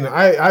 I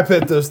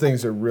bet those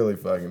things are really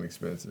fucking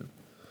expensive.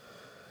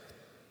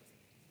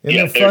 And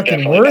Yeah, they're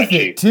fucking worth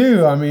it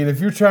too. I mean, if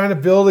you're trying to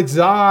build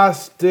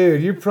exhaust,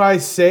 dude, you probably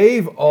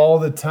save all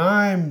the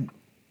time.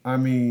 I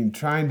mean,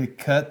 trying to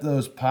cut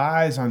those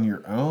pies on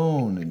your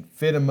own and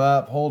fit them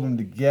up, hold them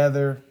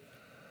together.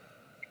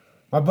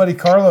 My buddy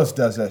Carlos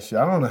does that shit.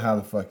 I don't know how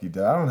the fuck he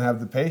does. I don't have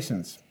the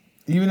patience.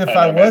 Even if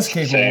I was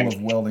capable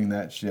of welding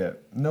that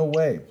shit. No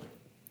way.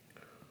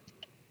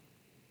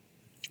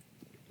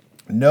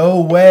 No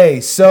way.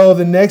 So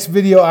the next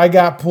video I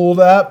got pulled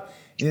up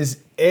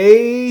is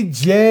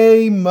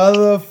AJ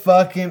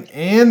motherfucking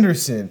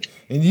Anderson.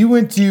 And you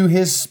went to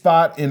his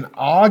spot in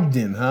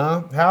Ogden,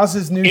 huh? How's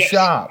his new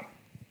shop?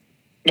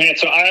 Man,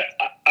 so I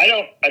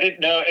didn't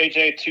know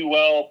AJ too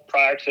well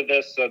prior to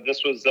this. So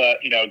this was a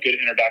good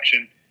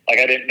introduction. Like,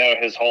 I didn't know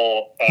his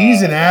whole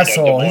he's an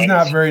asshole. He's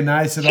not very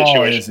nice at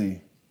all, is he?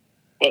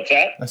 What's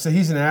that? I said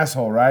he's an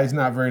asshole, right? He's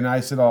not very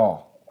nice at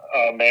all.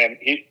 Oh man,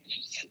 he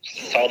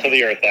salt of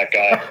the earth, that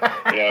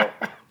guy.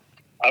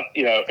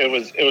 It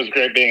was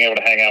great being able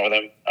to hang out with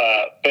him.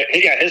 But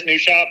yeah, his new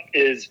shop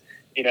is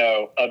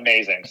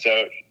amazing.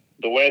 So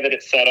the way that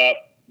it's set up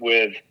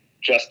with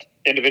just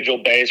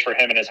individual bays for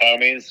him and his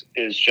homies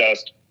is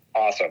just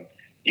awesome.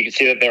 You can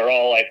see that they're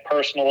all like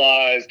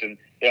personalized and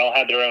they all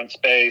have their own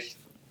space.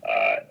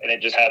 And it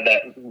just had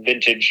that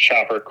vintage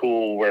chopper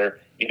cool where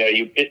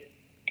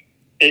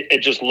it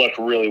just looked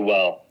really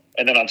well.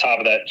 And then on top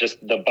of that,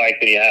 just the bike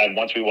that he had,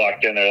 once we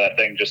walked in there, that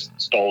thing just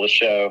stole the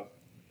show.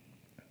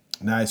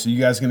 Nice. So you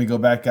guys going to go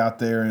back out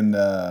there in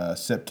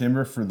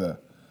September for the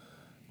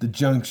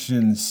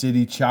Junction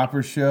City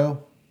Chopper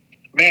Show?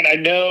 Man, I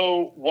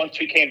know once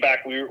we came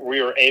back, we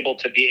were able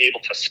to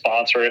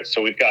sponsor it.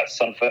 So we've got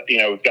something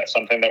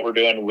that we're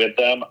doing with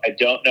them. I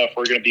don't know if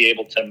we're going to be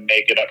able to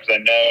make it up because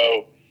I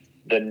know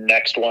the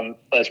next one,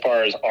 as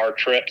far as our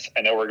trips,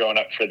 I know we're going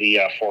up for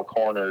the Four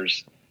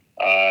Corners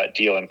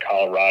deal in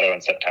Colorado in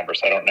September.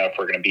 So I don't know if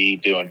we're going to be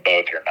doing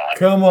both or not.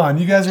 Come on,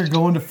 you guys are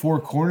going to Four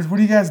Corners. What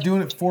are you guys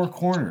doing at Four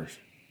Corners?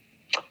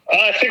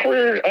 I think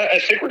we're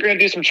going to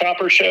do some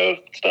chopper show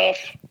stuff.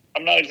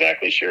 I'm not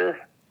exactly sure.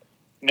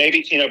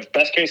 Maybe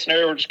best case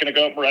scenario, we're just going to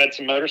go up and ride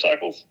some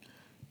motorcycles.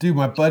 Dude,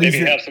 my buddies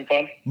maybe have some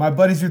fun. My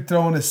buddies are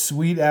throwing a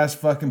sweet ass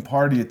fucking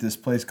party at this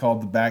place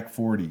called the Back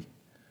 40.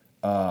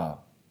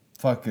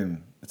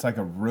 It's like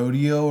a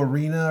rodeo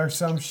arena or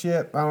some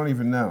shit. I don't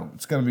even know.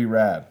 It's gonna be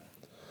rad.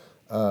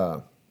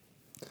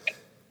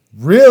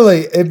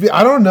 Really,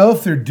 I don't know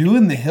if they're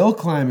doing the hill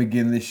climb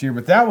again this year,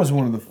 but that was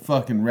one of the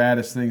fucking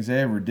raddest things they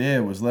ever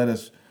did was let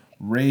us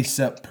race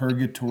up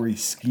Purgatory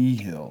Ski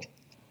Hill,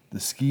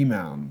 the ski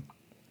mountain.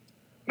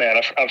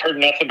 Man, I've heard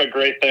nothing but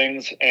great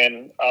things,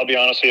 and I'll be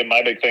honest with you,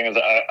 my big thing is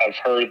I've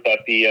heard that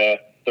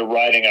the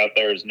riding out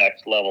there is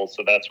next level,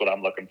 so that's what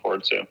I'm looking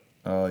forward to.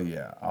 Oh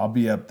yeah, I'll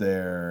be up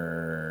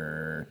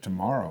there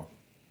tomorrow.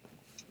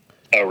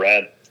 Oh,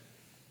 rad!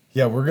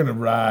 Yeah, we're gonna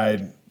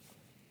ride.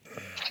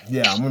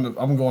 Yeah,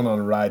 I'm going on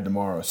a ride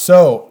tomorrow.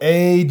 So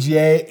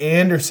AJ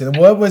Anderson,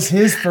 what was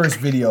his first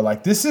video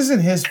like? This isn't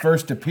his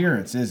first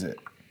appearance, is it?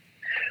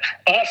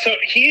 So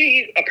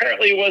he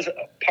apparently was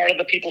part of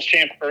the People's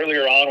Champ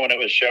earlier on when it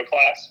was show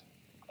class,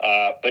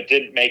 but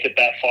didn't make it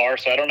that far.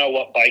 So I don't know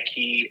what bike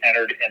he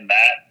entered in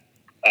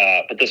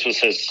that, but this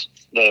was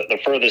the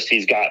furthest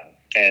he's gotten.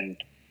 And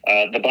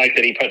the bike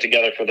that he put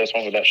together for this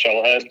one with that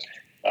shovel head,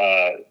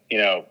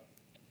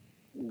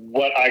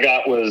 what I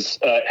got was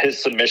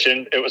his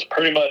submission. It was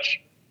pretty much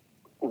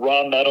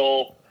raw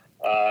metal.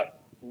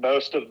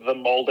 Most of the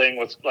molding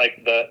was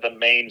like the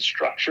main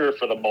structure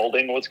for the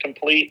molding was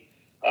complete.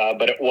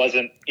 But it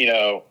wasn't,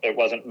 it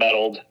wasn't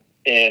metalled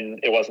in,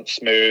 it wasn't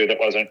smooth, it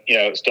wasn't,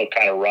 it was still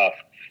kind of rough.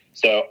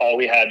 So all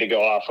we had to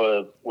go off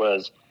of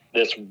was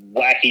this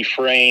wacky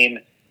frame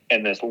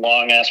and this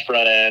long ass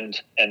front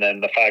end, and then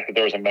the fact that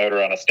there was a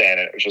motor on a stand,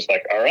 and it was just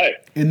like, all right.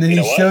 And then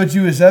he showed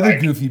you his other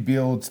goofy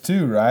builds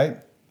too, right?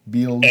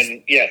 Builds.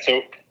 And yeah,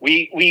 so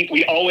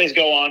we always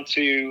go on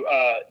to,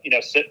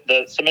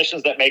 the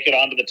submissions that make it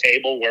onto the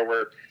table where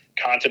we're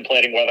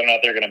contemplating whether or not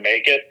they're going to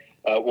make it.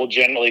 We'll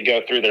generally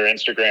go through their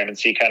Instagram and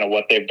see kind of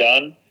what they've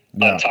done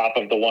on top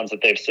of the ones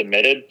that they've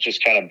submitted,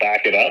 just kind of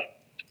back it up.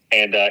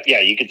 And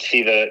you could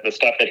see the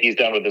stuff that he's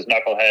done with his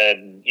knucklehead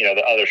and,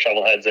 the other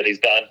shovel heads that he's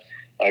done.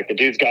 Like, the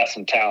dude's got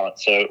some talent.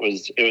 So it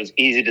was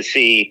easy to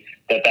see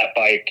that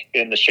bike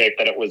in the shape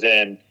that it was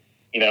in,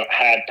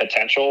 had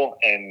potential,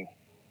 and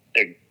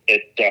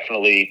it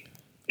definitely,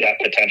 that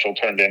potential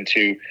turned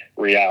into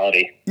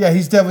reality. Yeah,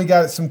 he's definitely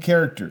got some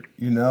character,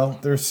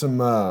 There's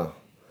some...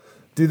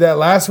 Dude, that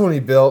last one he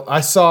built,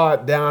 I saw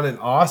it down in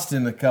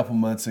Austin a couple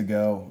months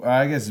ago.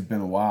 I guess it's been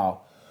a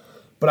while.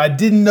 But I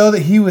didn't know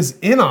that he was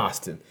in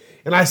Austin.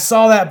 And I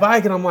saw that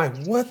bike, and I'm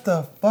like, what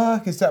the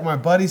fuck? It's at my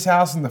buddy's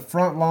house in the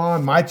front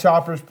lawn. My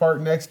chopper's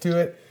parked next to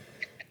it.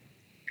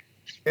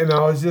 And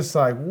I was just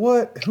like,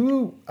 what?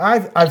 Who?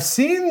 I've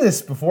seen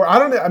this before. I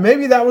don't know.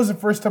 Maybe that was the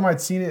first time I'd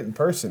seen it in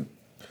person.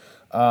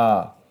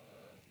 But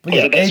Was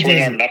yeah, it the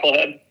swing arm AJ's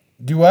knucklehead?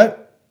 do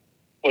what?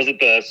 Was it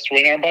the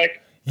swing arm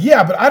bike?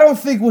 Yeah, but I don't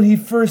think when he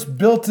first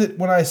built it,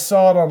 when I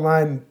saw it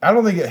online, I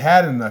don't think it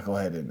had a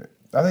knucklehead in it.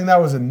 I think that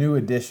was a new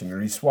addition,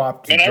 or he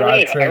swapped the I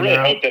really drivetrain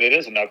out. hope that it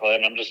is a knucklehead,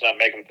 and I'm just not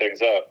making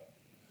things up.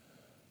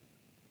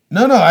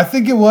 No, I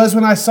think it was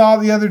when I saw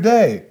it the other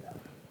day.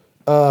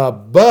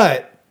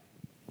 But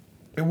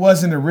it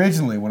wasn't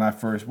originally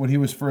when he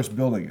was first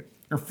building it.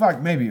 Or fuck,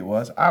 maybe it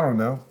was. I don't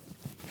know.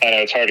 I know,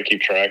 it's hard to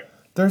keep track.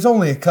 There's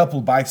only a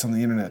couple bikes on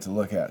the internet to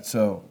look at,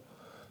 so.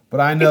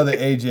 But I know that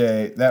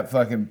AJ, that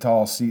fucking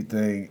tall seat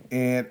thing,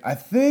 and I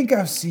think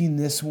I've seen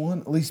this one,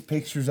 at least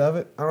pictures of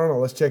it. I don't know.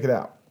 Let's check it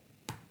out.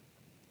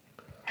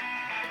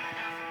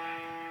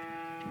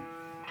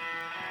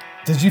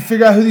 Did you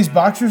figure out who these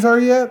boxers are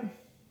yet?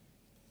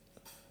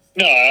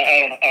 No,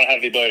 I don't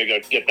have the ability to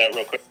go get that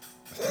real quick.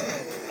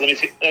 Let me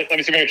see if I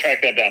can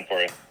track that down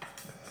for you.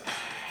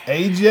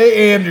 AJ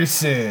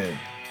Anderson.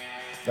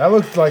 That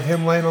looked like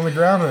him laying on the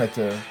ground right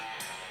there.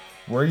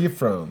 Where are you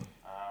from?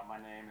 My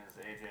name is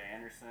AJ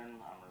Anderson.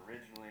 I'm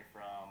originally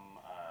from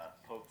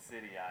Polk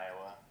City,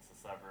 Iowa. It's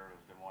a suburb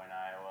of Des Moines,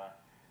 Iowa.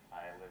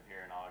 I live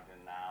here in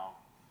Ogden now.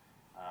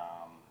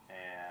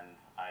 And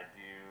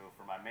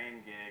for my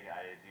main gig,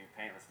 I do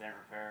paintless dent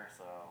repair,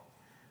 so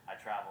I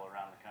travel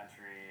around the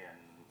country.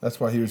 And that's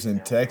why he was in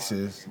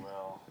Texas.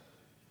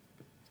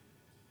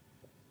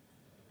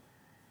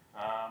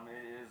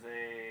 It is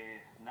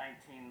a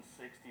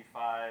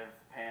 1965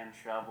 pan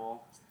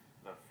shovel.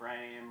 The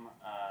frame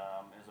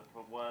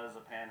was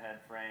a panhead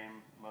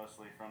frame,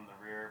 mostly from the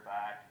rear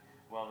back.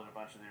 Welded a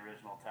bunch of the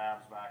original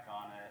tabs back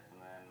on it,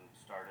 and then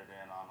started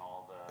in on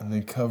all the. And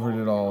then covered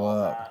it all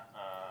up.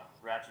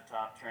 Ratchet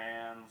top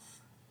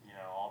trans,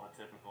 all the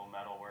typical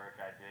metal work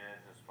I did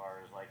as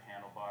far as like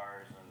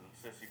handlebars and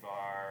sissy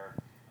bar,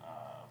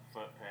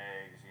 foot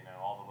pegs,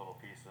 all the little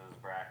pieces,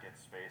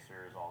 brackets,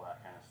 spacers, all that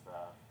kind of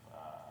stuff.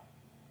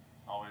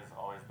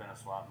 Always been a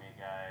swap meet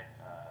guy.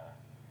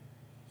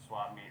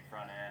 Swap meet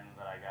front end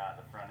that I got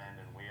the front end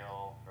and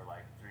wheel for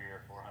like $300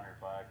 or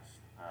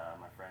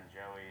 $400. My friend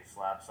Joey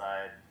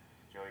Slabside,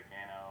 Joey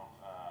Cano,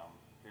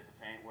 did the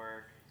paint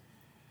work.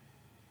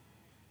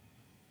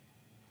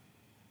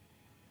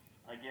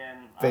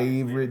 Again,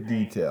 favorite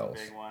paint details.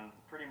 Is a big one.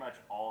 Pretty much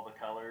all the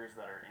colors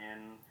that are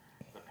in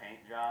the paint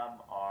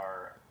job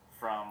are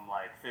from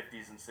like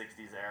 50s and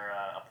 60s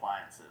era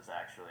appliances,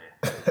 actually.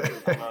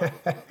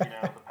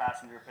 The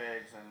passenger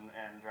pegs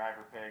and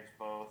driver pegs,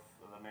 both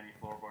the mini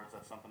floorboards,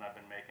 that's something I've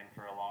been making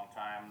for a long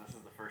time. This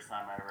is the first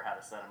time I ever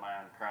had a set of my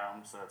own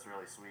chrome, so it's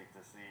really sweet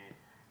to see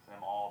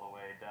them all the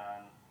way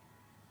done.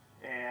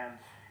 And,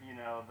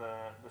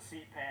 the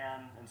seat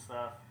pan and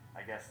stuff,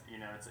 I guess,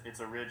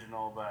 it's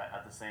original, but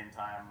at the same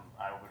time,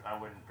 I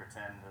wouldn't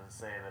pretend to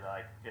say that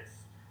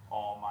it's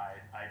all my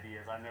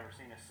ideas. I've never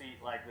seen a seat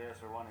like this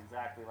or one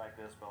exactly like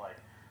this, but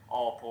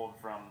all pulled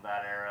from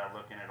that era,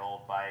 looking at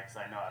old bikes.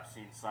 I know I've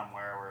seen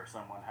somewhere where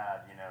someone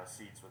had,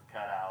 seats with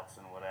cutouts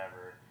and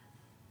whatever.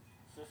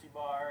 Sissy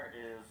bar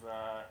is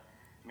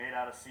made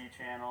out of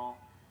C-channel.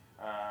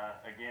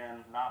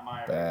 Again, not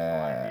my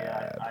original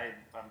idea.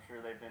 I'm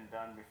sure they've been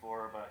done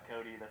before, but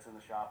Cody, that's in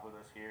the shop with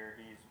us here,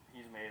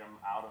 he's made them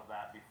out of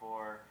that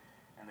before,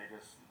 and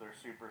they're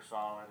super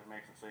solid. It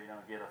makes it so you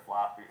don't get a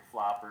flopper.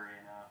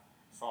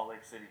 Salt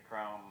Lake City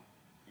Chrome,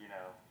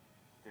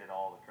 did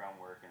all the chrome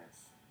work, and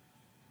it's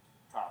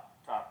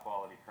top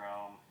quality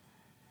chrome.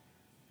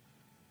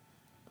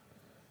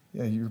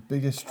 Yeah, your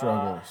biggest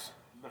struggles.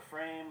 The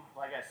frame,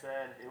 like I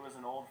said, it was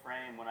an old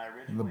frame. When I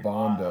originally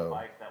bought a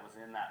bike that was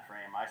in that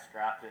frame, I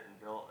scrapped it and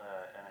built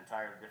an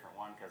entirely different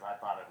one because I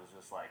thought it was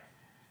just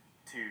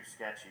too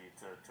sketchy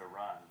to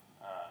run.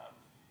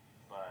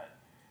 But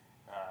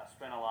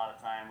spent a lot of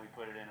time. We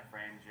put it in a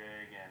frame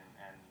jig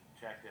and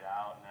checked it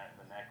out, and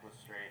the neck was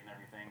straight and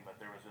everything. But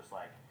there was just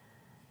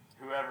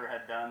whoever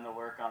had done the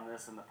work on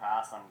this in the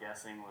past, I'm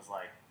guessing was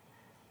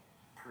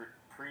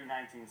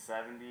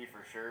pre-1970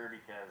 for sure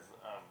because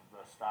of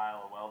the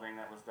style of welding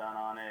that was done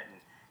on it,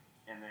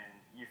 and then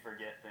you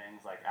forget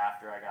things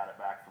after I got it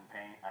back from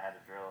paint, I had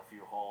to drill a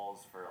few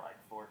holes for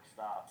fork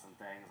stops and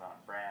things on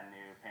a brand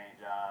new paint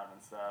job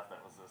and stuff that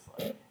was just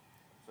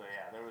so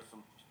yeah, there was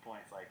some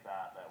points like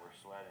that were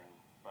sweating.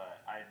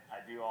 But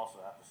I do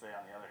also have to say,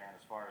 on the other hand,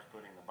 as far as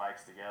putting the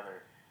bikes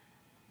together,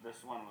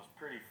 this one was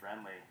pretty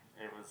friendly.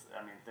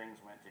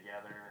 Things went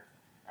together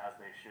as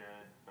they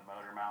should. The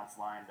motor mounts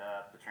lined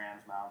up, the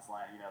trans mounts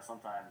lined.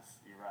 Sometimes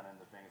you run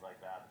into things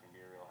like that can be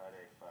a real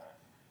headache. But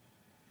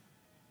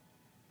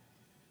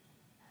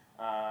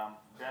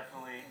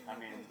definitely,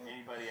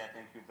 anybody I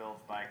think who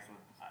builds bikes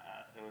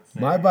would say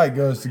my bike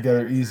goes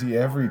together easy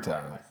every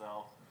time.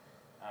 Myself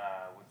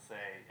would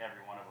say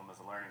every one of them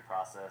is a learning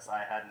process.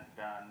 I hadn't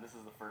done. This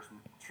is the first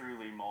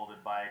truly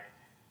molded bike.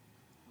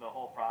 The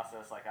whole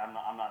process, I'm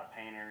not a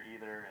painter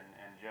either,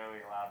 and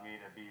Joey allowed me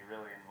to be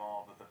really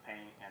involved with the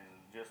paint and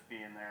just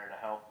being there to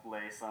help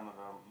lay some of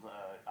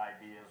the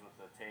ideas with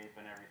the tape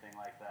and everything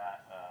like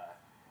that.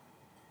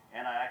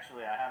 And I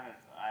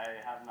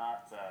have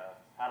not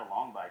had a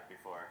long bike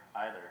before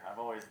either. I've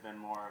always been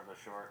more of the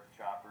short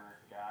chopper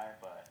guy,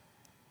 but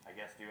I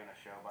guess doing a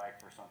show bike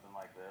for something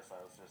like this, I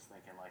was just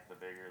thinking like the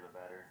bigger the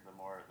better, the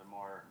more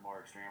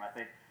extreme. I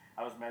think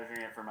I was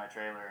measuring it for my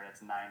trailer and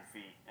it's 9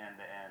 feet end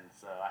to end,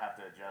 so I have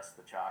to adjust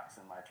the chocks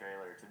in my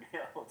trailer to be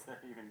able to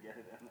even get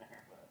it in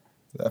there. But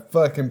That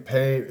fucking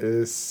paint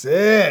is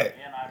sick.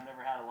 again, I've never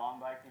had a long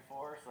bike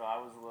before, so I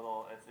was a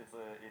little.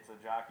 It's a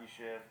jockey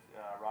shift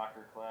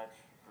rocker clutch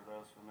for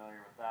those familiar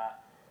with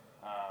that.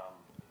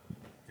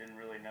 Didn't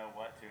really know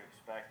what to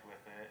expect with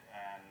it,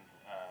 and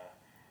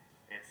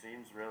it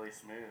seems really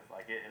smooth.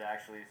 Like it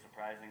actually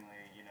surprisingly,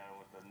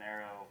 with the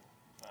narrow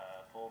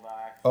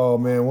pullback. Oh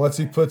man, once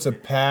he puts a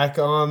pack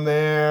on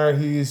there,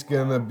 he's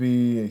gonna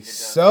be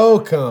so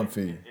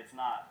comfy. It's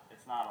not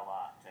a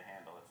lot to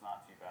handle. It's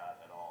not too bad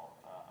at all.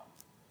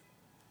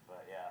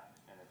 But yeah,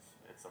 and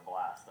it's a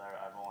blast.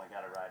 I've only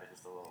got to ride it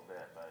just a little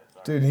bit, but it's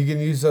Dude, he can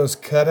use those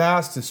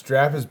cutouts to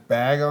strap his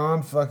bag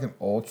on. Fucking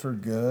ultra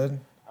good.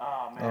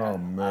 Oh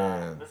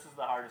man. This is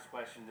the hardest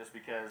question, just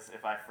because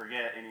if I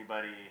forget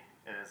anybody,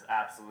 it is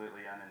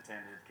absolutely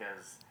unintended.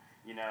 Because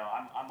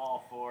I'm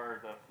all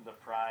for the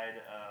pride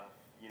of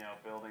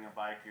building a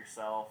bike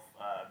yourself,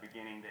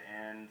 beginning to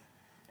end,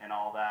 and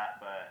all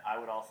that. But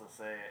I would also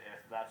say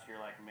if that's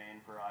your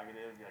main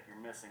prerogative,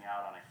 you're missing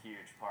out on a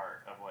huge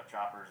part of what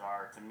choppers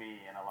are to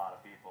me and a lot of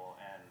people.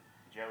 And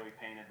Joey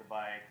painted the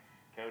bike.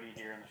 Cody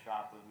here in the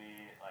shop with me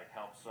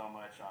helped so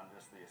much on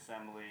just the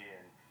assembly,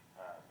 and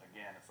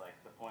again, it's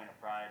the point of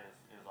pride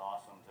is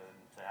awesome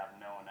to have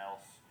no one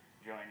else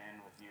join in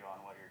with you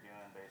on what you're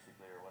doing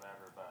basically or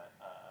whatever. But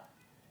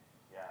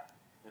yeah,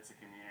 it's a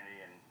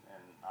community, and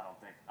I don't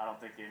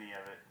think any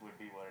of it would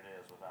be what it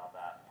is without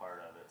that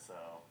part of it.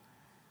 So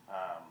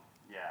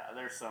yeah,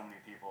 there's so many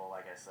people.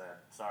 Like I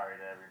said, sorry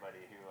to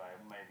everybody who I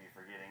may be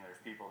forgetting. There's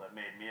people that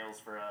made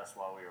meals for us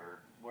while we were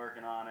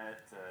working on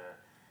it.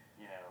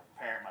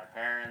 My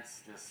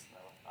parents just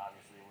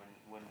obviously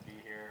wouldn't be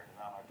here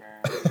without my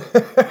parents.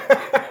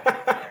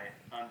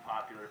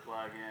 Unpopular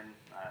plug-in.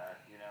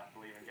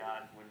 Believe in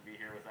God, wouldn't be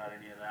here without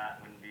any of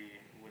that. Wouldn't be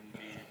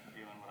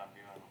doing what I'm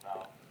doing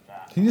without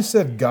that. He just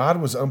said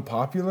God was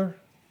unpopular?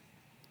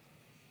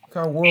 What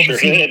kind of world Sure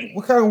did.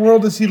 What kind of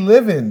world does he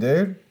live in,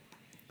 dude?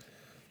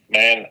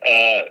 Man,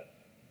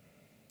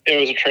 it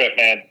was a trip,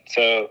 man.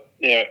 So,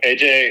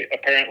 AJ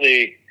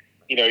apparently,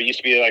 used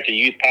to be a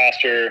youth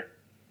pastor.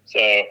 So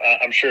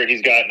I'm sure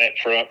he's gotten it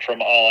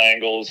from all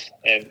angles,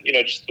 and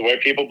just the way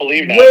people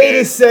believe now. Wait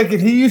a second,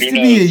 he used to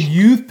be a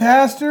youth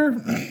pastor?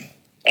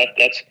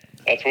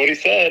 That's what he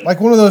said. Like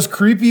one of those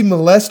creepy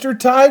molester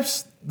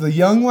types, the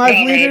young life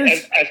leaders.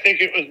 Man, I think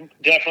it was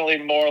definitely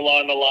more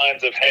along the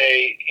lines of,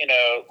 hey,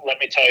 let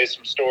me tell you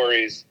some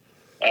stories.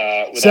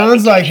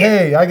 Sounds like,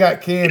 hey, I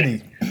got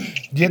candy.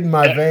 Get in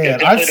my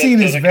van. I've seen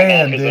his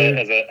van, dude.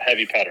 As a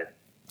heavy petter.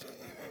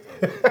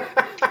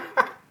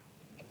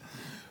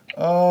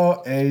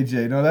 Oh,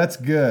 AJ. No, that's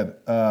good.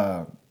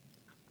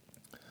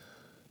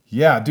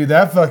 Yeah, dude,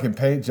 that fucking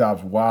paint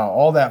job's wow.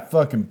 All that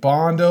fucking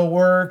Bondo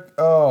work.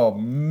 Oh,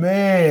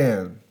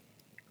 man.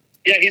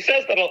 Yeah, he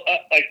says that,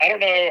 I don't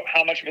know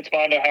how much of it's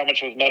Bondo, how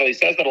much of it's metal. He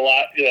says that a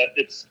lot. I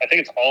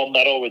think it's all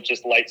metal with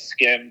just light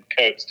skin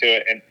coats to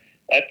it. And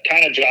that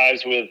kind of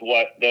jives with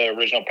what the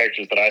original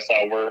pictures that I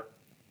saw were.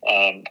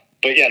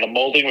 But yeah, the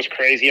molding was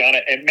crazy on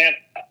it. And man,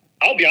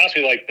 I'll be honest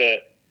with you,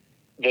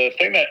 the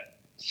thing that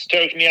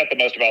stoked me out the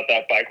most about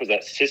that bike was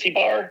that sissy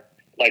bar,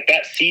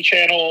 that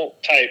C-channel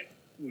type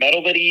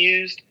metal that he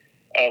used.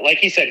 Like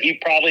he said, he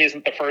probably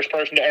isn't the first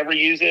person to ever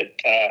use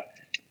it.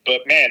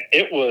 But man,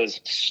 it was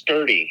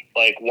sturdy.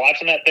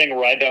 Watching that thing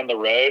ride down the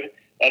road,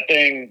 that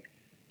thing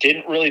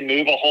didn't really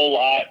move a whole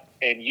lot.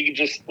 And you could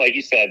just, like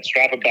you said,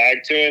 strap a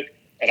bag to it,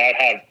 and I'd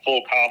have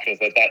full confidence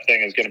that that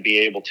thing is going to be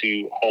able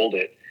to hold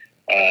it.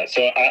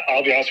 So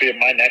I'll be honest with you,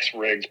 my next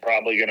rig's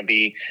probably going to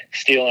be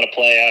stealing a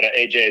play out of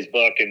AJ's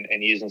book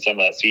and using some of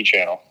that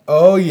C-channel.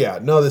 Oh, yeah.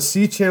 No, the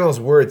C-channel's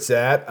where it's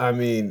at. I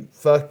mean,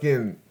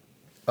 fucking,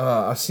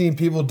 I've seen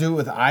people do it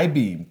with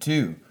I-beam,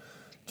 too.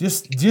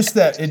 Just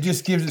that, it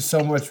just gives it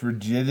so much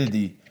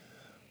rigidity.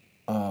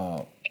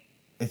 You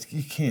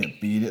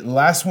can't beat it. The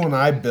last one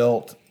I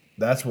built,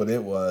 that's what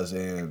it was,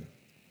 and,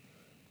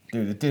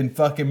 dude, it didn't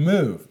fucking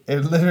move. It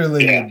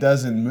literally it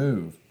doesn't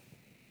move.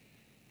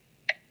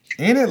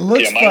 And it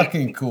looks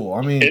fucking cool.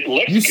 I mean,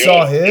 you good.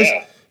 Saw his.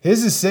 Yeah.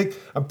 His is sick.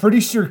 I'm pretty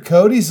sure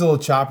Cody's little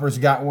chopper's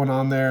got one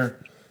on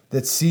there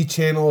that's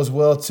C-channel as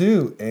well,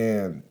 too.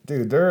 And,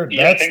 dude,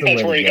 I think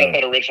that's where he got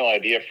that original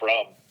idea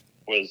from,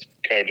 was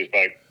Cody's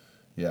bike.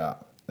 Yeah,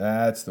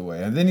 that's the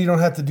way. And then you don't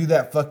have to do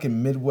that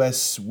fucking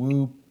Midwest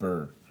swoop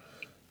or,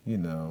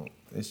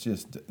 it's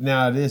just,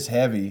 now it is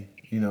heavy.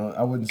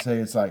 I wouldn't say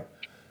it's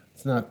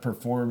not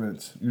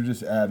performance. You're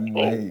just adding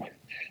weight.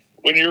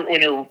 When you're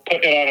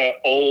putting it on an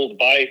old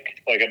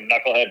bike, like a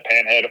knucklehead,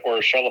 panhead, or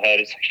a shovelhead,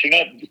 it's you're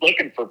not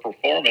looking for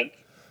performance.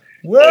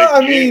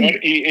 Well, you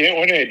didn't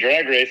win any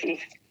drag races.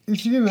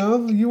 You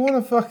want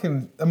to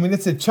fucking,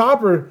 it's a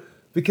chopper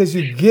because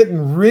you're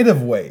getting rid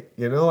of weight,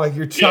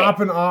 you're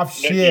chopping off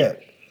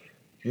shit.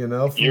 You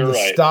know, from You're the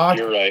right. stock.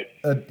 You're right.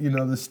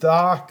 The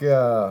stock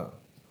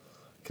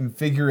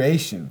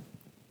configuration.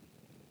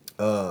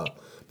 But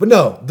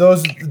no,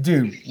 those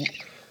dude.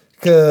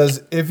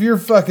 Because if you're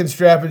fucking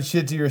strapping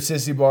shit to your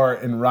sissy bar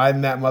and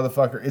riding that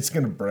motherfucker, it's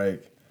gonna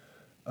break.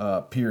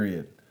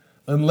 Period.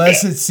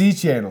 Unless it's C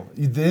channel,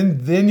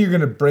 then you're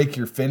gonna break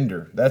your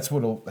fender. That's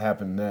what'll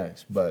happen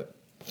next. But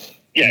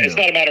it's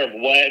not a matter of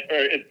when,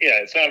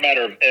 it's not a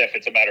matter of if.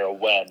 It's a matter of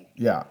when.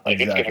 Yeah, like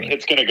exactly.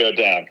 It's gonna go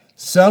down.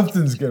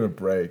 Something's gonna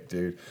break,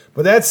 dude.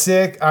 But that's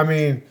sick. I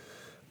mean,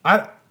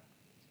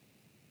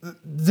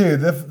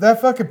 dude,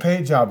 that fucking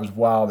paint job is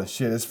wild as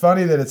shit. It's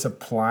funny that it's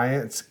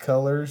appliance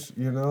colors,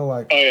 you know,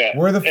 like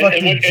where the fuck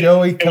did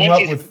Joey come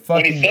up with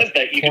fucking? When he says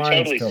that, you can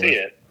totally colors? see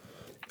it.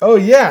 Oh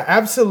yeah,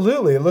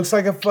 absolutely. It looks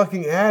like a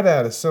fucking ad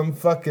out of some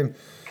fucking,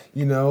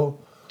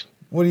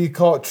 what do you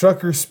call it?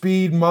 Trucker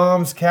Speed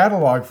Mom's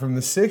catalog from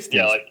the 60s.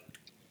 Yeah, like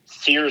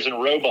Sears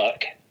and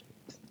Roebuck.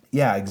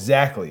 Yeah,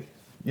 exactly.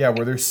 Yeah,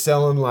 where they're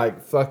selling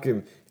like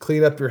fucking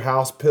clean up your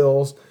house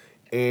pills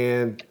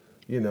and,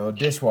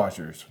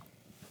 dishwashers.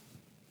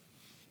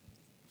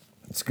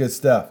 It's good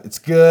stuff. It's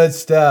good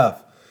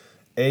stuff.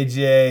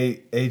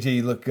 AJ,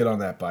 you look good on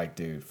that bike,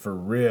 dude. For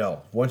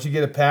real. Once you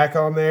get a pack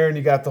on there and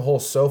you got the whole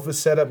sofa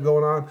setup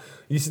going on,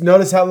 you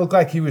notice how it looked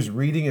like he was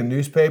reading a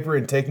newspaper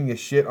and taking a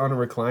shit on a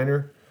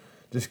recliner,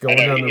 just going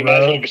down the road. You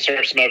might as well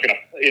start smoking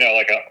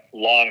like a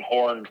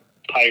long-horned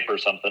pipe or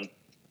something.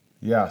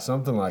 Yeah,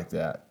 something like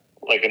that.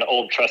 Like an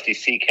old trusty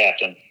sea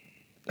captain.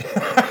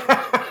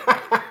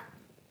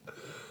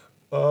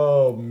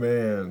 Oh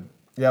man.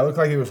 Yeah, it looked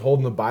like he was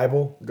holding the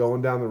Bible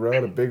going down the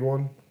road, a big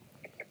one.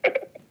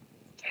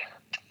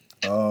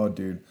 Oh,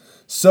 dude.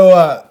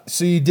 So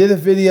you did a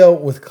video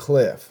with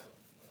Cliff.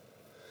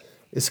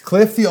 Is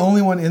Cliff the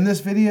only one in this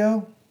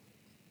video?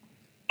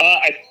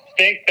 I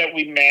think that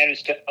we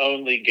managed to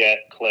only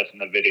get Cliff in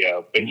the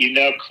video, but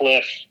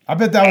Cliff. I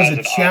bet that was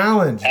a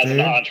challenge, dude. As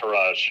an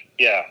entourage,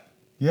 yeah.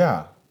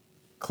 Yeah,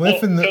 Cliff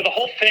So the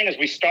whole thing is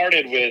we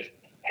started with,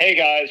 hey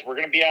guys, we're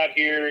going to be out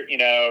here.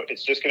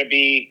 It's just going to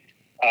be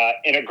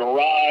in a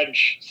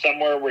garage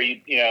somewhere where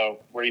you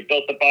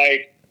built the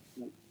bike.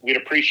 We'd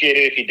appreciate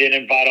it if you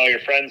didn't invite all your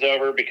friends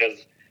over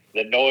because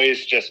the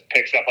noise just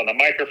picks up on the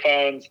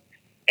microphones.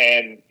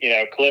 And,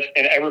 Cliff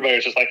and everybody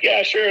was just like,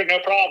 yeah, sure, no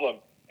problem.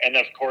 And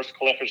of course,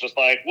 Cliff was just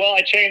like, well,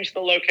 I changed the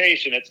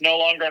location. It's no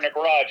longer in a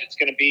garage. It's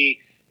going to be,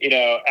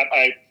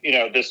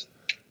 at this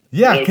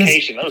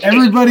location.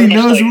 Everybody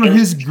knows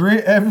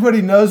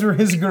where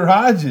his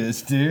garage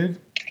is, dude.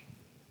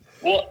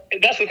 Well,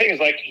 that's the thing is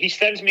he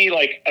sends me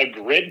a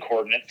grid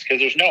coordinates because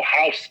there's no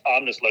house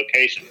on this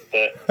location.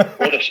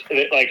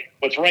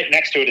 What's right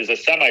next to it is a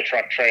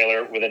semi-truck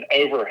trailer with an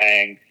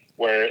overhang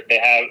where they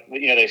have,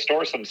 they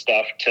store some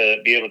stuff to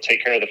be able to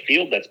take care of the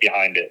field that's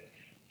behind it.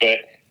 But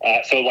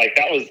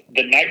that was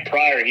the night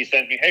prior. He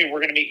sent me, hey, we're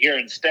going to meet here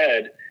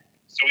instead.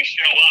 So we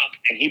show up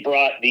and he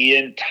brought the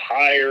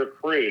entire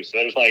crew. So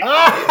there's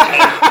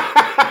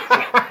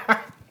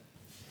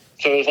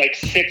So there's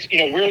 6.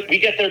 We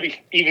get there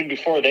even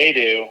before they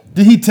do.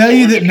 Did he tell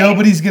you that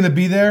nobody's going to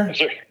be there?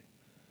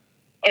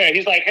 Oh yeah,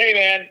 he's like, hey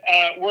man,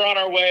 we're on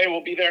our way.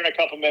 We'll be there in a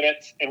couple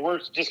minutes, and we're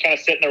just kind of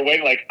sitting there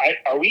waiting.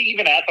 Are we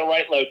even at the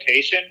right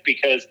location?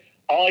 Because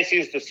all I see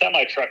is the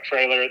semi truck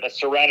trailer that's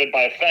surrounded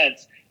by a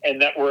fence,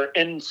 and that we're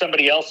in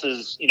somebody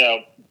else's,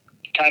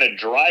 kind of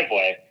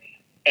driveway.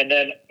 And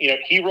then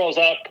he rolls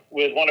up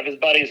with one of his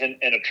buddies in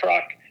a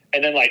truck,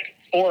 and then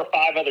 4 or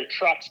 5 other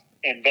trucks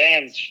and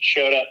vans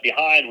showed up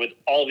behind with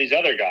all these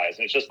other guys.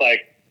 And it's just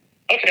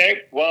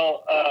okay,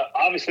 well,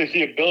 obviously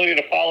the ability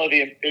to follow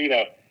the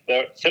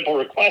simple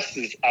requests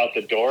is out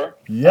the door.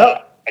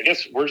 Yep. I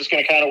guess we're just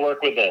going to kind of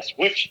work with this,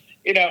 which,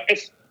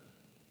 it's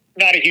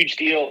not a huge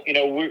deal.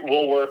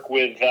 We'll work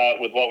with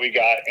what we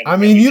got.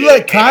 And you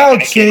let Kyle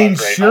change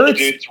shirts. All the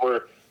dudes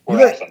were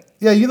awesome.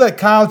 Yeah, you let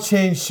Kyle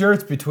change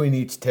shirts between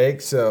each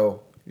take,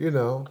 so, Yeah,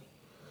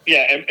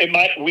 and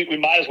we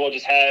might as well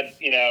just have,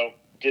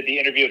 did the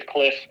interview with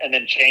Cliff and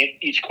then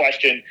each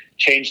question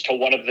changed to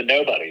one of the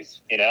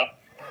nobodies, we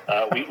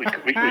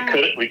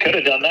could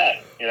have done that,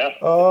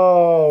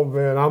 Oh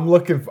man,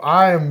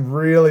 I am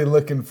really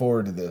looking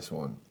forward to this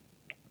one.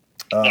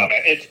 No,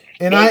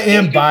 man, I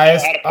am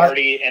biased. How to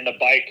party, and the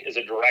bike is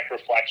a direct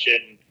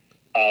reflection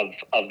of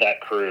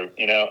that crew.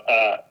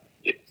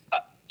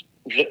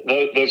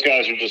 Those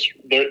guys are just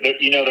they're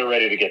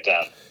ready to get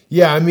down.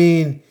 Yeah,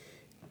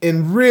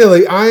 and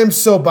really, I am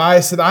so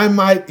biased that I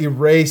might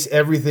erase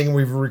everything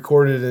we've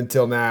recorded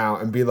until now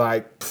and be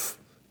like,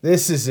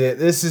 this is it.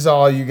 This is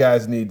all you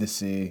guys need to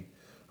see.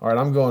 All right,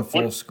 I'm going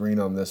full screen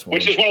on this one.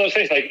 Which is one of those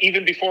things,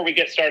 even before we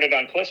get started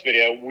on Cliff's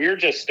video, we're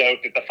just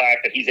stoked at the fact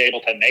that he's able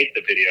to make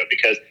the video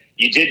because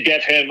you did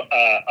give him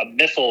a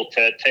missile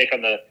to take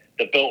on the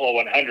Biltwell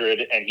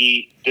 100, and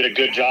he did a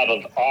good job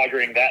of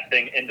augering that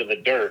thing into the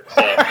dirt.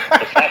 So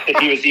the fact that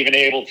he was even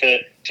able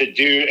to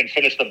do and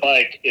finish the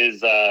bike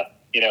is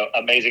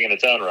amazing in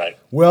its own right.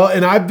 Well,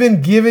 and I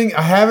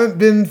haven't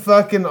been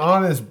fucking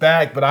on his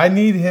back, but I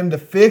need him to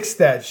fix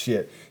that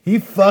shit. He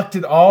fucked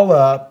it all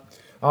up.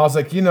 I was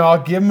like,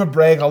 I'll give him a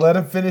break. I'll let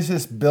him finish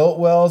this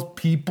Biltwell's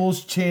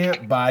People's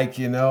Champ bike,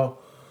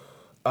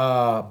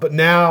 But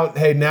now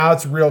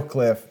it's real,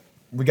 Cliff.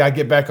 We got to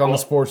get back on the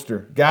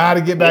Sportster. Got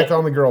to get back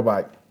on the girl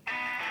bike.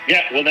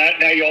 Yeah, well,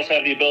 now you also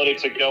have the ability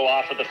to go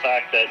off of the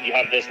fact that you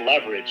have this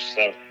leverage.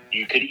 So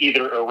you could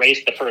either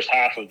erase the first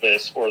half of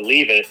this or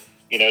leave it,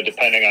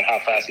 depending on how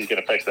fast he's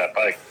going to fix that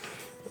bike.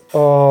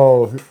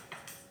 Oh,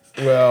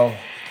 well,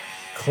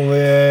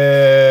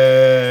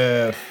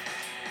 Cliff.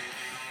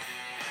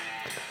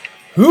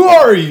 Who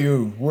are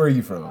you? Where are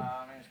you from?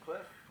 My name's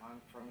Cliff. I'm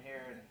from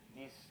here in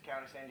East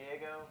County, San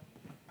Diego.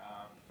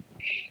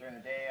 During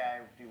the day,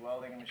 I do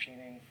welding and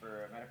machining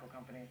for a medical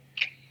company,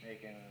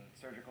 making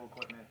surgical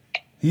equipment.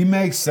 He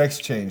makes sex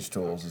change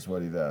tools, is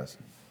what he does.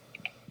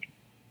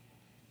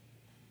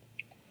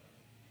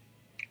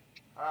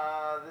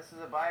 This is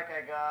a bike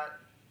I got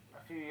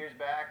a few years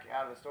back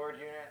out of a storage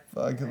unit.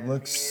 Fuck, it And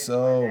looks me,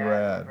 so my dad,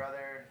 rad. My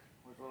brother,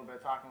 with a little bit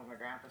of talking with my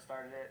grandpa,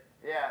 started it.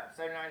 Yeah,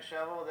 79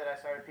 shovel that I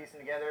started piecing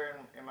together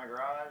in my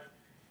garage.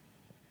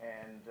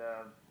 And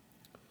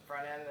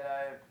front end that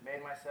I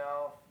made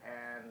myself,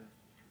 and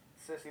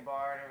sissy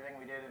bar and everything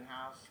we did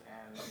in-house.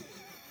 And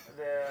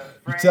the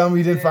You tell me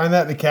you didn't find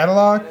that in the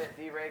catalog?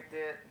 De-raked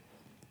it.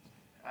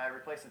 I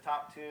replaced the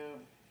top tube,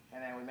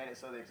 and then we made it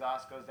so the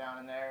exhaust goes down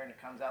in there, and it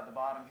comes out the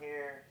bottom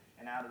here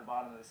and out of the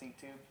bottom of the seat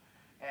tube.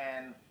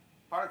 And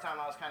part of the time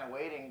I was kind of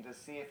waiting to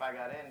see if I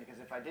got in, because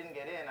if I didn't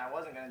get in, I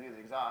wasn't going to do the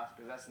exhaust,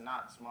 because that's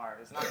not smart.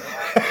 It's not going to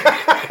last.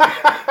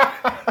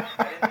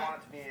 I didn't want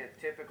it to be a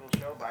typical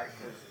show bike,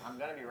 because I'm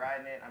going to be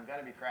riding it, I'm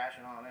going to be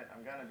crashing on it,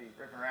 I'm going to be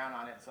ripping around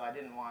on it, so I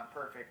didn't want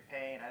perfect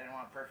paint, I didn't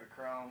want perfect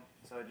chrome,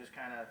 so it just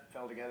kind of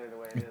fell together the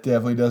way it is.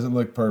 Definitely doesn't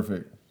look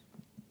perfect.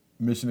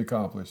 Mission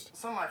accomplished.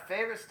 Some of my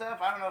favorite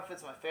stuff, I don't know if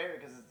it's my favorite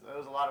because it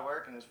was a lot of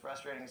work and it was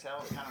frustrating as hell.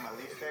 It's kind of my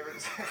least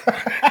favorite.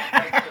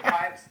 Like the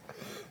pipes.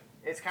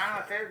 It's kind of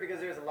my favorite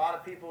because there's a lot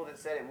of people that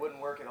said it wouldn't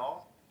work at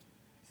all.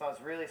 So I was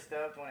really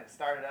stoked when it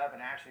started up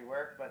and actually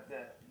worked. But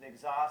the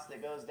exhaust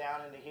that goes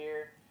down into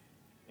here,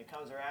 it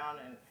comes around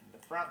and the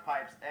front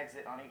pipes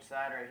exit on each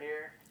side right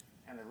here.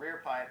 And the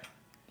rear pipe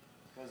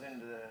goes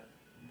into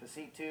the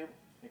seat tube.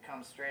 It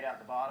comes straight out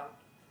the bottom.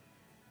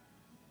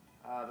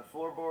 The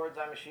floorboards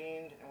I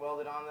machined and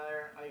welded on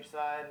there on each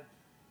side.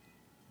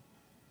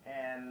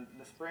 And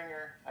the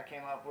Springer I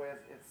came up with,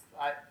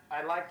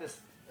 I like this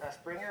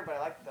Springer, but I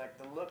like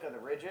the look of the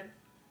rigid.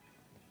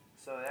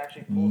 So it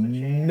actually pulls a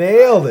chain.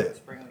 Nailed it. The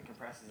spring that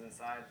compresses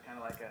inside, kind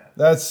of like a.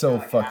 That's so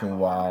like fucking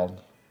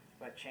wild.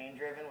 But chain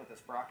driven with the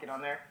sprocket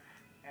on there.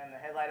 And the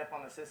headlight up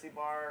on the sissy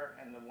bar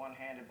and the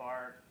one-handed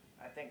bar.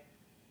 I think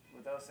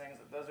with those things,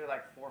 those are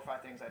like 4 or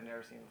 5 things I've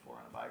never seen before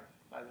on a bike.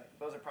 I think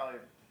those are probably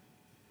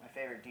my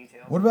favorite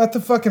details. What about the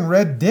fucking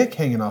red dick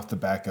hanging off the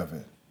back of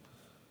it?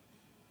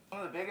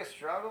 One of the biggest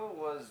struggle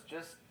was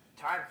just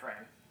time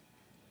frame.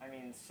 I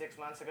mean, 6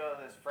 months ago,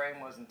 this frame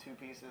was in 2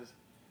 pieces,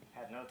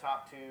 had no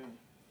top tube.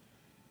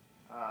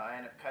 I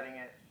ended up cutting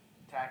it,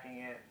 tacking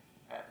it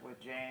with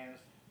James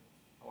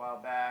a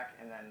while back,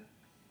 and then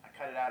I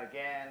cut it out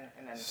again,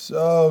 and then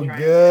So trying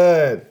to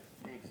good.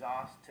 get the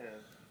exhaust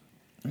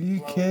to Are you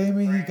flow kidding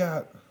me? the You frame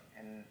got.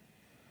 and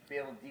be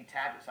able to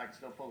detach it so I can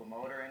still pull the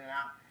motor in and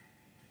out.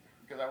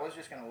 Because I was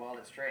just going to weld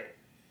it straight,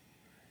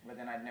 but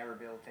then I'd never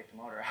be able to take the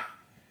motor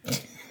out.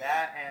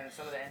 That and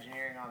some of the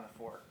engineering on the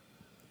fork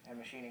and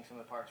machining some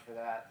of the parts for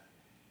that,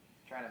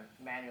 trying to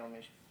manual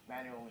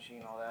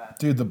machine all that.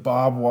 Dude, the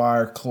bob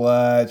wire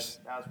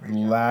clutch, That was pretty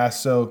challenging.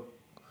 lasso.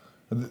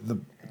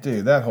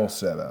 Dude, that whole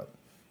setup.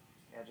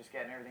 Yeah, just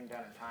getting everything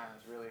done in time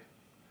was really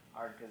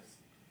hard because,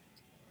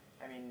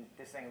 I mean,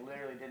 this thing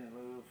literally didn't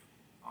move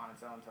on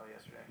its own until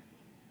yesterday.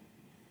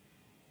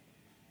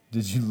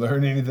 Did you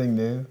learn anything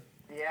new?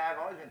 Yeah, I've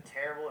always been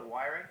terrible at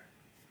wiring,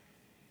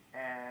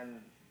 and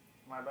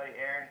my buddy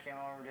Aaron came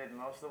over and did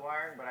most of the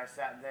wiring, but I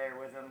sat there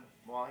with him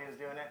while he was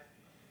doing it,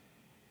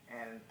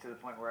 and to the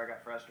point where I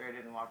got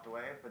frustrated and walked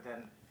away. But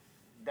then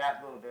that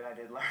little bit I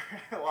did learn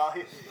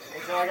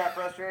until I got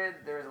frustrated.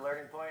 There was a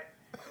learning point.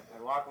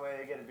 I'd walk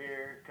away, get a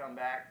beer, come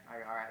back. I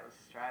go, all right, let's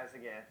try this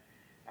again.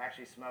 I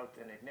actually smoked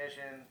an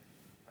ignition,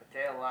 a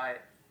tail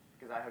light,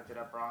 because I hooked it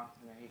up wrong,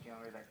 and then he came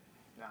over. He's like,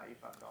 "No, you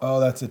fucked all." Oh,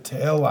 that's a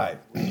tail light.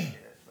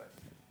 But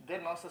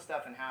did most of the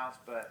stuff in house,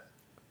 but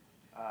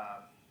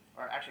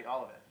or actually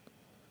all of it.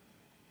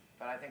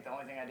 But I think the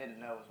only thing I didn't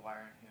know was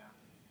wiring. You know,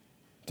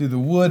 Dude, the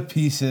wood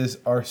pieces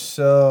are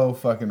so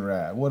fucking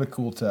rad. What a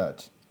cool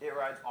touch. it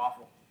rides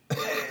awful. It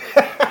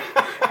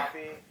is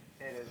choppy.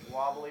 It is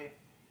wobbly.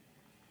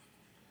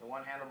 The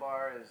one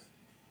handlebar is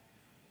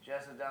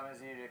just as dumb as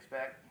you'd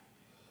expect,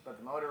 but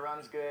the motor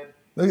runs good.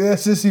 Look at that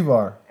sissy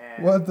bar.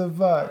 And What the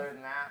fuck? Other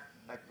than that,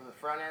 like the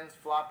front end's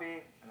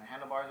floppy and the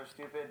handlebars are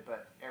stupid,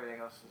 but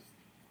everything else is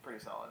pretty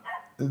solid.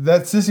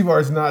 That sissy bar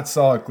is not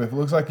solid, Cliff. It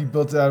looks like you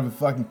built it out of a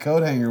fucking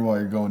coat hanger while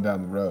you're going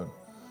down the road.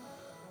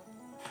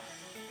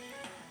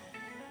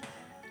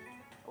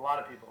 A lot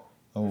of people.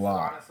 A This is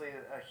lot. honestly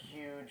a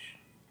huge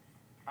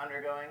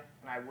undergoing,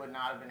 and I would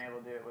not have been able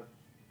to do it with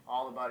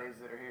all the buddies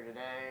that are here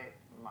today,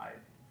 my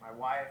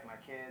wife, my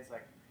kids.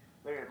 Like,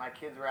 literally, my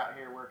kids were out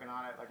here working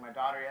on it. Like my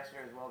daughter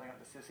yesterday was welding up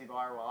the sissy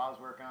bar while I was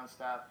working on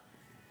stuff.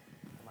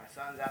 My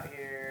son's out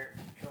here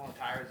filling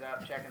tires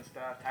up, checking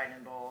stuff,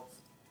 tightening bolts.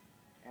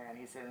 And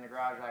he's sitting in the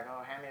garage like,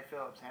 oh, hand me a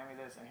Phillips, hand me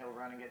this, and he'll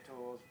run and get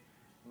tools.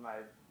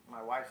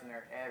 My wife's in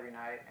there every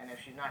night, and if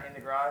she's not in the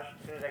garage,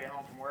 as soon as I get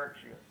home from work,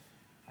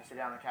 I sit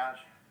down on the couch.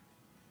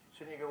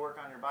 Shouldn't you go work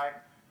on your bike?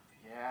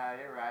 Yeah,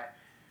 you're right.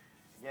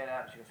 Get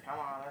up. She goes, come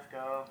on, let's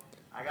go.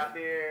 I got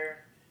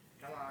beer.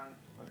 Come on,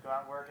 let's go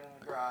out and work in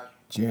the garage.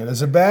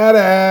 Jana's a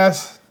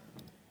badass.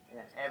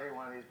 And every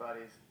one of these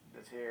buddies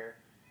that's here,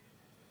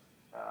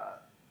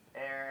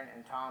 Aaron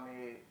and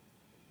Tommy,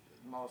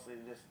 mostly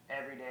just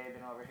every day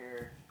been over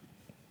here,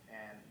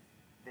 and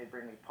they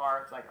bring me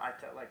parts. Like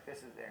this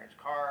is Aaron's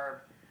carb.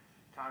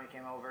 Tommy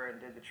came over and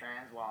did the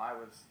trans while I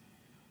was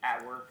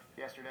at work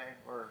yesterday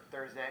or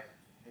Thursday.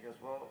 He goes,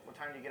 well, what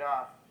time do you get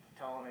off?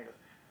 Tell him. He goes,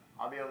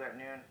 I'll be over there at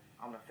noon.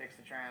 I'm gonna fix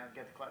the trans,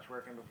 get the clutch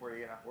working before you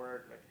get off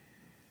work. Like,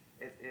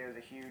 it was a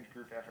huge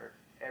group effort.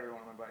 Every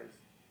one of my buddies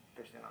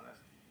pitched in on this.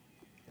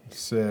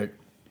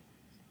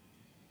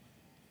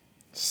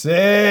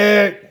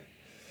 Sick.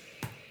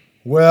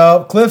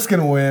 Well, Cliff's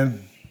gonna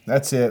win.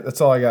 That's it.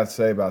 That's all I got to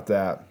say about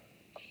that.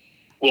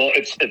 Well,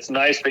 it's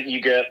nice that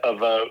you get a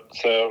vote.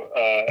 So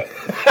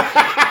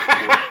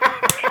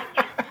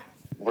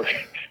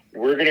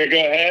we're gonna go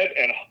ahead,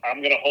 and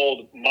I'm gonna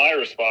hold my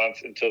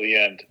response until the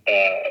end.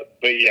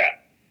 But yeah,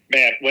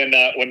 man,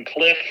 when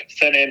Cliff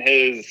sent in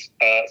his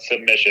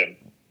submission,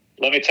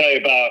 let me tell you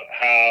about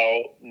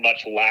how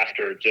much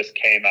laughter just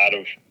came out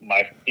of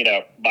my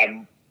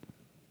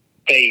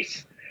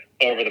face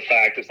over the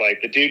fact it's like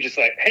the dude just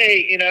like,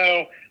 hey,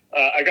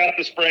 I got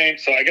this frame,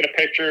 so I get a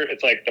picture.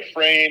 It's like the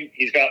frame.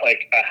 He's got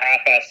like a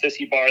half-ass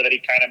sissy bar that he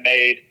kind of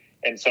made,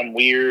 and some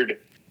weird,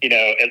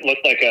 it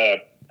looked like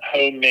a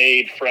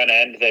homemade front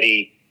end that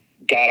he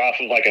got off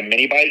of like a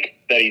mini bike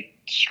that he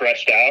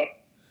stretched out.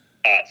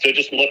 So it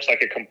just looks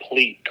like a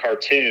complete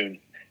cartoon.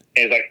 And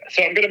he's like,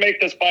 so I'm going to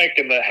make this bike,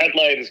 and the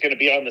headlight is going to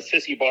be on the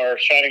sissy bar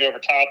shining over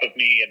top of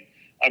me, and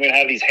I'm going to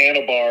have these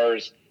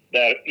handlebars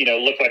that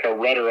look like a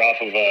rudder off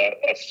of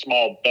a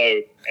small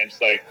boat. And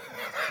it's like,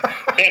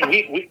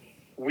 man,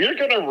 we're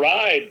going to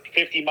ride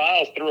 50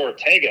 miles through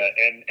Ortega,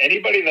 and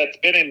anybody that's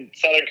been in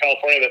Southern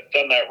California that's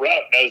done that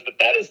route knows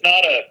that is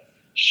not a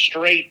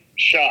straight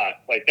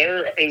shot. Like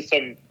there is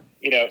some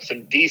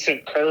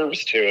decent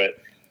curves to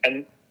it,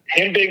 and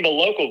him being the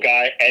local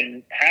guy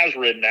and has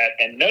ridden that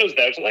and knows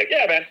that, it's like,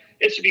 yeah, man,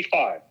 it should be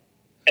fine.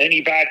 And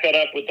he backed that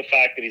up with the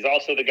fact that he's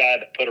also the guy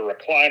that put a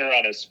recliner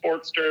on his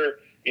Sportster.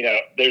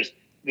 There's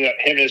him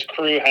and his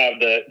crew have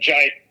the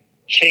giant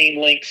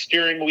chain link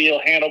steering wheel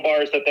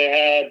handlebars that they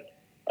had.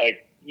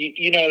 Like,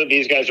 that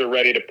these guys are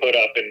ready to put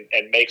up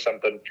and make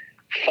something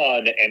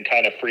fun and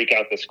kind of freak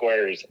out the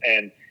squares.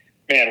 And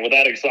man, with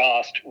that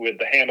exhaust, with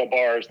the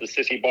handlebars, the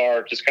sissy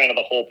bar, just kind of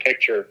the whole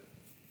picture,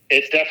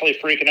 it's definitely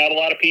freaking out a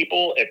lot of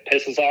people. It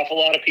pisses off a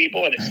lot of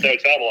people, and it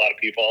stokes out a lot of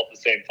people all at the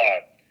same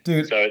time.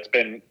 Dude, so it's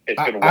been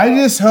wild. I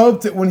just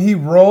hope that when he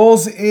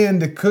rolls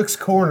into Cook's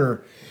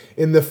Corner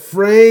and the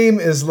frame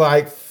is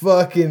like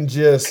fucking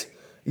just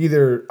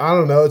either, I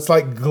don't know, it's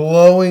like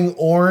glowing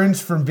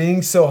orange from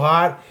being so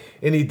hot,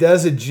 and he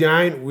does a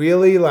giant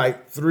wheelie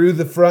like through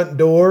the front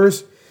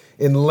doors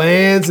and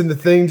lands, and the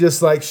thing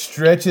just like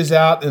stretches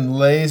out and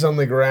lays on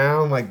the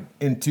ground like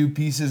in two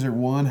pieces or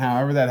one,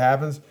 however that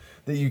happens,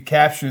 that you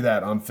capture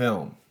that on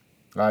film.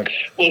 Like,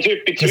 well,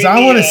 because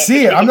I want to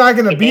see it. I'm not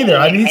going to be there.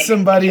 I need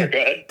somebody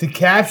to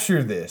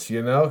capture this,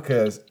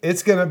 because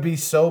it's going to be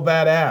so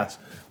badass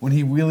when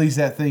he wheelies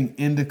that thing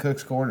into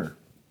Cook's Corner.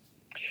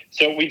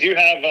 So we do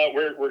have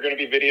we're going to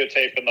be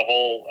videotaping the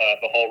whole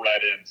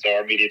ride in, so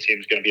our media team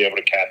is going to be able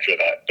to capture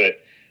that.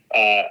 But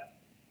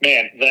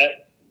man,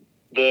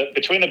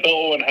 between the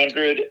Biltwell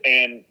 100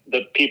 and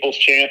the People's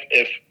Champ,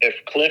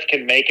 if Cliff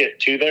can make it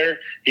to there,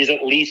 he's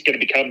at least going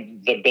to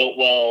become the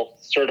Biltwell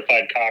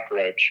certified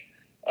cockroach.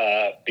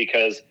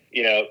 Because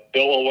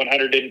Biltwell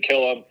 100 didn't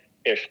kill him.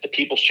 If the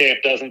People's Champ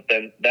doesn't,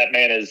 then that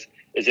man is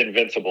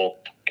invincible,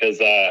 because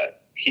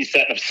he's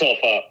setting himself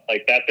up.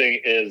 Like, that thing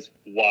is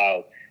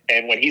wild.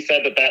 And when he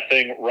said that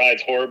thing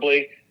rides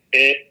horribly,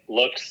 it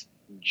looks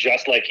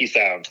just like he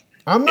sounds.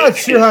 I'm not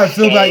sure how I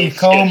feel about you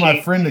calling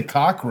my friend a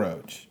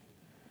cockroach.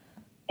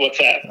 What's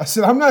that? I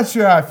said, I'm not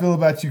sure how I feel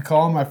about you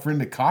calling my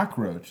friend a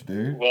cockroach,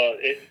 dude. Well,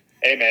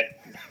 hey, man,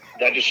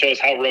 that just shows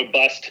how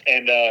robust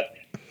and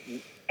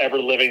ever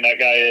living that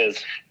guy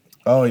is.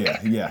 Oh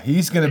yeah,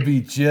 he's gonna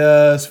be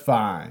just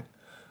fine.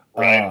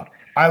 Right.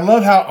 I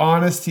love how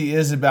honest he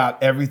is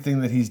about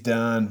everything that he's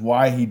done,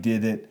 why he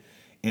did it,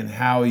 and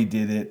how he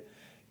did it,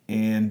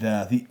 and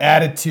the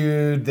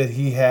attitude that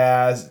he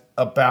has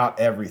about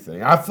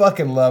everything. I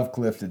fucking love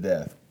Cliff to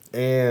death,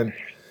 and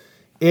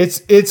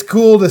it's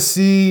cool to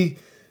see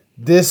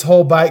this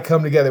whole bike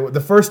come together.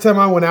 The first time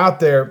I went out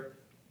there,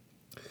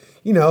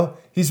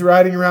 he's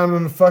riding around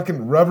on a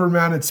fucking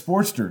rubber-mounted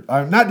Sportster.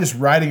 Not just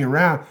riding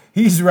around.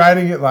 He's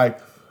riding it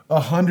like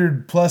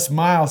 100-plus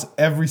miles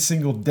every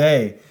single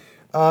day.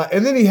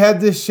 And then he had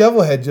this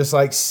shovel head just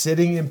like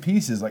sitting in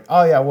pieces. Like,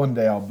 oh, yeah, one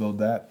day I'll build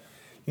that.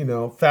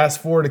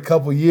 fast forward a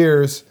couple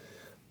years,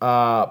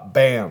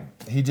 bam,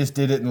 he just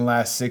did it in the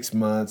last 6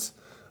 months.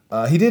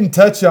 He didn't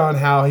touch on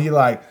how he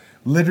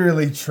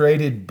literally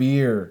traded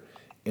beer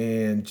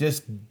and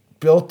just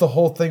built the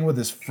whole thing with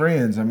his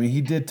friends. I mean,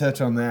 he did touch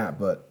on that,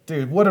 but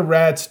dude, what a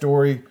rad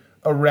story,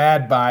 a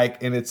rad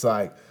bike, and it's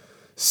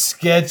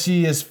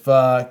sketchy as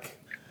fuck,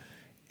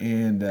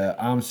 and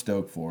I'm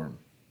stoked for him.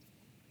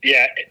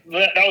 Yeah,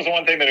 that was the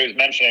one thing that he was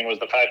mentioning was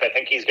the fact I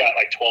think he's got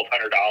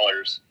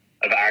 $1,200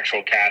 of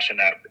actual cash in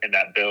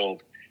that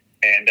build,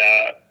 and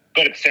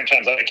but at the same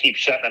time, I keep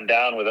shutting him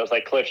down with. I was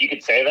like, Cliff, you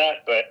could say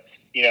that, but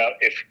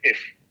if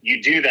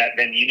you do that,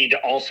 then you need to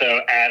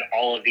also add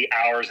all of the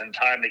hours and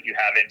time that you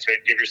have into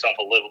it. Give yourself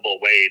a livable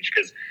wage,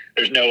 because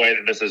there's no way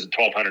that this is a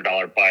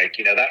 $1,200 bike.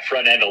 That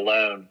front end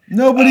alone.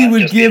 Nobody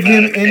would give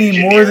him any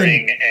more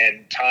than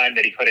and time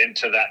that he put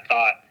into that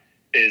thought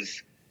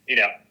is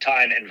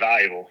time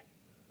invaluable.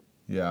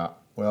 Yeah,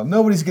 well,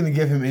 nobody's going to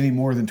give him any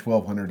more than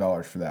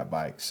 $1,200 for that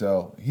bike,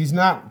 so he's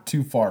not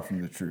too far from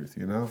the truth,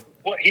 Well,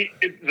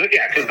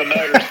 because the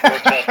motor's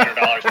worth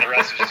 $1,200, and the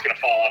rest is just going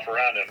to fall off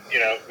around him.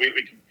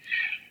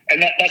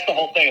 And that's the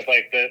whole thing. Is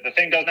the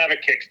thing doesn't have a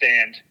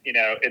kickstand.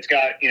 It's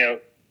got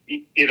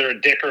either a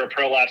dick or a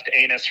prolapsed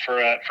anus for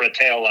a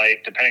tail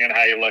light, depending on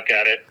how you look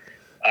at it.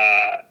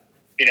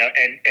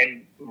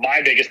 And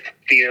my biggest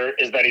fear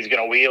is that he's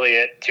going to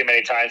wheelie it too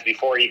many times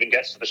before he even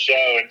gets to the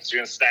show, and it's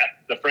going to snap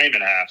the frame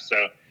in half.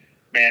 So,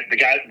 man, the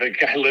guy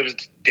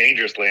lives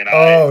dangerously, and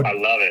I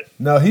love it.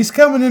 No, he's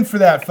coming in for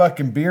that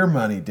fucking beer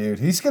money, dude.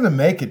 He's going to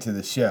make it to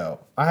the show.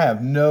 I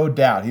have no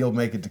doubt he'll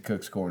make it to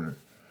Cook's Corner.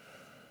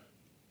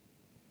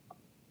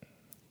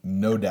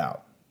 No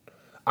doubt.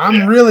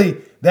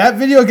 That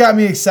video got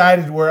me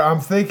excited where I'm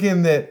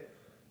thinking that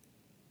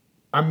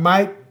I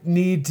might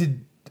need to.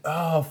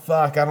 Oh,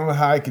 fuck, I don't know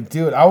how I can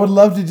do it. I would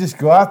love to just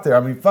go out there. I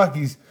mean, fuck,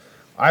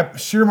 I'm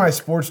sure my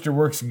Sportster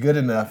works good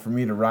enough for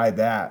me to ride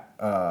that.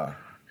 I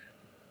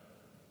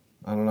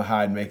don't know how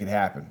I'd make it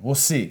happen. We'll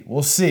see.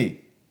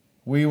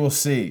 We will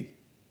see.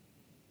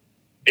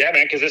 Yeah,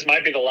 man, because this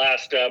might be the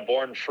last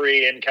Born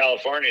Free in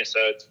California, so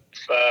it's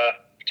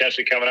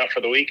potentially coming up for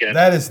the weekend.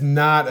 That is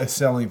not a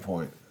selling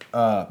point.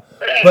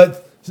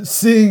 But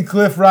seeing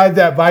Cliff ride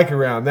that bike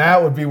around,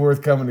 that would be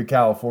worth coming to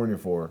California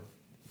for.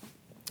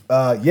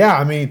 Yeah,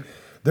 I mean,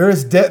 there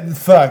is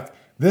fuck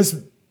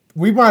this.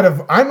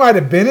 I might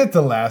have been at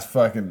the last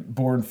fucking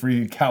Born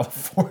Free in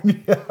California.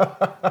 You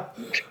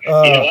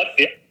know what?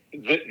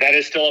 That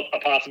is still a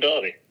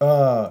possibility.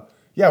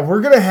 Yeah,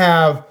 we're gonna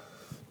have,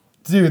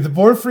 dude. The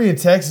Born Free in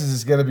Texas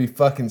is gonna be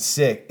fucking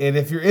sick. And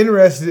if you're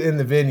interested in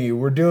the venue,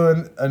 we're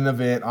doing an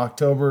event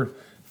October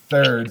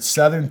 3rd,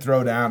 Southern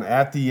Throwdown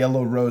at the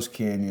Yellow Rose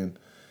Canyon.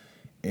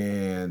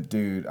 And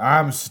dude,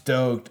 I'm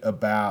stoked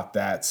about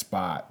that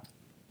spot.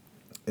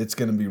 It's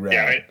going to be rad.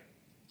 Yeah,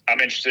 I'm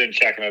interested in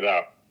checking it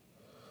out.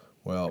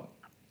 Well,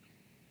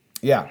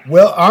 yeah.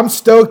 Well, I'm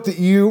stoked that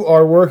you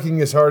are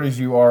working as hard as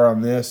you are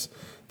on this.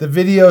 The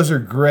videos are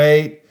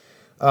great.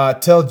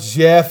 Tell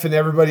Jeff and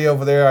everybody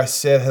over there I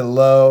said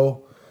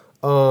hello.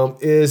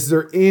 Is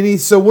there any?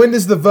 So when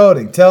does the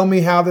voting? Tell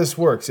me how this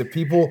works. If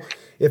people,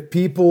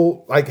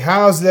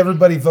 how does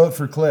everybody vote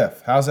for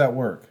Cliff? How's that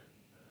work?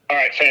 All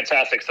right,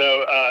 fantastic.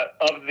 So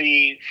of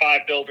the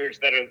 5 builders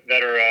that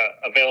are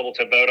available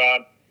to vote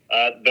on,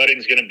 voting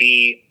is going to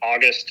be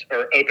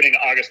opening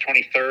August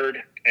 23rd,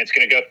 and it's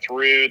going to go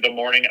through the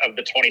morning of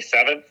the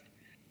 27th.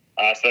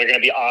 So they're going to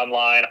be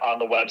online on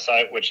the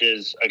website, which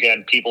is,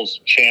 again,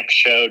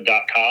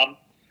 peopleschampshow.com.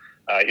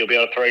 You'll be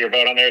able to throw your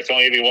vote on there. It's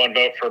only going to be 1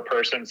 vote per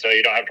person, so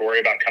you don't have to worry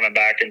about coming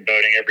back and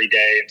voting every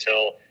day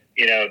until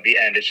the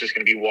end. It's just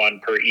going to be 1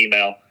 per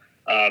email.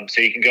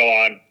 So you can go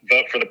on,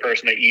 vote for the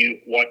person that you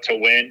want to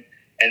win,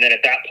 and then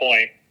at that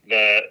point,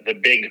 the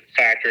big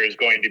factor is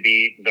going to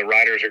be the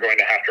riders are going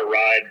to have to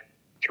ride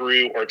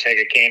through or take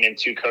a canyon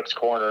to Cook's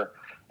Corner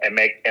and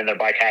their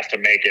bike has to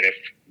make it. If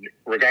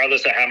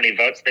regardless of how many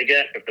votes they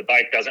get, if the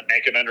bike doesn't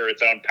make it under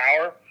its own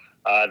power,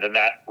 then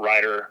that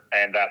rider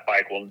and that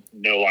bike will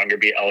no longer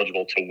be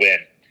eligible to win.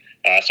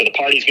 So the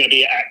party's going to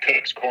be at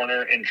Cook's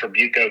Corner in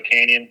Trabuco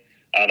Canyon.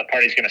 The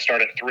party's going to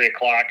start at 3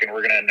 o'clock, and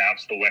we're going to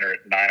announce the winner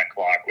at 9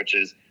 o'clock, which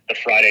is the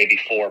Friday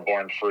before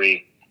Born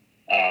Free.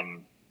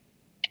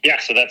 Yeah,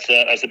 so that's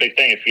a big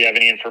thing. If you have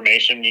any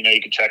information,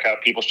 you can check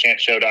out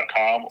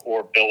peopleschampshow.com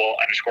or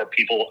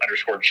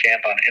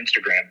Bill_people_champ on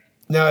Instagram.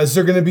 Now, is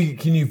there going to be?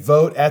 Can you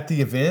vote at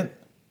the event?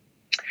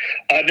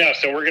 No.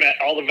 So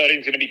all the voting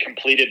is going to be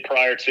completed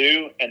prior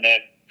to, and then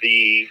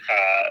the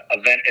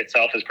event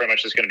itself is pretty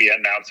much just going to be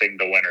announcing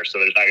the winner. So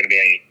there's not going to be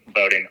any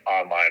voting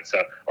online,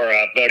 or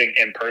voting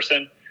in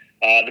person.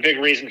 The big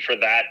reason for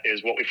that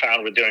is what we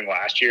found with doing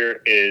last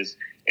year is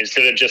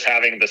instead of just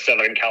having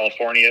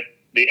the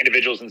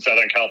individuals in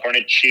Southern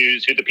California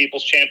choose who the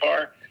People's Champ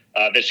are.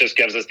 This just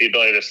gives us the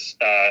ability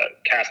to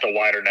cast a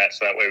wider net,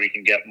 so that way we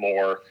can get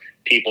more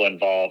people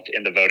involved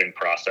in the voting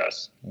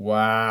process.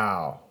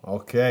 Wow.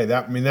 Okay.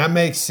 That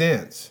makes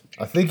sense.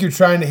 I think you're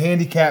trying to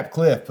handicap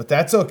Cliff, but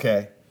that's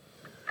okay.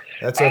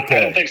 That's okay. I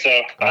don't think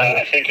so.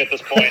 I think at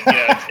this point,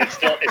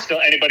 it's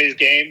still anybody's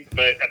game.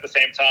 But at the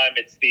same time,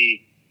 it's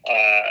the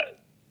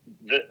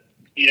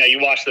you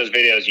watch those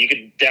videos, you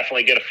can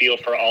definitely get a feel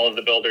for all of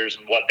the builders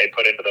and what they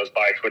put into those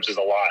bikes, which is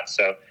a lot.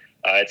 So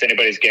it's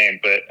anybody's game.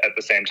 But at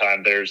the same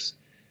time, there's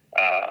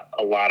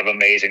a lot of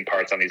amazing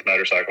parts on these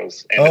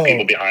motorcycles, and the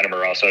people behind them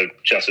are also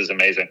just as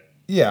amazing.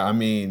 Yeah, I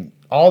mean,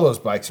 all those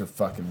bikes are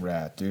fucking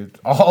rad, dude.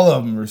 All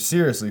of them are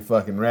seriously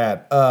fucking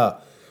rad.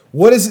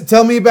 What is it?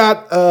 Tell me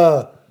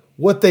about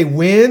what they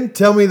win.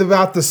 Tell me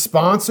about the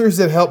sponsors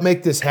that help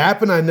make this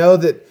happen. I know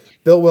that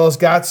Biltwell's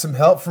got some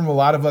help from a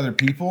lot of other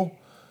people.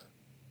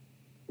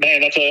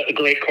 Man, that's a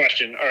great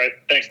question. All right,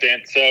 thanks,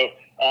 Dan. So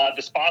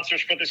the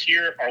sponsors for this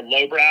year are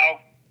Lowbrow,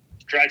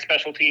 Drag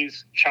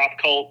Specialties, Chop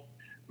Cult,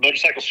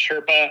 Motorcycle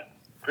Sherpa,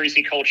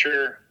 Greasy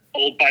Culture,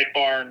 Old Bike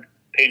Barn,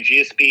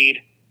 Pangea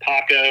Speed,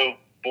 Paco,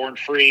 Born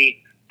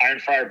Free, Iron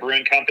Fire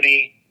Brewing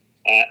Company,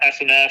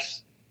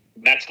 SNS,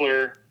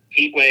 Metzler,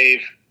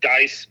 Heatwave,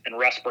 Dice, and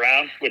Russ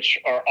Brown, which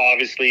are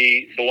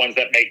obviously the ones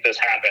that make this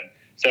happen.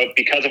 So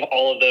because of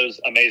all of those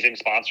amazing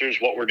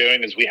sponsors, what we're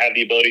doing is we have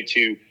the ability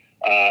to,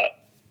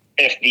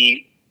 if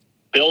the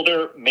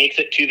builder makes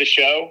it to the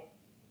show,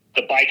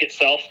 the bike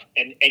itself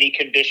in any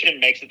condition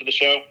makes it to the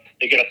show,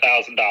 they get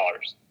 $1,000.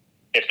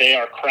 If they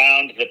are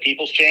crowned the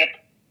People's Champ,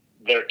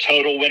 their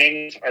total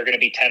winnings are going to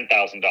be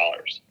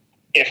 $10,000.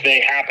 If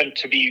they happen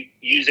to be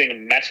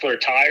using Metzler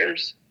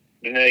tires,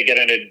 then they get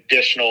an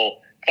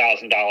additional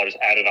 $1,000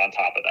 added on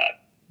top of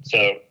that.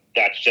 So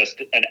that's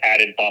just an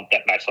added bump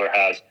that Metzler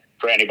has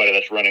for anybody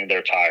that's running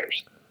their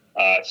tires.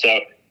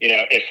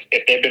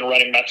 If they've been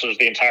running Metzlers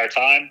the entire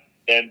time,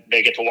 then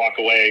they get to walk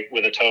away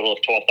with a total of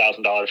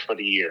 $12,000 for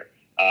the year.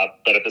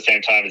 But at the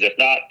same time, as if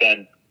not,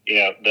 then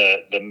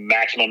the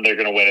maximum they're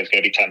going to win is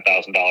going to be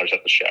 $10,000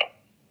 at the show.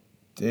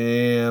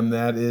 Damn,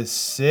 that is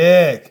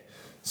sick.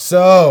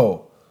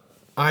 So,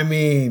 I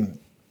mean,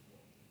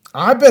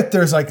 I bet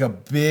there's like a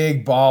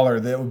big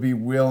baller that would be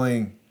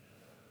willing.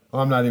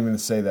 I'm not even going to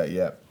say that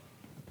yet.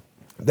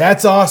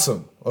 That's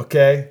awesome.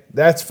 Okay.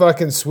 That's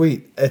fucking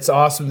sweet. It's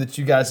awesome that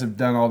you guys have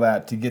done all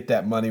that to get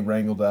that money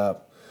wrangled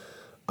up.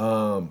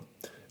 I'm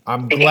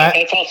glad.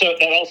 That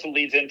also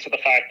leads into the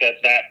fact that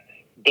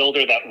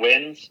builder that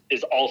wins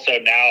is also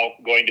now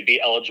going to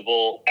be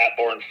eligible at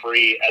Born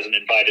Free as an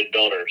invited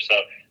builder. So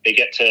they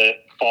get to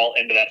fall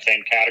into that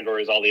same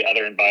category as all the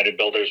other invited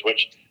builders,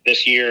 which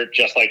this year,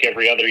 just like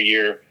every other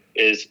year,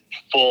 is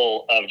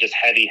full of just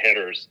heavy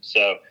hitters.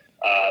 So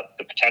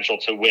the potential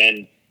to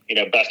win,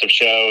 best of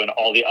show and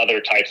all the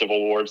other types of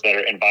awards that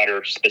are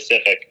inviter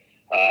specific,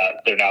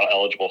 they're now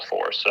eligible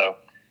for. So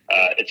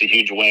it's a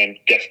huge win,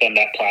 gets them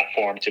that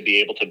platform to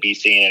be able to be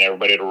seen and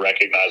everybody to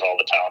recognize all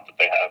the talent that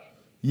they have.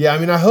 Yeah, I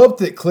mean, I hope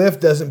that Cliff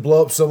doesn't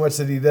blow up so much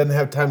that he doesn't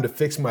have time to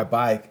fix my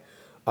bike.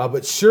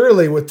 But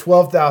surely with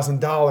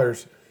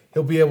 $12,000,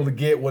 he'll be able to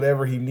get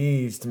whatever he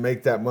needs to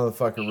make that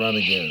motherfucker run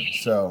again.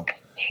 So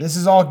this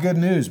is all good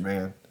news,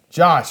 man.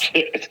 Josh,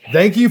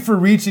 thank you for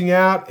reaching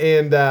out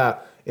and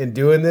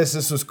doing this.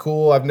 This was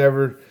cool. I've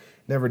never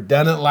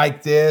done it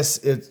like this.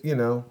 It's,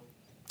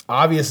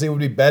 obviously it would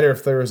be better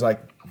if there was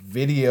like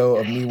video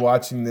of me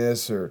watching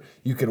this, or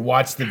you could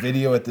watch the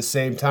video at the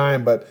same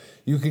time, but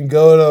you can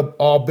go to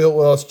all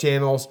Biltwell's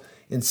channels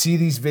and see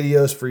these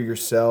videos for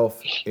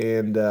yourself.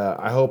 And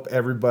I hope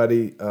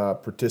everybody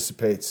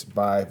participates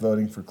by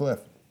voting for Cliff.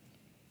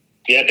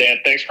 Yeah, Dan,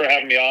 thanks for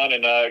having me on.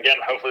 And again,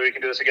 hopefully we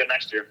can do this again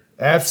next year.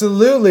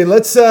 Absolutely.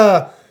 Let's,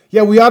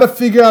 we ought to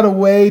figure out a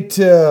way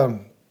to,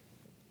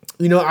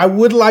 I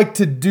would like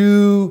to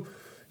do,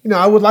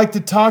 I would like to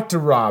talk to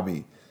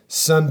Robbie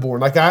Sunborn.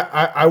 Like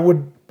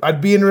I'd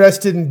be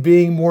interested in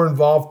being more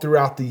involved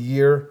throughout the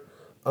year.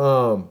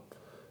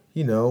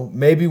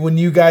 Maybe when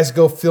you guys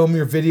go film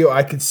your video,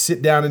 I could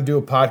sit down and do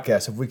a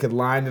podcast. If we could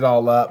line it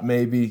all up,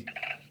 maybe,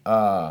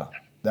 I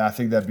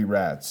think that'd be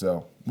rad.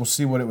 So we'll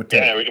see what it would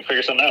take. Yeah, we can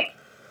figure something out.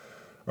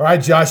 All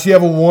right, Josh, you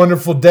have a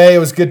wonderful day. It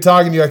was good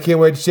talking to you. I can't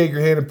wait to shake your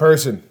hand in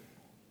person.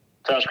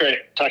 Sounds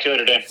great. Talk to you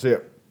later, Dan. See ya.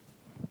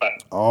 Bye.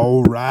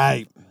 All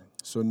right.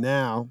 So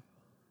now,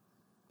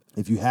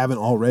 if you haven't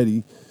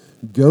already,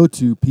 go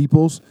to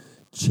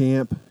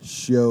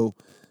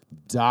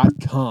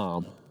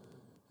peopleschampshow.com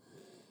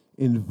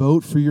and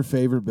vote for your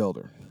favorite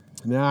builder.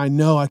 Now, I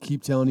know I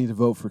keep telling you to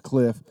vote for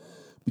Cliff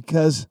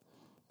because,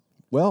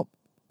 I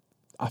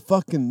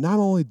fucking not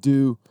only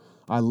do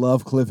I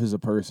love Cliff as a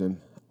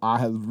person,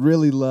 I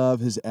really love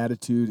his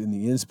attitude and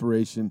the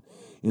inspiration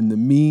and the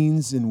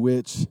means in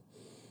which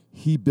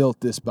he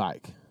built this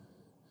bike.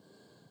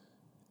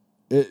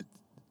 It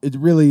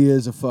really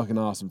is a fucking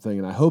awesome thing,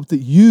 and I hope that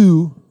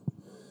you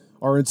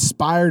are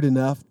inspired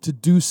enough to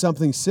do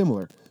something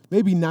similar.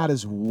 Maybe not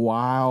as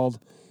wild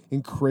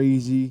and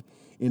crazy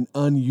and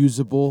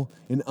unusable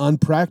and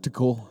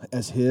unpractical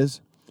as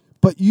his,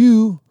 but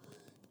you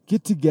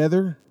get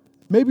together.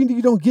 Maybe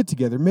you don't get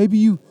together. Maybe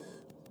you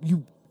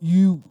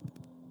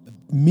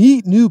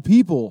meet new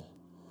people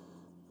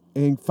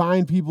and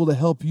find people to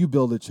help you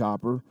build a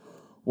chopper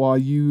while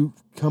you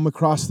come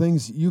across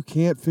things you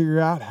can't figure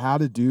out how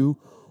to do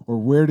or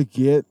where to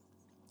get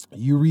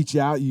you reach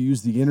out, you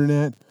use the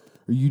internet,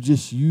 or you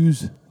just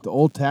use the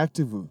old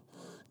tactic of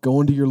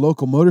going to your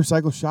local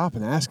motorcycle shop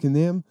and asking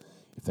them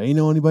if they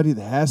know anybody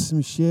that has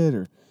some shit,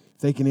 or if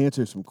they can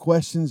answer some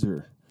questions,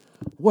 or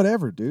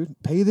whatever, dude.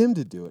 Pay them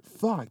to do it.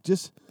 Fuck,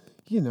 just,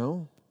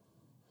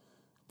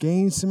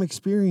 gain some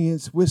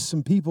experience with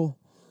some people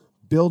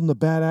building a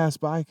badass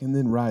bike and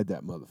then ride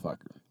that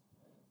motherfucker.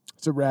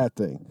 It's a rad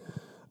thing.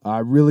 I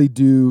really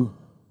do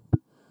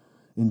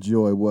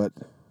enjoy what,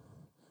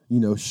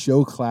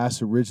 Show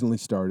Class originally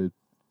started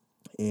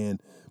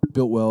and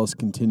Biltwell is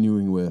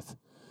continuing with,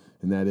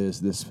 and that is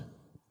this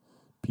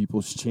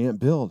People's Champ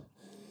build.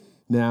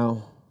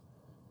 Now,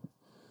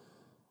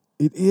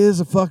 it is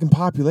a fucking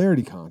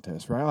popularity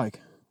contest, right? Like,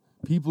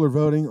 people are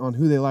voting on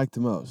who they like the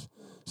most.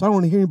 So I don't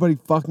want to hear anybody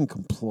fucking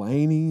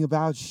complaining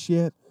about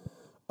shit.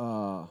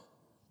 That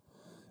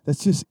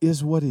just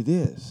is what it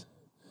is.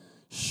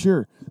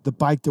 Sure, the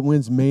bike that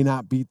wins may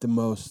not beat the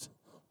most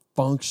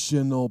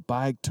functional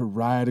bike to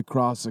ride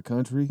across the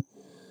country,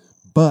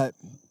 but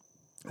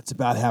it's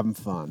about having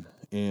fun.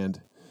 And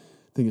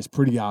I think it's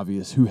pretty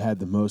obvious who had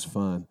the most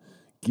fun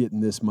getting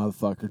this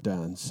motherfucker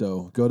done.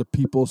 So go to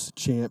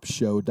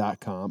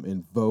peopleschampshow.com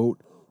and vote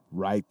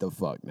right the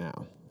fuck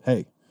now.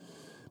 Hey,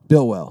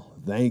 Biltwell,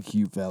 thank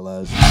you,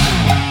 fellas.